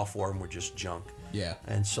usually all 4 of them were just junk. Yeah.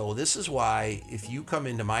 And so this is why, if you come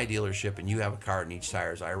into my dealership and you have a car that needs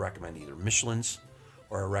tires, I recommend either Michelin's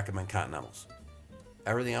or I recommend Continentals.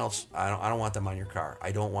 Everything else, I don't want them on your car.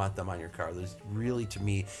 I don't want them on your car. There's really, to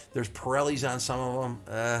me, there's Pirellis on some of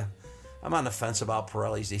them. I'm on the fence about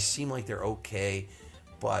Pirellis. They seem like they're okay,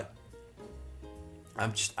 but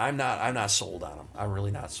I'm not sold on them. I'm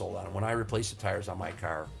really not sold on them. When I replace the tires on my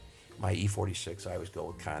car, my E46, I always go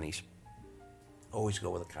with Connie's. Always go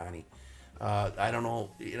with a Connie. I don't know.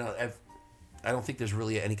 I don't think there's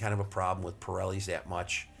really any kind of a problem with Pirellis that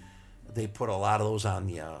much. They put a lot of those on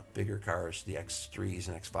the bigger cars, the X3s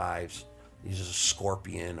and X5s. These is a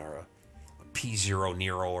Scorpion or a P0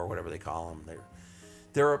 Nero or whatever they call them.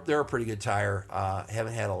 They're a pretty good tire.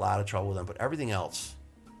 Haven't had a lot of trouble with them, but everything else.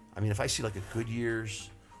 I mean, if I see like a Goodyear's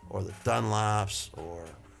or the Dunlops or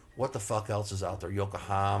what the fuck else is out there,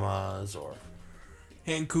 Yokohamas or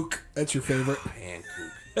Hankook, that's your favorite.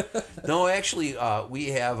 Hankook. No, actually, we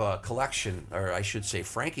have a collection, or I should say,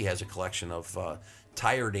 Frankie has a collection of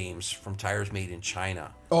tire names from tires made in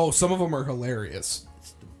China. Oh, some of them are hilarious.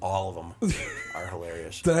 All of them are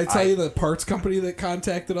hilarious. Did I tell you the parts company that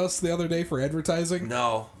contacted us the other day for advertising?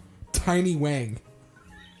 No. Tiny Wang.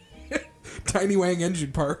 Tiny Wang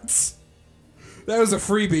engine parts. That was a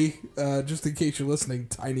freebie, just in case you're listening,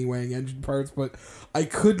 Tiny Wang engine parts, but I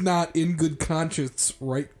could not, in good conscience,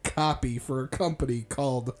 write copy for a company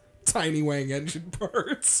called Tiny Wang engine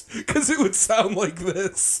parts, because it would sound like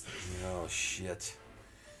this. Oh, shit.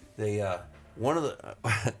 They, one of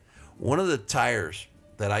the tires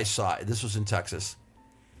that I saw, this was in Texas,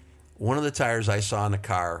 one of the tires I saw in the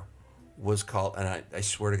car was called, and I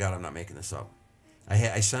swear to God, I'm not making this up.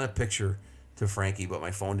 I sent a picture to Frankie, but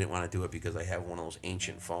my phone didn't want to do it because I have one of those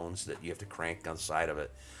ancient phones that you have to crank on the side of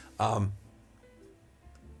it.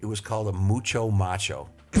 It was called a Mucho Macho.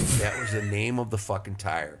 That was the name of the fucking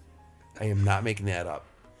tire. I am not making that up.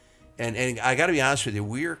 And I got to be honest with you,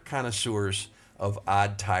 we're connoisseurs of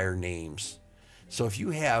odd tire names. So if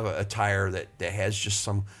you have a tire that has just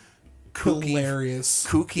some Hilarious,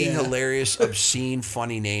 obscene,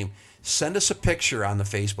 funny name, send us a picture on the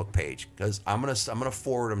Facebook page, because I'm gonna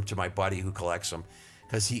forward them to my buddy who collects them,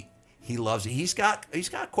 because he loves it. He's got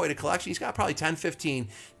quite a collection. He's got probably 10, 15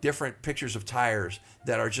 different pictures of tires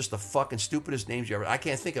that are just the fucking stupidest names you ever. I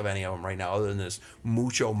can't think of any of them right now other than this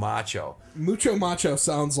Mucho Macho. Mucho Macho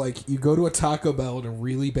sounds like you go to a Taco Bell in a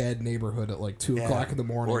really bad neighborhood at like 2 o'clock in the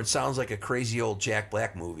morning. Or it sounds like a crazy old Jack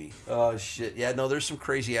Black movie. Oh, shit. Yeah, no, there's some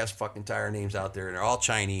crazy-ass fucking tire names out there, and they're all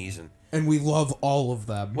Chinese. And we love all of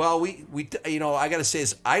them. Well, we I got to say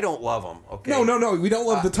this, I don't love them, okay? No, we don't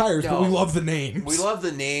love the tires, but we love the names. We love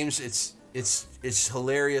the names. It's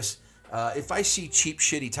hilarious. If I see cheap,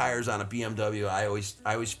 shitty tires on a BMW,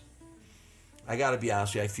 I got to be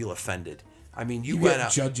honest with you, I feel offended. I mean, you went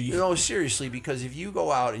out. Judgy. No, seriously, because if you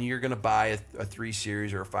go out and you're going to buy a 3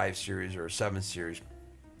 Series or a 5 Series or a 7 Series,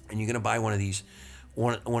 and you're going to buy one of these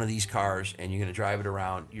cars and you're going to drive it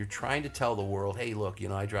around, you're trying to tell the world, hey, look,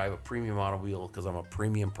 I drive a premium automobile because I'm a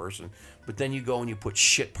premium person. But then you go and you put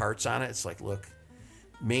shit parts on it. It's like, look,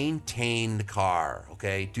 maintain the car,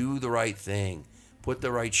 okay? Do the right thing. Put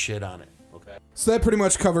the right shit on it, okay? So that pretty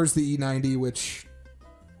much covers the E90, which,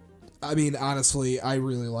 I mean, honestly, I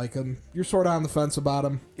really like them. You're sort of on the fence about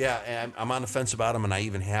them. Yeah, and I'm on the fence about them, and I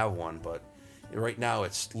even have one, but right now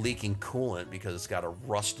it's leaking coolant because it's got a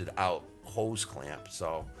rusted out hose clamp.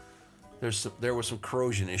 So there was some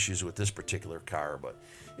corrosion issues with this particular car, but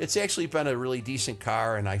it's actually been a really decent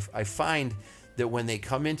car, and I find that when they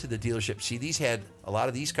come into the dealership, see, a lot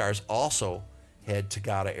of these cars also had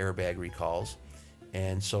Takata airbag recalls,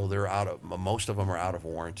 and so most of them are out of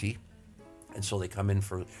warranty, and so they come in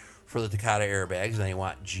for the Takata airbags, and they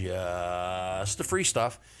want just the free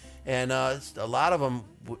stuff. And a lot of them,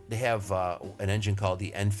 they have an engine called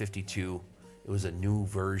the N52. It was a new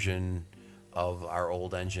version of our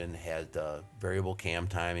old engine, had variable cam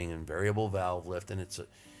timing and variable valve lift, and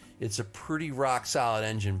it's a pretty rock solid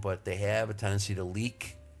engine, but they have a tendency to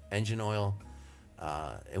leak engine oil,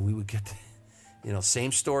 and we would get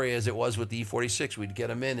same story as it was with the E46. We'd get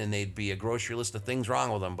them in and they'd be a grocery list of things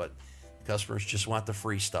wrong with them, but customers just want the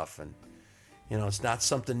free stuff. And it's not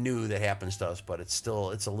something new that happens to us, but it's a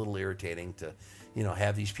little irritating to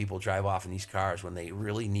have these people drive off in these cars when they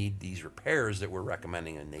really need these repairs that we're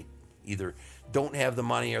recommending, and they either don't have the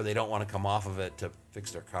money or they don't want to come off of it to fix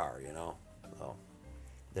their car. So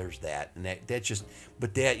there's that. And that just,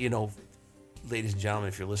 but that, ladies and gentlemen,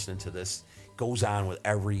 if you're listening to this, goes on with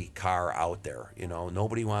every car out there.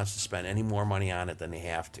 Nobody wants to spend any more money on it than they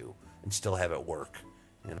have to and still have it work.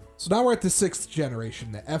 So now we're at the 6th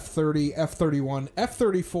generation, the F30, F31,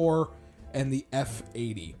 F34, and the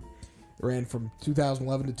F80. It ran from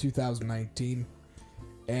 2011 to 2019.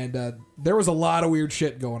 And there was a lot of weird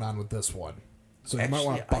shit going on with this one. So you might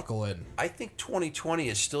want to buckle in. I think 2020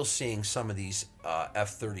 is still seeing some of these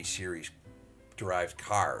F30 series derived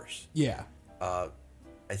cars. Yeah.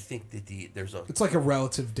 I think that it's like a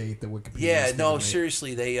relative date that Wikipedia. Yeah, no,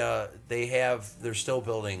 seriously, they're still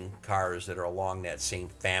building cars that are along that same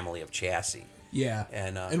family of chassis. Yeah,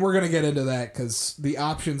 and we're gonna get into that because the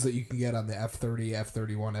options that you can get on the F30,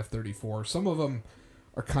 F31, F34, some of them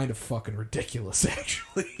are kind of fucking ridiculous,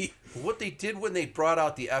 actually. What they did when they brought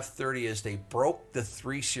out the F30 is they broke the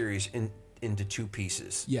 3 Series into 2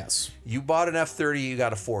 pieces. Yes. You bought an F30, you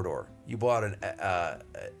got a 4-door. You bought an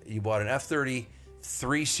F30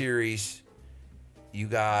 3 Series, you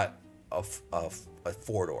got a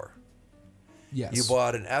 4-door. Yes. You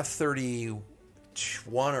bought an F30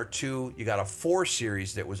 1 or 2, you got a 4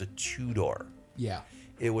 Series that was a 2-door. Yeah.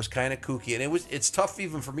 It was kind of kooky, and it's tough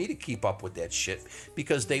even for me to keep up with that shit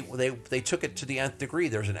because they took it to the nth degree.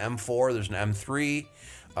 There's an M4, there's an M3,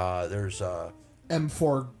 there's a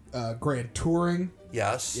M4 Grand Touring.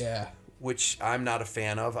 Yes. Yeah. Which I'm not a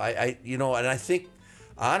fan of. And I think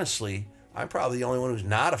honestly, I'm probably the only one who's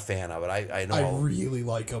not a fan of it. I know I really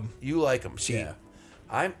like them. you like them. See, Yeah.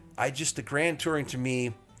 the Grand Touring to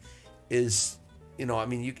me is,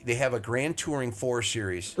 they have a Grand Touring 4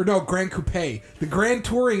 Series. Or no, Grand Coupe. The Grand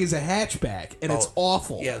Touring is a hatchback, and it's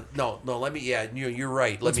awful. Yeah, no, you're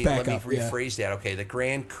right. Let me rephrase that. Okay, the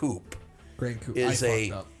Grand Coupe. Grand Coupe is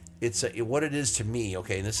what it is to me.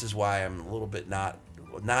 Okay, and this is why I'm a little bit not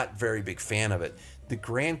very big fan of it. The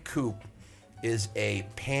Grand Coupe is a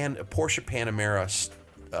Porsche Panamera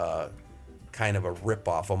kind of a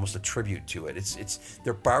ripoff, almost a tribute to it.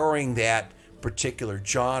 They're borrowing that particular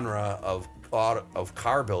genre of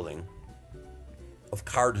car building, of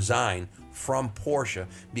car design from Porsche,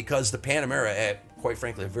 because the Panamera, quite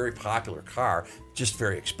frankly, a very popular car, just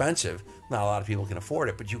very expensive. Not a lot of people can afford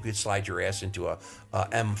it, but you could slide your ass into a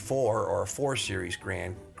M4 or a 4 Series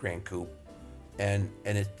Grand Coupe, and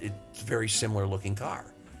it's a very similar looking car.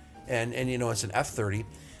 And it's an F30.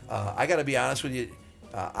 I got to be honest with you.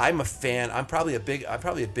 I'm a fan. I'm probably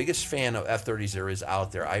the biggest fan of F30s there is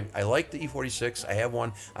out there. I like the E46. I have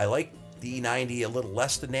one. I like the E90 a little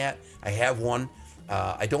less than that. I have one.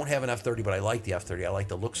 I don't have an F30, but I like the F30. I like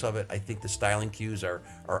the looks of it. I think the styling cues are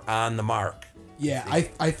on the mark. Yeah,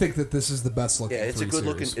 I think that this is the best looking. Yeah, it's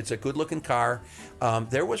a good looking car.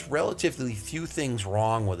 There was relatively few things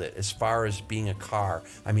wrong with it as far as being a car.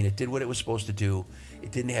 I mean, it did what it was supposed to do.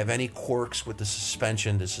 It didn't have any quirks with the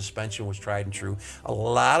suspension. The suspension was tried and true. A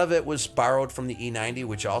lot of it was borrowed from the E90,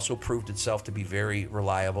 which also proved itself to be very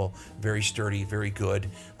reliable, very sturdy, very good.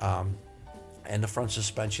 And the front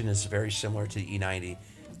suspension is very similar to the E90.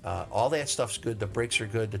 All that stuff's good. The brakes are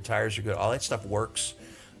good. The tires are good. All that stuff works.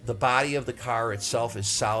 The body of the car itself is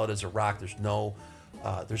solid as a rock. There's no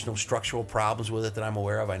structural problems with it that I'm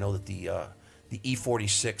aware of. I know that the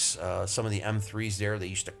E46, some of the M3s there, they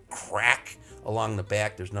used to crack along the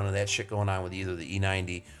back. There's none of that shit going on with either the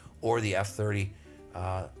E90 or the F30.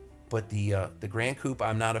 But the Grand Coupe,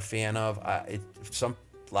 I'm not a fan of.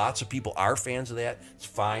 Lots of people are fans of that. It's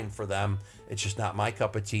fine for them. It's just not my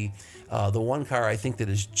cup of tea. The one car I think that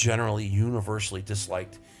is generally universally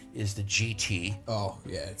disliked is the GT. Oh,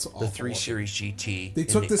 yeah, it's awful. The 3 Series GT. They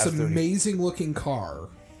took this amazing looking car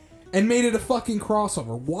and made it a fucking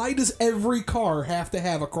crossover. Why does every car have to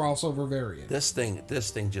have a crossover variant? This thing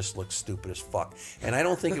just looks stupid as fuck. And I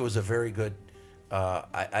don't think it was a very good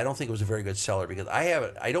I don't think it was a very good seller, because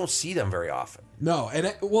I don't see them very often. No, and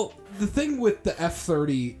the thing with the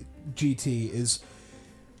F30 GT is,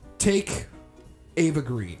 take Ava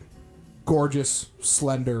Green, gorgeous,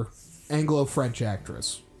 slender, Anglo-French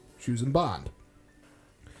actress. She was in Bond.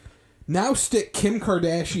 Now stick Kim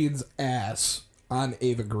Kardashian's ass on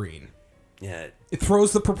Ava Green. Yeah. It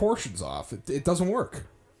throws the proportions off. It doesn't work.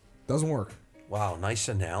 Doesn't work. Wow, nice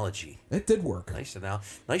analogy. It did work.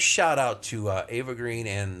 Nice shout out to Ava Green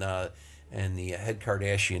and the head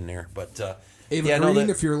Kardashian there. But Ava Green,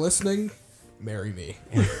 if you're listening, marry me.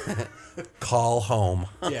 Call home.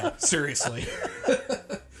 Yeah, seriously.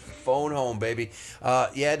 Phone home, baby.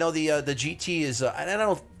 The GT is.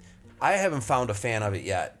 I haven't found a fan of it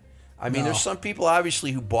yet. I mean, There's some people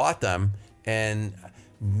obviously who bought them, and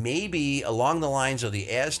maybe along the lines of the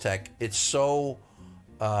Aztec, it's so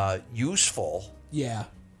useful. Yeah.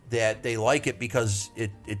 That they like it because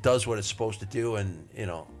it does what it's supposed to do, and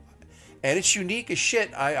and it's unique as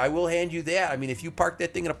shit. I will hand you that. I mean, if you park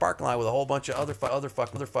that thing in a parking lot with a whole bunch of other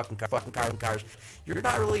fucking cars, you're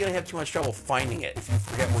not really gonna have too much trouble finding it if you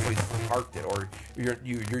forget where you parked it, or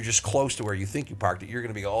you're just close to where you think you parked it. You're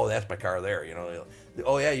gonna be oh, that's my car there.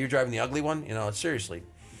 Oh yeah, you're driving the ugly one. Seriously.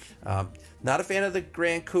 Not a fan of the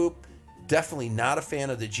Grand Coupe. Definitely not a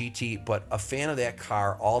fan of the GT, but a fan of that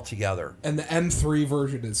car altogether. And the M3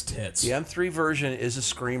 version is tits. The M3 version is a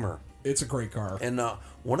screamer. It's a great car. And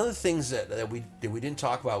one of the things that we didn't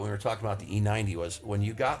talk about when we were talking about the E90 was when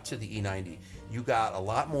you got to the E90, you got a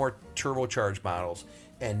lot more turbocharged models.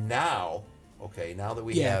 And now that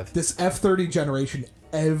we have this F30 generation,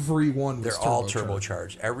 everyone was they're all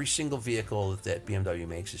turbocharged. Every single vehicle that BMW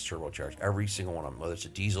makes is turbocharged. Every single one of them, whether it's a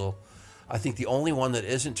diesel. I think the only one that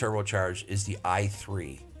isn't turbocharged is the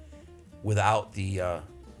i3, without the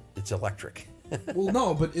it's electric. Well,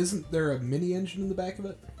 no, but isn't there a mini engine in the back of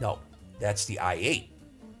it? No, that's the i8.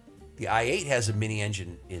 The i8 has a mini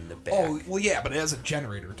engine in the back. Oh, well, yeah, but it has a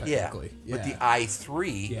generator technically. Yeah. But the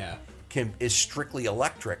i3 is strictly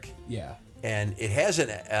electric. Yeah. And it has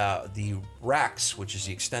the Rex, which is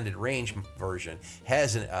the extended range version,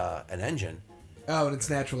 has an engine. Oh, and it's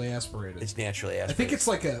naturally aspirated. It's naturally aspirated. I think it's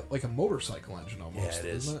like a motorcycle engine almost. Yeah,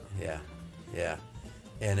 it is. Isn't it? Yeah.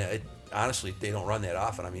 And honestly, they don't run that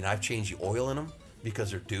often. I mean, I've changed the oil in them.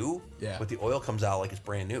 because they're due. Yeah. But the oil comes out like it's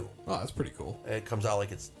brand new. Oh, that's pretty cool. It comes out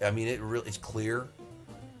like it's. I mean, it's clear.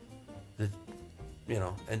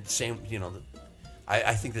 And same.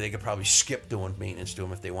 I think that they could probably skip doing maintenance to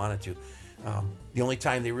them if they wanted to. The only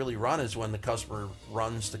time they really run is when the customer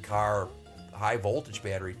runs the car high voltage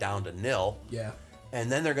battery down to nil. Yeah.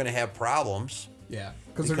 And then they're going to have problems. Yeah,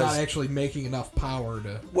 because they're not actually making enough power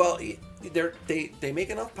to. Well, they make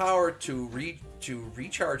enough power to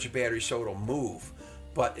recharge the battery so it'll move,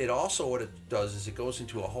 but it also, what it does is it goes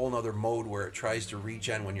into a whole nother mode where it tries to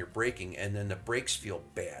regen when you're braking, and then the brakes feel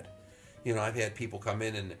bad. I've had people come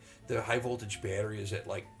in and the high voltage battery is at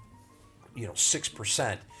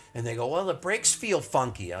 6%, and they go, "Well, the brakes feel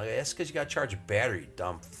funky." That's because you got to charge a battery, you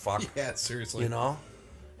dumb fuck. Yeah, seriously.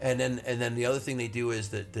 And then the other thing they do is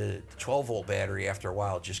that the 12-volt battery after a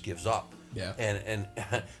while just gives up. Yeah. And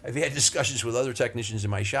I've had discussions with other technicians in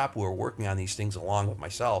my shop who are working on these things along with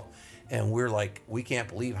myself, and we're like, we can't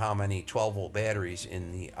believe how many 12-volt batteries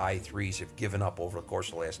in the i3s have given up over the course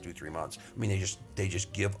of the last 2-3 months. I mean, they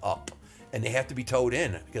just give up, and they have to be towed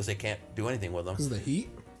in because they can't do anything with them. Because of the heat?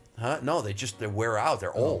 Huh? No, they wear out.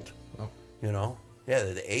 They're old. Oh. Yeah,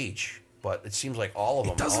 they age. But it seems like all of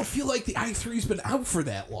them. It doesn't feel like the i3's been out for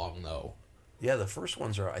that long, though. Yeah, the first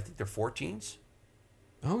ones I think they're 14s.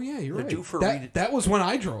 Oh, yeah, you're right. Due for that was when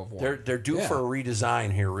I drove one. They're due for a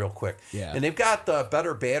redesign here real quick. Yeah. And they've got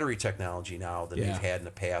better battery technology now than they've had in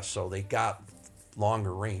the past, so they got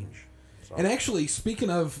longer range. So. And actually,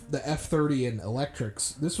 speaking of the F30 and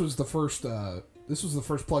electrics, this was the first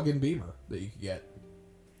plug-in Beamer that you could get.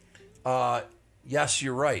 Yes,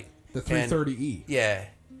 you're right. The 330e. Yeah.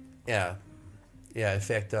 In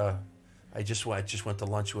fact, I just went to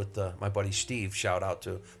lunch with my buddy Steve. Shout out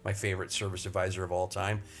to my favorite service advisor of all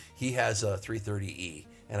time. He has a 330e,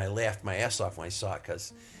 and I laughed my ass off when I saw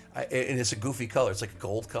it and it's a goofy color. It's like a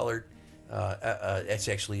gold colored. It's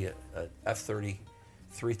actually a F30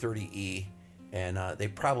 330e, and they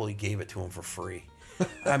probably gave it to him for free.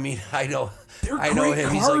 I mean, I know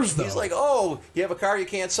him. He's like, "Oh, you have a car you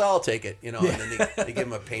can't sell, take it." And then they give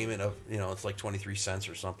him a payment of, it's like 23 cents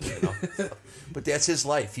or something. But that's his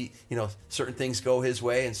life. He, certain things go his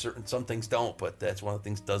way and some things don't. But that's one of the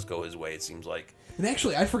things does go his way. It seems like. And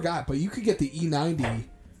actually, I forgot, but you could get the E90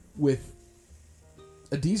 with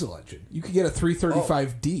a diesel engine. You could get a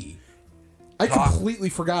 335D. I completely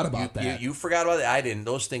forgot about that. You forgot about that. I didn't.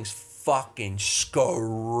 Those things fucking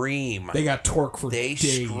scream. They got torque for days.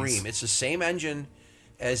 They scream. It's the same engine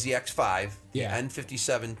as the X5, the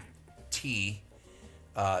N57T,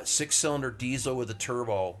 6-cylinder diesel with a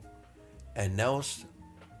turbo, and those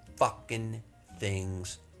fucking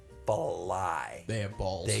things fly. They have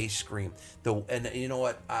balls. They scream. And you know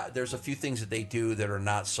what? There's a few things that they do that are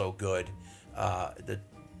not so good.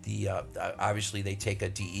 Obviously they take a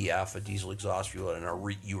DEF, a diesel exhaust fuel, and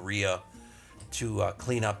a urea to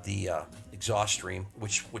clean up the exhaust stream,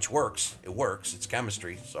 which works. It works. It's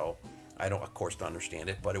chemistry, so I don't, of course, don't understand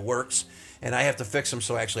it, but it works. And I have to fix them,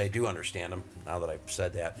 so actually I do understand them now that I've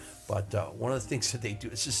said that. But one of the things that they do,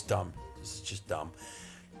 it's just dumb. This is just dumb.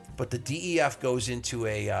 But the DEF goes into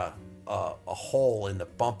a hole in the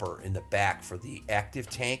bumper in the back for the active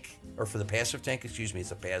tank, or for the passive tank. Excuse me,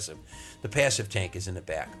 it's a passive. The passive tank is in the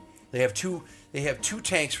back. They have two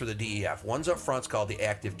tanks for the DEF. One's up front, it's called the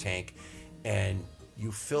active tank, and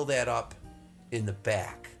you fill that up in the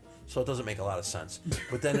back. So it doesn't make a lot of sense.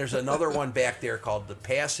 But then there's another one back there called the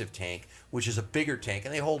passive tank, which is a bigger tank,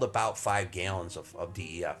 and they hold about 5 gallons of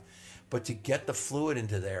DEF. But to get the fluid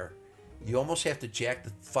into there, you almost have to jack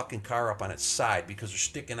the fucking car up on its side because they're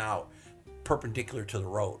sticking out perpendicular to the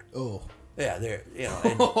road. Oh. Yeah, they're, that's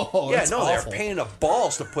they're awful. paying the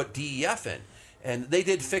balls to put DEF in. And they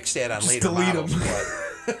did fix that on Just later delete models.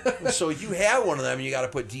 them. So you have one of them, and you got to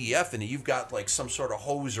put DEF in it. You've got like some sort of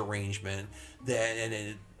hose arrangement and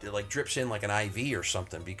it like drips in like an IV or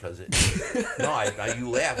something because it. You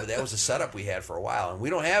laugh, but that was a setup we had for a while, and we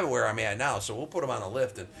don't have it where I'm at now. So we'll put them on a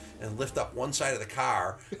lift and lift up one side of the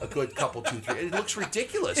car a good couple, 2, 3. It looks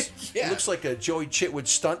ridiculous. Yeah. It looks like a Joey Chitwood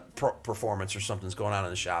stunt performance or something's going on in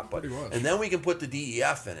the shop. But and then we can put the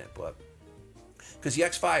DEF in it, but. Because the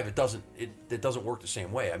X5, it doesn't work the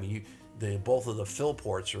same way. I mean, both of the fill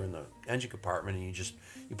ports are in the engine compartment, and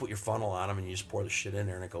you put your funnel on them, and you just pour the shit in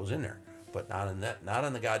there, and it goes in there. But not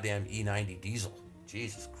on the goddamn E90 diesel.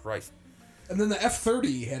 Jesus Christ. And then the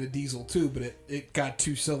F30 had a diesel too, but it got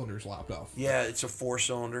 2 cylinders lopped off. Yeah, it's a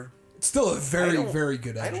 4-cylinder. It's still a very, very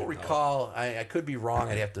good engine. I don't recall. I could be wrong.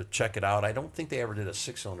 I'd have to check it out. I don't think they ever did a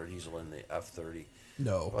 6-cylinder diesel in the F30.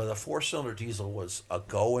 No. The 4-cylinder diesel was a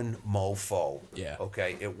going mofo. Yeah.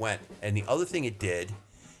 Okay, it went. And the other thing it did,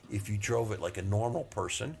 if you drove it like a normal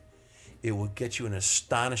person, it would get you an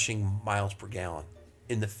astonishing miles per gallon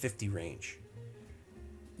in the 50 range.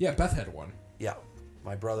 Yeah, Beth had one. Yeah,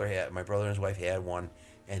 my brother and his wife had one,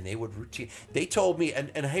 and they would routine. They told me,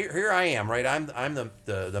 and here I am, right? I'm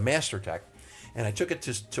the master tech, and I took it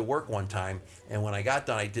to work one time, and when I got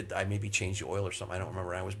done, I maybe changed the oil or something. I don't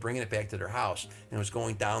remember. I was bringing it back to their house, and it was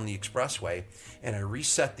going down the expressway, and I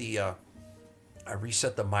reset the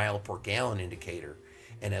mile per gallon indicator,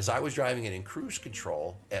 and as I was driving it in cruise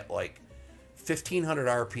control at like 1,500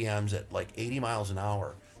 RPMs at like 80 miles an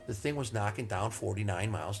hour, the thing was knocking down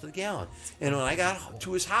 49 miles to the gallon. And when I got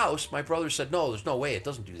to his house, my brother said, no, there's no way, it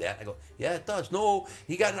doesn't do that. I go, yeah, it does. No,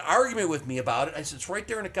 he got an argument with me about it. I said, it's right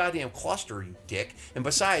there in a goddamn cluster, you dick. And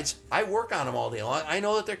besides, I work on them all day long. I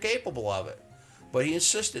know that they're capable of it. But he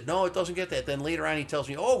insisted, no, it doesn't get that. Then later on he tells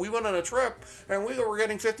me, oh, we went on a trip and we were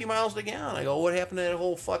getting 50 miles to the gallon. I go, what happened to that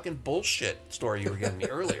whole fucking bullshit story you were giving me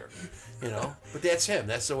earlier? You know, but that's him.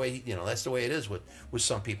 That's the way, that's the way it is with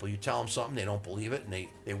some people. You tell them something, they don't believe it, and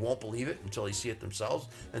they won't believe it until they see it themselves.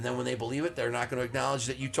 And then when they believe it, they're not going to acknowledge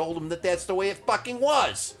that you told them that that's the way it fucking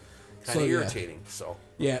was. Kind of irritating. So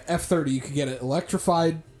yeah, F30, you could get it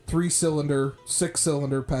electrified, 3-cylinder,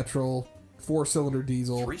 6-cylinder petrol, 4-cylinder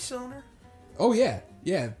diesel. 3-cylinder? Oh yeah,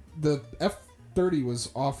 yeah. The F30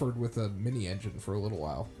 was offered with a mini engine for a little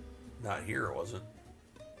while. Not here, it wasn't.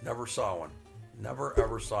 Never saw one. Never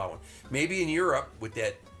ever saw one. Maybe in Europe with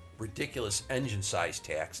that ridiculous engine size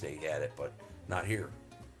tax they had it, but not here.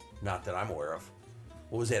 Not that I'm aware of.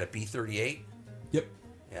 What was that? A B38? Yep.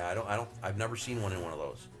 Yeah, I've never seen one in one of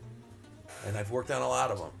those, and I've worked on a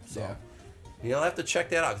lot of them. So. Yeah. You'll have to check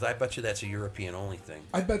that out because I bet you that's a European only thing.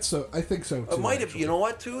 I bet so. I think so too. It might have. You know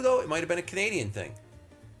what? Too though, it might have been a Canadian thing.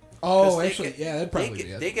 Oh, actually, yeah, that'd probably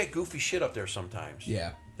be it. They get goofy shit up there sometimes.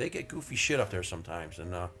 Yeah, they get goofy shit up there sometimes,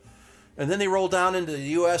 and then they roll down into the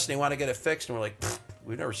U.S. and they want to get it fixed, and we're like,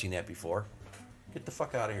 we've never seen that before. Get the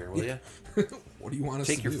fuck out of here, will you? What do you want us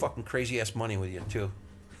to do? Take your do? fucking crazy ass money with you too.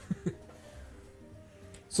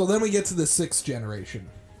 So then we get to the 6th generation.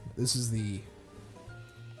 This is the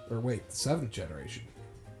 7th generation.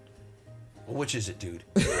 Well, which is it, dude?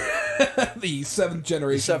 The 7th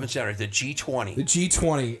generation. The 7th generation, the G20. The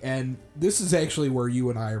G20, and this is actually where you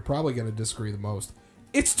and I are probably going to disagree the most.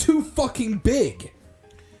 It's too fucking big.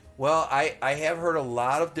 Well, I have heard a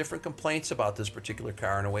lot of different complaints about this particular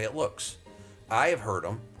car and the way it looks. I have heard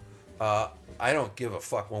them. I don't give a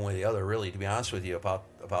fuck one way or the other, really, to be honest with you, about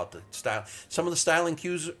the style. Some of the styling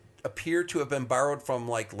cues appear to have been borrowed from,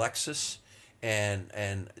 like, Lexus and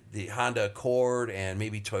the Honda Accord and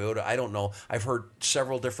maybe Toyota. I don't know. I've heard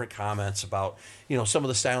several different comments about, some of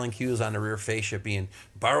the styling cues on the rear fascia being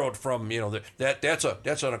borrowed from,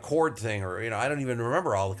 that's an Accord thing, or, I don't even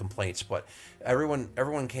remember all the complaints, but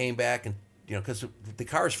everyone came back and, because the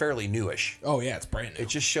car is fairly newish. Oh yeah, it's brand new. It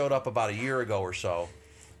just showed up about a year ago or so,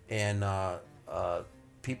 and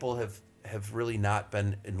people have really not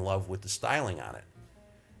been in love with the styling on it.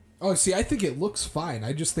 Oh, see, I think it looks fine.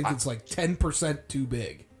 I just think it's like 10% too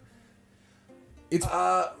big.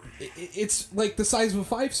 It's like the size of a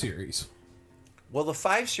 5 Series. Well, the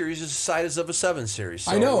 5 Series is the size of a 7 Series.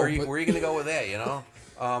 So I know. Where are you going to go with that,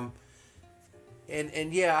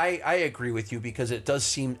 And yeah, I agree with you because it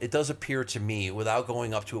does appear to me, without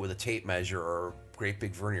going up to it with a tape measure or great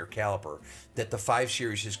big vernier caliper, that the 5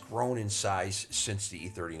 Series has grown in size since the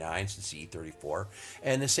E39, since the E34,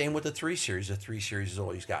 and the same with the 3 Series. The 3 Series has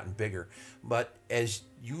always gotten bigger. But as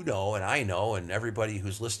you know, and I know, and everybody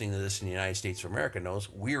who's listening to this in the United States of America knows,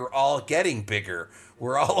 we're all getting bigger.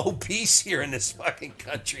 We're all obese here in this fucking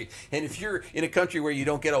country. And if you're in a country where you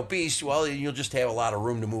don't get obese, well, you'll just have a lot of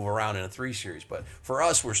room to move around in a 3 Series. But for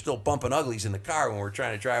us, we're still bumping uglies in the car when we're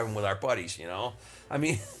trying to drive them with our buddies, I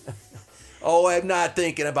mean... Oh, I'm not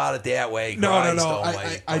thinking about it that way. No.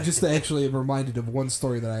 I just actually am reminded of one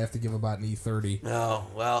story that I have to give about an E30. Oh,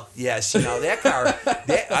 well, yes. That car,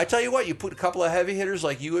 I tell you what, you put a couple of heavy hitters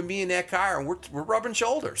like you and me in that car, and we're rubbing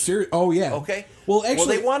shoulders. Oh, yeah. Okay? Well,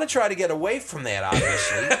 actually... they want to try to get away from that,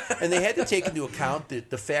 obviously. And they had to take into account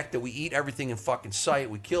the fact that we eat everything in fucking sight.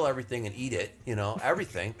 We kill everything and eat it,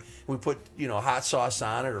 everything. We put, hot sauce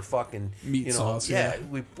on it or fucking... Meat sauce, yeah.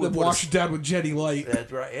 We wash it down with Jenny Light.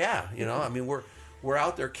 That's right, yeah. I mean, we're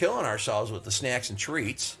out there killing ourselves with the snacks and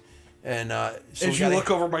treats. And so as you look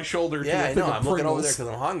over my shoulder... Yeah, I know. I'm looking over there because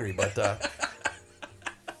I'm hungry, but...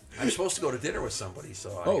 I'm supposed to go to dinner with somebody,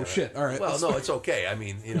 so... Shit, all right. Well, no, it's okay. I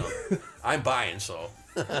mean, I'm buying, so...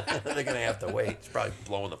 They're going to have to wait. It's probably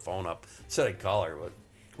blowing the phone up. Said I'd call her, but...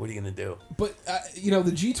 What are you going to do? But, the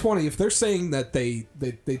G20, if they're saying that they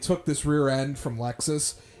took this rear end from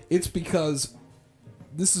Lexus, it's because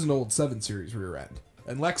this is an old 7 Series rear end.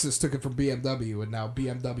 And Lexus took it from BMW, and now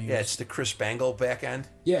BMW. Yeah, it's the Chris Bangle back end.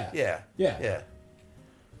 Yeah. Yeah.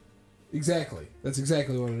 Exactly. That's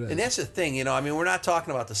exactly what it is. And that's the thing, you know. I mean, we're not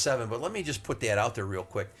talking about the 7, but let me just put that out there real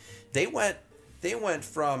quick. They went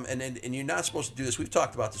from, and you're not supposed to do this. We've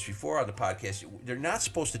talked about this before on the podcast. They're not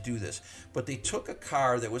supposed to do this, but they took a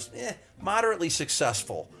car that was moderately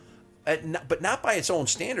successful, but not by its own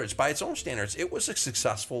standards. By its own standards, it was a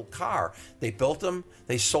successful car. They built them,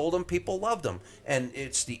 they sold them, people loved them, and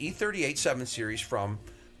it's the E38 7 Series from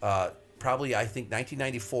probably I think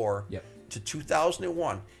 1994 to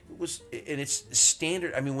 2001. It was, and it's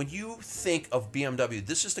standard. I mean, when you think of BMW,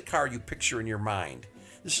 this is the car you picture in your mind.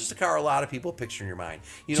 This is the car a lot of people picture in your mind.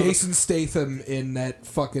 You know, Jason Statham in that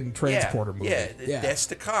fucking Transporter movie. Yeah, that's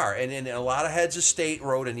the car. And a lot of heads of state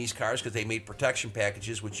rode in these cars because they made protection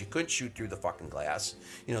packages, which you couldn't shoot through the fucking glass.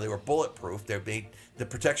 You know, they were bulletproof. The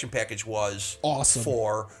protection package was awesome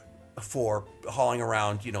for hauling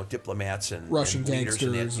around, you know, diplomats and Russian leaders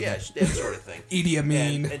and that sort of thing. Idi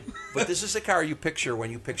Amin. But this is the car you picture when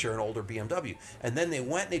you picture an older BMW. And then they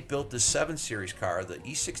went and they built this 7 Series car, the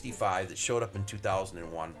E65, that showed up in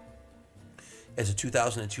 2001 as a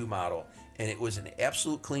 2002 model. And it was an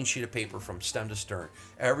absolute clean sheet of paper from stem to stern.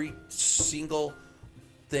 Every single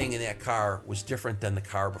thing in that car was different than the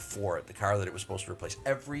car before it, the car that it was supposed to replace.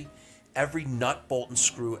 Every nut, bolt, and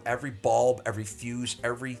screw, every bulb, every fuse,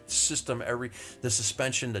 every system, the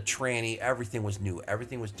suspension, the tranny, everything was new.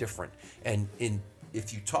 Everything was different. And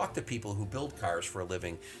if you talk to people who build cars for a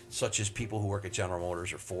living, such as people who work at General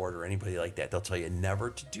Motors or Ford or anybody like that, they'll tell you never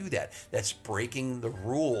to do that. That's breaking the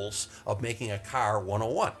rules of making a car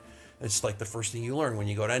 101. It's like the first thing you learn when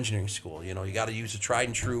you go to engineering school. You know, you got to use a tried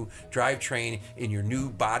and true drivetrain in your new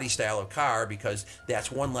body style of car because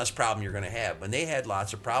that's one less problem you're going to have. And they had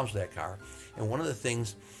lots of problems with that car. And one of the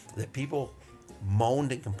things that people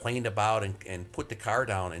moaned and complained about and put the car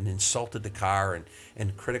down and insulted the car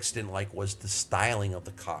and critics didn't like was the styling of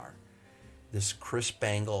the car. This Chris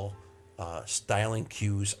Bangle styling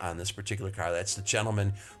cues on this particular car. That's the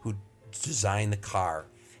gentleman who designed the car.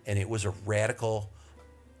 And it was a radical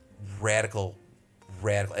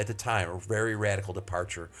at the time, a very radical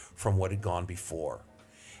departure from what had gone before.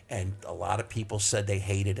 And a lot of people said they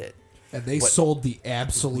hated it. And they sold the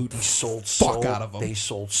absolute fuck out of them. They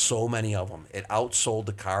sold so many of them. It outsold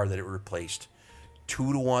the car that it replaced.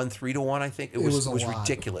 2 to 1, 3 to 1, I think. It was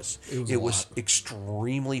ridiculous. It was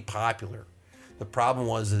extremely popular. The problem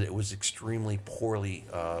was that it was extremely poorly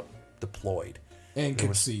deployed. And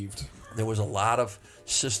conceived. There was a lot of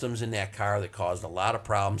systems in that car that caused a lot of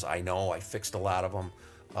problems. I know. I fixed a lot of them.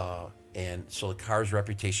 And so the car's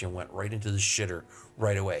reputation went right into the shitter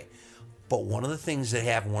right away. But one of the things that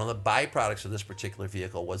happened, one of the byproducts of this particular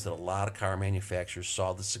vehicle was that a lot of car manufacturers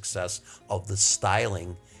saw the success of the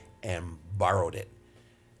styling and borrowed it.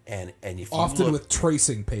 And if you often with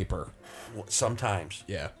tracing paper. Sometimes.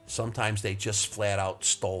 Yeah. Sometimes they just flat out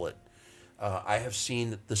stole it. I have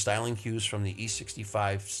seen the styling cues from the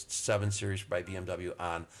E65 7 Series by BMW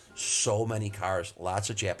on so many cars, lots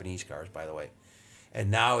of Japanese cars, by the way. And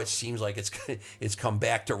now it seems like it's come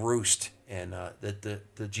back to roost, and the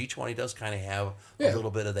G20 does kind of have a little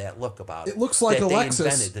bit of that look about it. It looks like that a they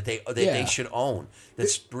Lexus invented, that they should own.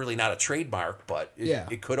 That's really not a trademark, but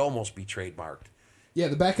it could almost be trademarked. Yeah,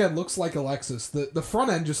 the back end looks like a Lexus. The front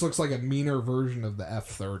end just looks like a meaner version of the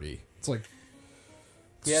F30. It's like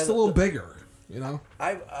just a little bigger, you know.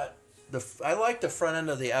 I like the front end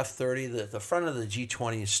of the F30. The front of the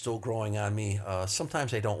G20 is still growing on me.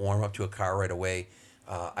 Sometimes I don't warm up to a car right away.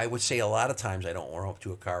 I would say a lot of times I don't warm up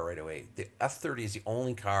to a car right away. The F30 is the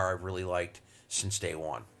only car I've really liked since day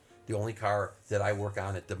one. The only car that I work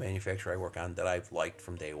on at the manufacturer I work on that I've liked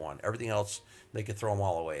from day one. Everything else, they could throw them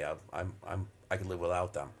all away. I could live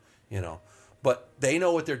without them, you know. But they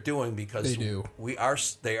know what they're doing because they do.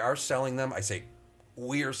 They are selling them. I say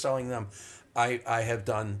we are selling them. I have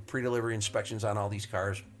done pre-delivery inspections on all these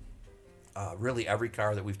cars. Really every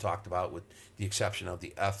car that we've talked about, with the exception of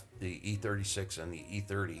the E36 and the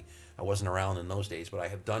E30. I wasn't around in those days, but I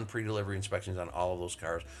have done pre-delivery inspections on all of those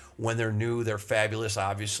cars. When they're new, they're fabulous,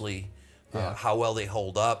 obviously. How well they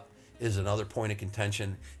hold up is another point of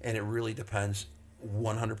contention, and it really depends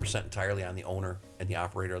 100% entirely on the owner and the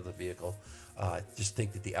operator of the vehicle. I just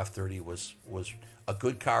think that the F30 was a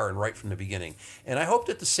good car and right from the beginning. And I hope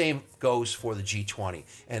that the same goes for the G20.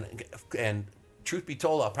 And truth be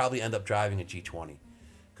told, I'll probably end up driving a G20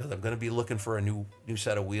 because I'm going to be looking for a new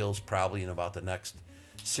set of wheels probably in about the next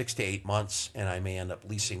 6 to 8 months, and I may end up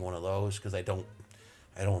leasing one of those because I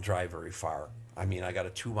don't drive very far. I mean, I got a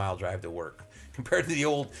 2-mile drive to work. Compared to the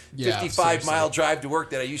old Yeah, 55-mile drive to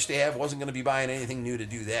work that I used to have, wasn't going to be buying anything new to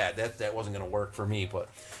do that. That wasn't going to work for me. But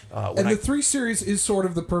and the 3 Series is sort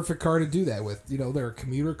of the perfect car to do that with. You know, they're a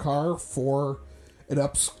commuter car for an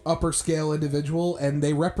upper scale individual, and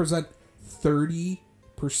they represent 30%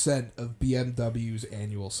 of BMW's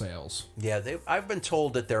annual sales. Yeah, I've been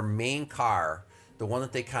told that their main car, the one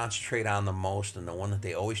that they concentrate on the most, and the one that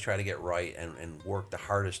they always try to get right and work the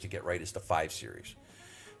hardest to get right, is the 5 Series.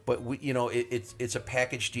 But it's a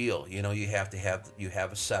package deal. You know, you have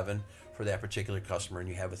a 7 for that particular customer, and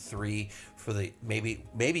you have a 3 for the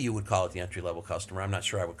maybe you would call it the entry level customer. I'm not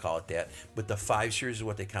sure I would call it that, but the 5 Series is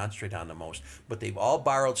what they concentrate on the most. But they've all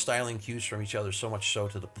borrowed styling cues from each other, so much so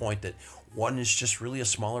to the point that one is just really a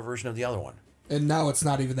smaller version of the other one. And now it's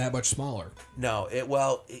not even that much smaller. No,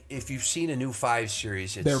 if you've seen a new 5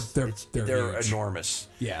 Series, they're enormous.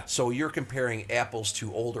 Yeah. So you're comparing apples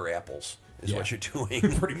to older apples. Is what you're doing.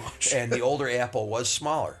 Pretty much. And the older Apple was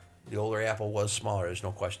smaller. There's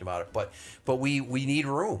no question about it. But we need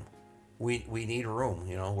room. We need room.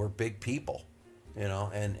 You know, we're big people. You know,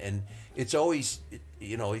 and it's always,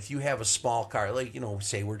 you know, if you have a small car, like, you know,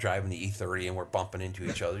 say we're driving the E30 and we're bumping into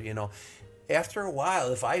each other, you know, after a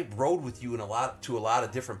while, if I rode with you to a lot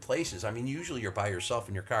of different places, I mean, usually you're by yourself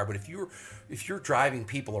in your car, but if you're driving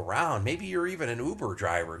people around, maybe you're even an Uber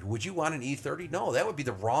driver, would you want an E30? No, that would be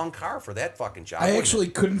the wrong car for that fucking job. I actually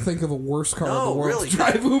couldn't think of a worse car in the world to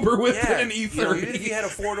drive Uber with than an E30. You know, even if you had a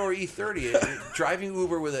 4-door E30, driving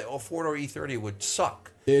Uber with a 4-door E30 would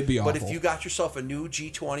suck. It'd be awful. But if you got yourself a new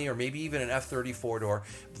G20 or maybe even an F30 4-door,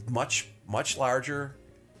 much larger,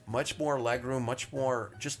 much more legroom, much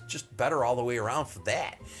more just better all the way around for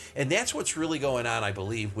that. And that's what's really going on, I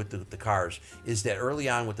believe, with the cars, is that early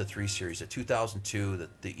on with the 3 Series, the 2002,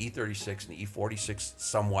 the E36 and the E46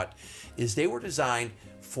 somewhat, is they were designed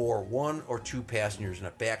for 1 or 2 passengers, and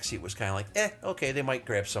a back seat was kind of like, okay, they might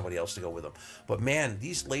grab somebody else to go with them. But man,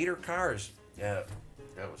 these later cars, that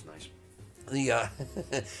was nice.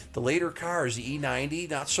 The later cars, the E90,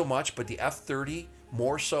 not so much, but the F30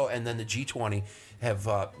 more so, and then the G20 have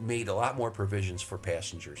made a lot more provisions for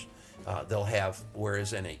passengers. They'll have,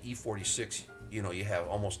 whereas in an E46, you know, you have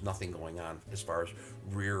almost nothing going on as far as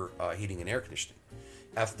rear heating and air conditioning.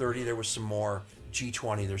 F30, there was some more.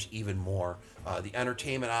 G20, there's even more. The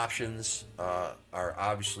entertainment options are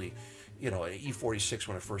obviously, you know, an E46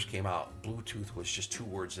 when it first came out, Bluetooth was just 2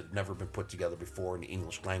 words that had never been put together before in the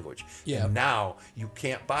English language. Yeah. And now you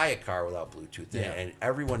can't buy a car without Bluetooth, yeah. And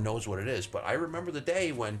everyone knows what it is. But I remember the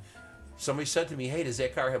day when somebody said to me, hey, does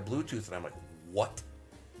that car have Bluetooth? And I'm like, what?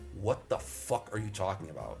 What the fuck are you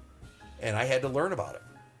talking about? And I had to learn about it.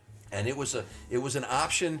 And it was an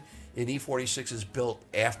option in E46s built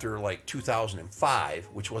after like 2005,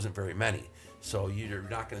 which wasn't very many. So you're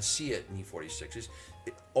not going to see it in E46s.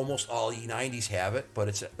 Almost all E90s have it, but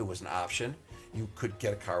it was an option. You could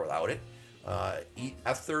get a car without it.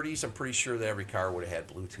 F30s, I'm pretty sure that every car would have had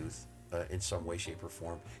Bluetooth in some way, shape, or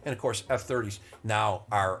form. And of course, F30s now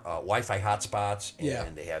are Wi-Fi hotspots,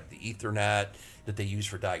 and they have the Ethernet that they use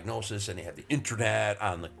for diagnosis, and they have the internet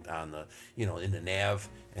on the you know, in the nav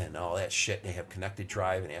and all that shit. They have connected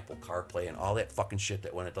drive and Apple CarPlay and all that fucking shit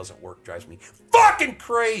that when it doesn't work drives me fucking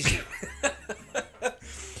crazy.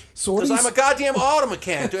 So because I'm a goddamn auto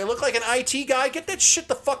mechanic. Do I look like an IT guy? Get that shit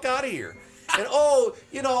the fuck out of here. And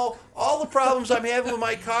you know, all the problems I'm having with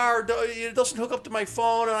my car, it doesn't hook up to my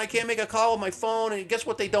phone, and I can't make a call with my phone. And guess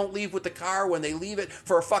what? They don't leave with the car. When they leave it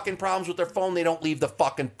for fucking problems with their phone, they don't leave the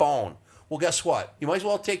fucking phone. Well, guess what? You might as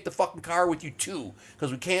well take the fucking car with you too,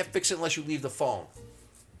 because we can't fix it unless you leave the phone.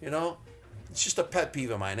 You know, it's just a pet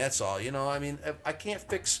peeve of mine. That's all. You know, I mean, I can't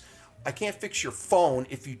fix your phone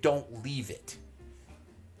if you don't leave it.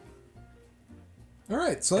 All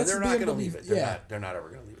right, so that's they're not going to leave it. They're not ever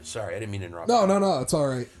going to leave it. Sorry, I didn't mean to interrupt. No, it's all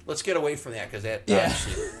right. Let's get away from that because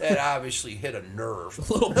that obviously hit a nerve.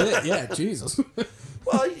 A little bit, yeah. Jesus.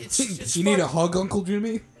 Well, it's you fun. need a hug, Uncle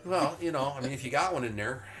Jimmy? Well, you know, I mean, if you got one in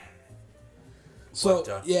there.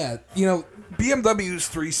 So, you know, BMW's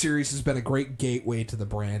 3 Series has been a great gateway to the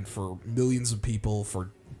brand for millions of people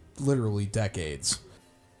for literally decades.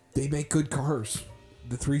 They make good cars.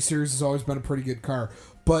 The 3 Series has always been a pretty good car.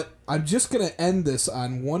 But I'm just going to end this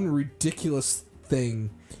on one ridiculous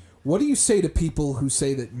thing. What do you say to people who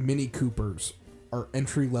say that Mini Coopers are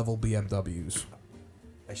entry-level BMWs?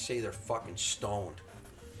 I say they're fucking stoned.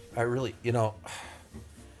 I really, you know,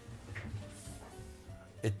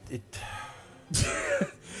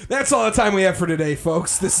 That's all the time we have for today,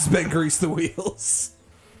 folks. This has been Grease the Wheels.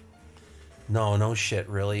 No shit,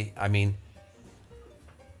 really. I mean,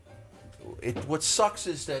 what sucks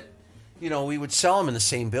is that, we would sell them in the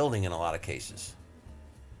same building in a lot of cases.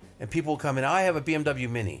 And people would come in, I have a BMW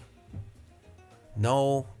Mini.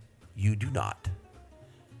 No, you do not.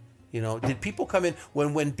 Did people come in,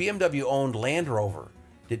 when BMW owned Land Rover,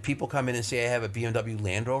 did people come in and say, I have a BMW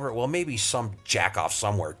Land Rover? Well, maybe some jack-off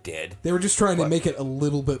somewhere did. They were just trying to make it a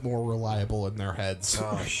little bit more reliable in their heads.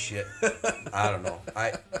 Oh, shit. I don't know.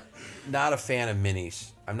 Not a fan of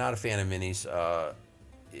Minis. I'm not a fan of Minis.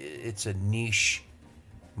 It's a niche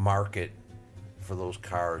market for those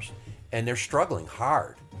cars. And they're struggling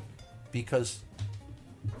hard because...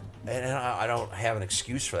 And I don't have an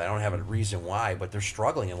excuse for that. I don't have a reason why, but they're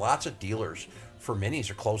struggling. And lots of dealers for Minis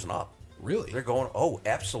are closing up. Really? They're going, oh,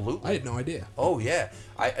 absolutely. I had no idea. Oh, yeah.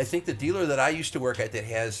 I think the dealer that I used to work at that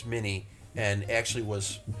has Mini and actually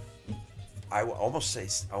was, I almost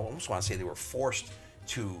want to say they were forced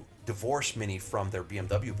to divorce Mini from their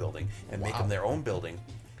BMW building and make them their own building.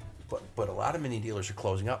 But a lot of Mini dealers are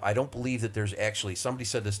closing up. I don't believe that there's actually, somebody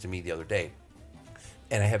said this to me the other day,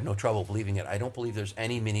 and I have no trouble believing it. I don't believe there's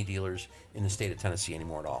any Mini dealers in the state of Tennessee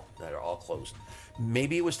anymore at all. That are all closed.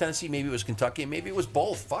 Maybe it was Tennessee, maybe it was Kentucky, maybe it was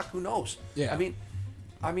both. Fuck, who knows? Yeah. I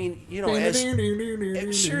mean,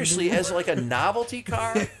 seriously, as like a novelty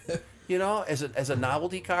car, as a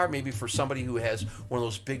novelty car, maybe for somebody who has one of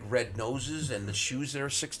those big red noses and the shoes that are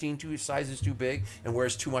 16 sizes too big and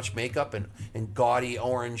wears too much makeup and gaudy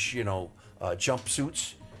orange,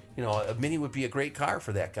 jumpsuits. A Mini would be a great car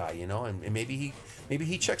for that guy, and maybe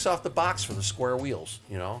he checks off the box for the square wheels,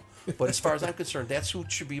 But as far as I'm concerned, that's who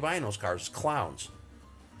should be buying those cars, clowns.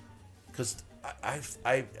 Because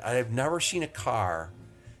I've never seen a car,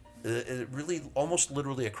 really almost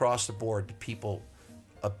literally across the board, people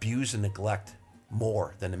abuse and neglect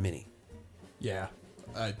more than a Mini. Yeah,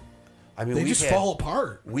 I mean, they just fall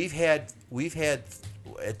apart. We've had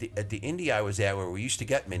at the Indy I was at where we used to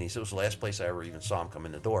get Minis. It was the last place I ever even saw them come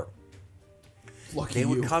in the door. Lucky they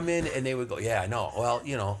would you. come in and they would go, yeah, I know.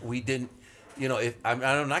 Well, we didn't. If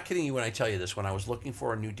I'm not kidding you when I tell you this. When I was looking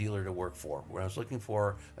for a new dealer to work for, when I was looking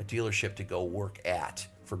for a dealership to go work at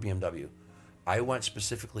for BMW, I went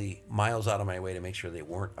specifically miles out of my way to make sure they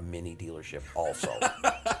weren't a Mini dealership also.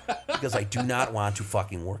 Because I do not want to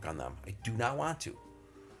fucking work on them. I do not want to.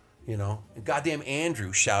 And goddamn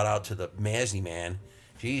Andrew, shout out to the Masney man.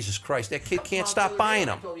 Jesus Christ, that kid can't stop buying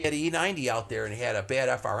them. He had an E90 out there and he had a bad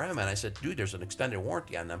FRM, and I said, dude, there's an extended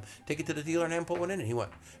warranty on them. Take it to the dealer and have him put one in. And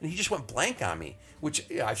he just went blank on me, which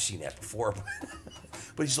I've seen that before.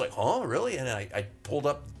 But he's like, oh, really? And I pulled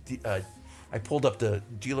up the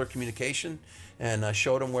dealer communication and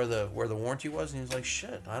showed him where the warranty was, and he was like,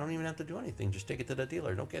 shit, I don't even have to do anything. Just take it to the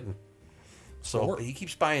dealer. Don't get him. So he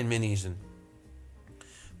keeps buying Minis,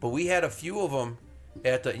 but we had a few of them.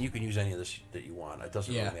 You can use any of this that you want. It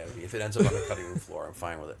doesn't really matter to me. If it ends up on the cutting room floor, I'm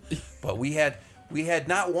fine with it. But we had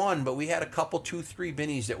not one, but we had a couple, 2, 3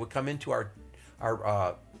 Minis that would come into our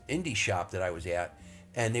indie shop that I was at,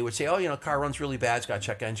 and they would say, oh, car runs really bad. It's got to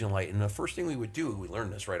check engine light. And the first thing we would do, we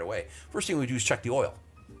learned this right away. First thing we would do is check the oil,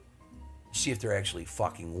 see if there actually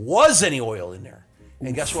fucking was any oil in there.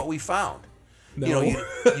 And guess what we found? No.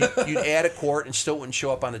 You'd add a quart and still wouldn't show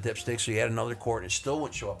up on the dipstick. So you add another quart and it still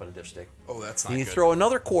wouldn't show up on the dipstick. Oh, that's not and you good. throw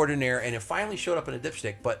another quart in there and it finally showed up on the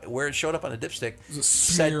dipstick. But where it showed up on the dipstick, there's a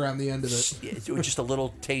smear on the end of it. It was just a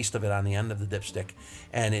little taste of it on the end of the dipstick,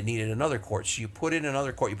 and it needed another quart. So you put in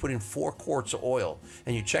another quart. You put in 4 quarts of oil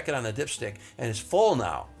and you check it on the dipstick, and it's full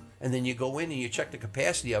now. And then you go in and you check the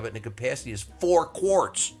capacity of it, and the capacity is 4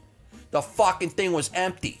 quarts. The fucking thing was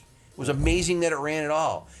empty. It was amazing that it ran at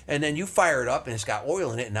all. And then you fire it up and it's got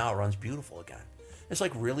oil in it, and now it runs beautiful again. It's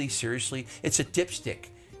like, really, seriously? It's a dipstick.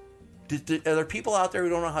 Are there people out there who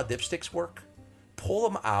don't know how dipsticks work? Pull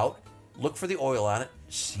them out, look for the oil on it,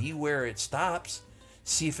 see where it stops,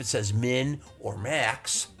 see if it says min or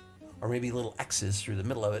max, or maybe little X's through the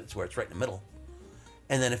middle of it. It's where it's right in the middle.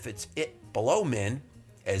 And then if it's below min,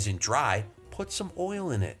 as in dry, put some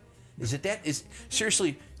oil in it.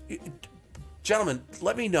 Seriously, gentlemen,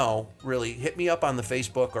 let me know, really. Hit me up on the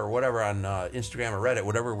Facebook or whatever, on Instagram or Reddit,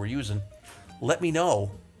 whatever we're using. Let me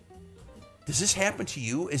know. Does this happen to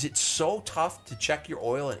you? Is it so tough to check your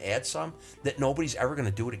oil and add some that nobody's ever going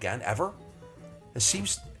to do it again, ever? It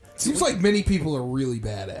seems like many people are really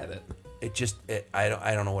bad at it. I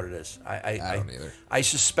don't know what it is. I don't either. I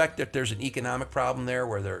suspect that there's an economic problem there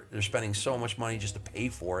where they're spending so much money just to pay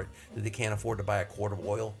for it that they can't afford to buy a quart of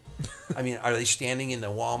oil. I mean, are they standing in the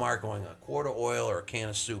Walmart going, a quart of oil or a can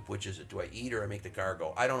of soup? Which is it? Do I eat or I make the car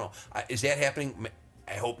go? I don't know. Is that happening?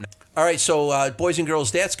 I hope not. All right, so boys and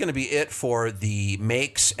girls, that's going to be it for the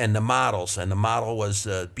makes and the models. And the model was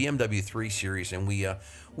BMW 3 Series, and we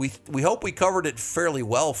we hope we covered it fairly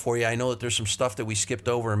well for you. I know that there's some stuff that we skipped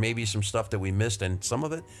over and maybe some stuff that we missed, and some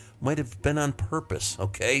of it might have been on purpose,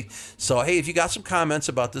 okay? So, hey, if you got some comments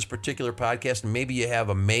about this particular podcast and maybe you have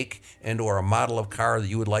a make and or a model of car that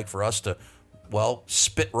you would like for us to, well,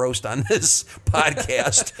 spit roast on this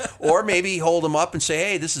podcast, or maybe hold them up and say,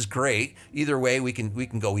 hey, this is great. Either way, we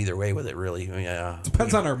can go either way with it, really.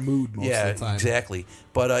 Depends on our mood most of the time. Yeah, exactly.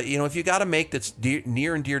 But, if you got a make that's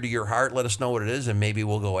near and dear to your heart, let us know what it is, and maybe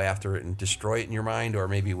we'll go after it and destroy it in your mind, or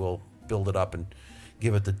maybe we'll build it up and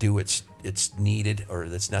give it the due it's needed or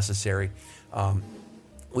that's necessary. What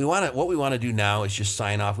we want to do now is just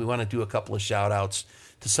sign off. We want to do a couple of shout-outs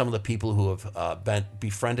to some of the people who have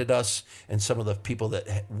befriended us, and some of the people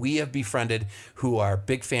that we have befriended who are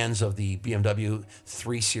big fans of the BMW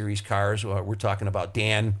 3 Series cars. We're talking about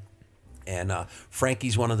Dan, and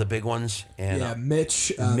Frankie's one of the big ones. And Mitch.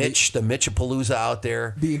 The Mitchapalooza out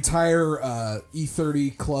there. The entire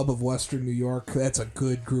E30 Club of Western New York. That's a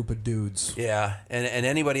good group of dudes. Yeah, and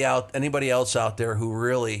anybody else out there who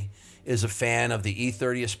really is a fan of the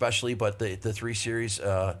E30 especially, but the 3 Series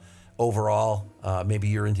overall. Maybe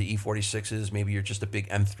you're into E46s. Maybe you're just a big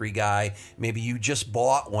M3 guy. Maybe you just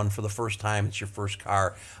bought one for the first time. It's your first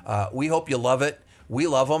car. We hope you love it. We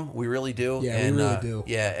love them. We really do. Yeah, we really do.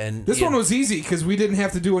 Yeah, and this one was easy because we didn't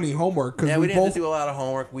have to do any homework. Yeah, we didn't have to do a lot of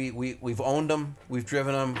homework. We've owned them. We've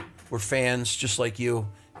driven them. We're fans just like you,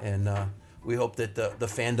 and we hope that the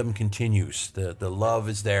fandom continues. The love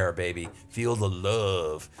is there, baby. Feel the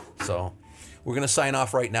love. So we're going to sign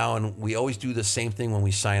off right now, and we always do the same thing when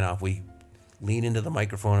we sign off. We lean into the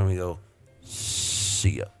microphone and we go,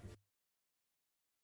 see ya.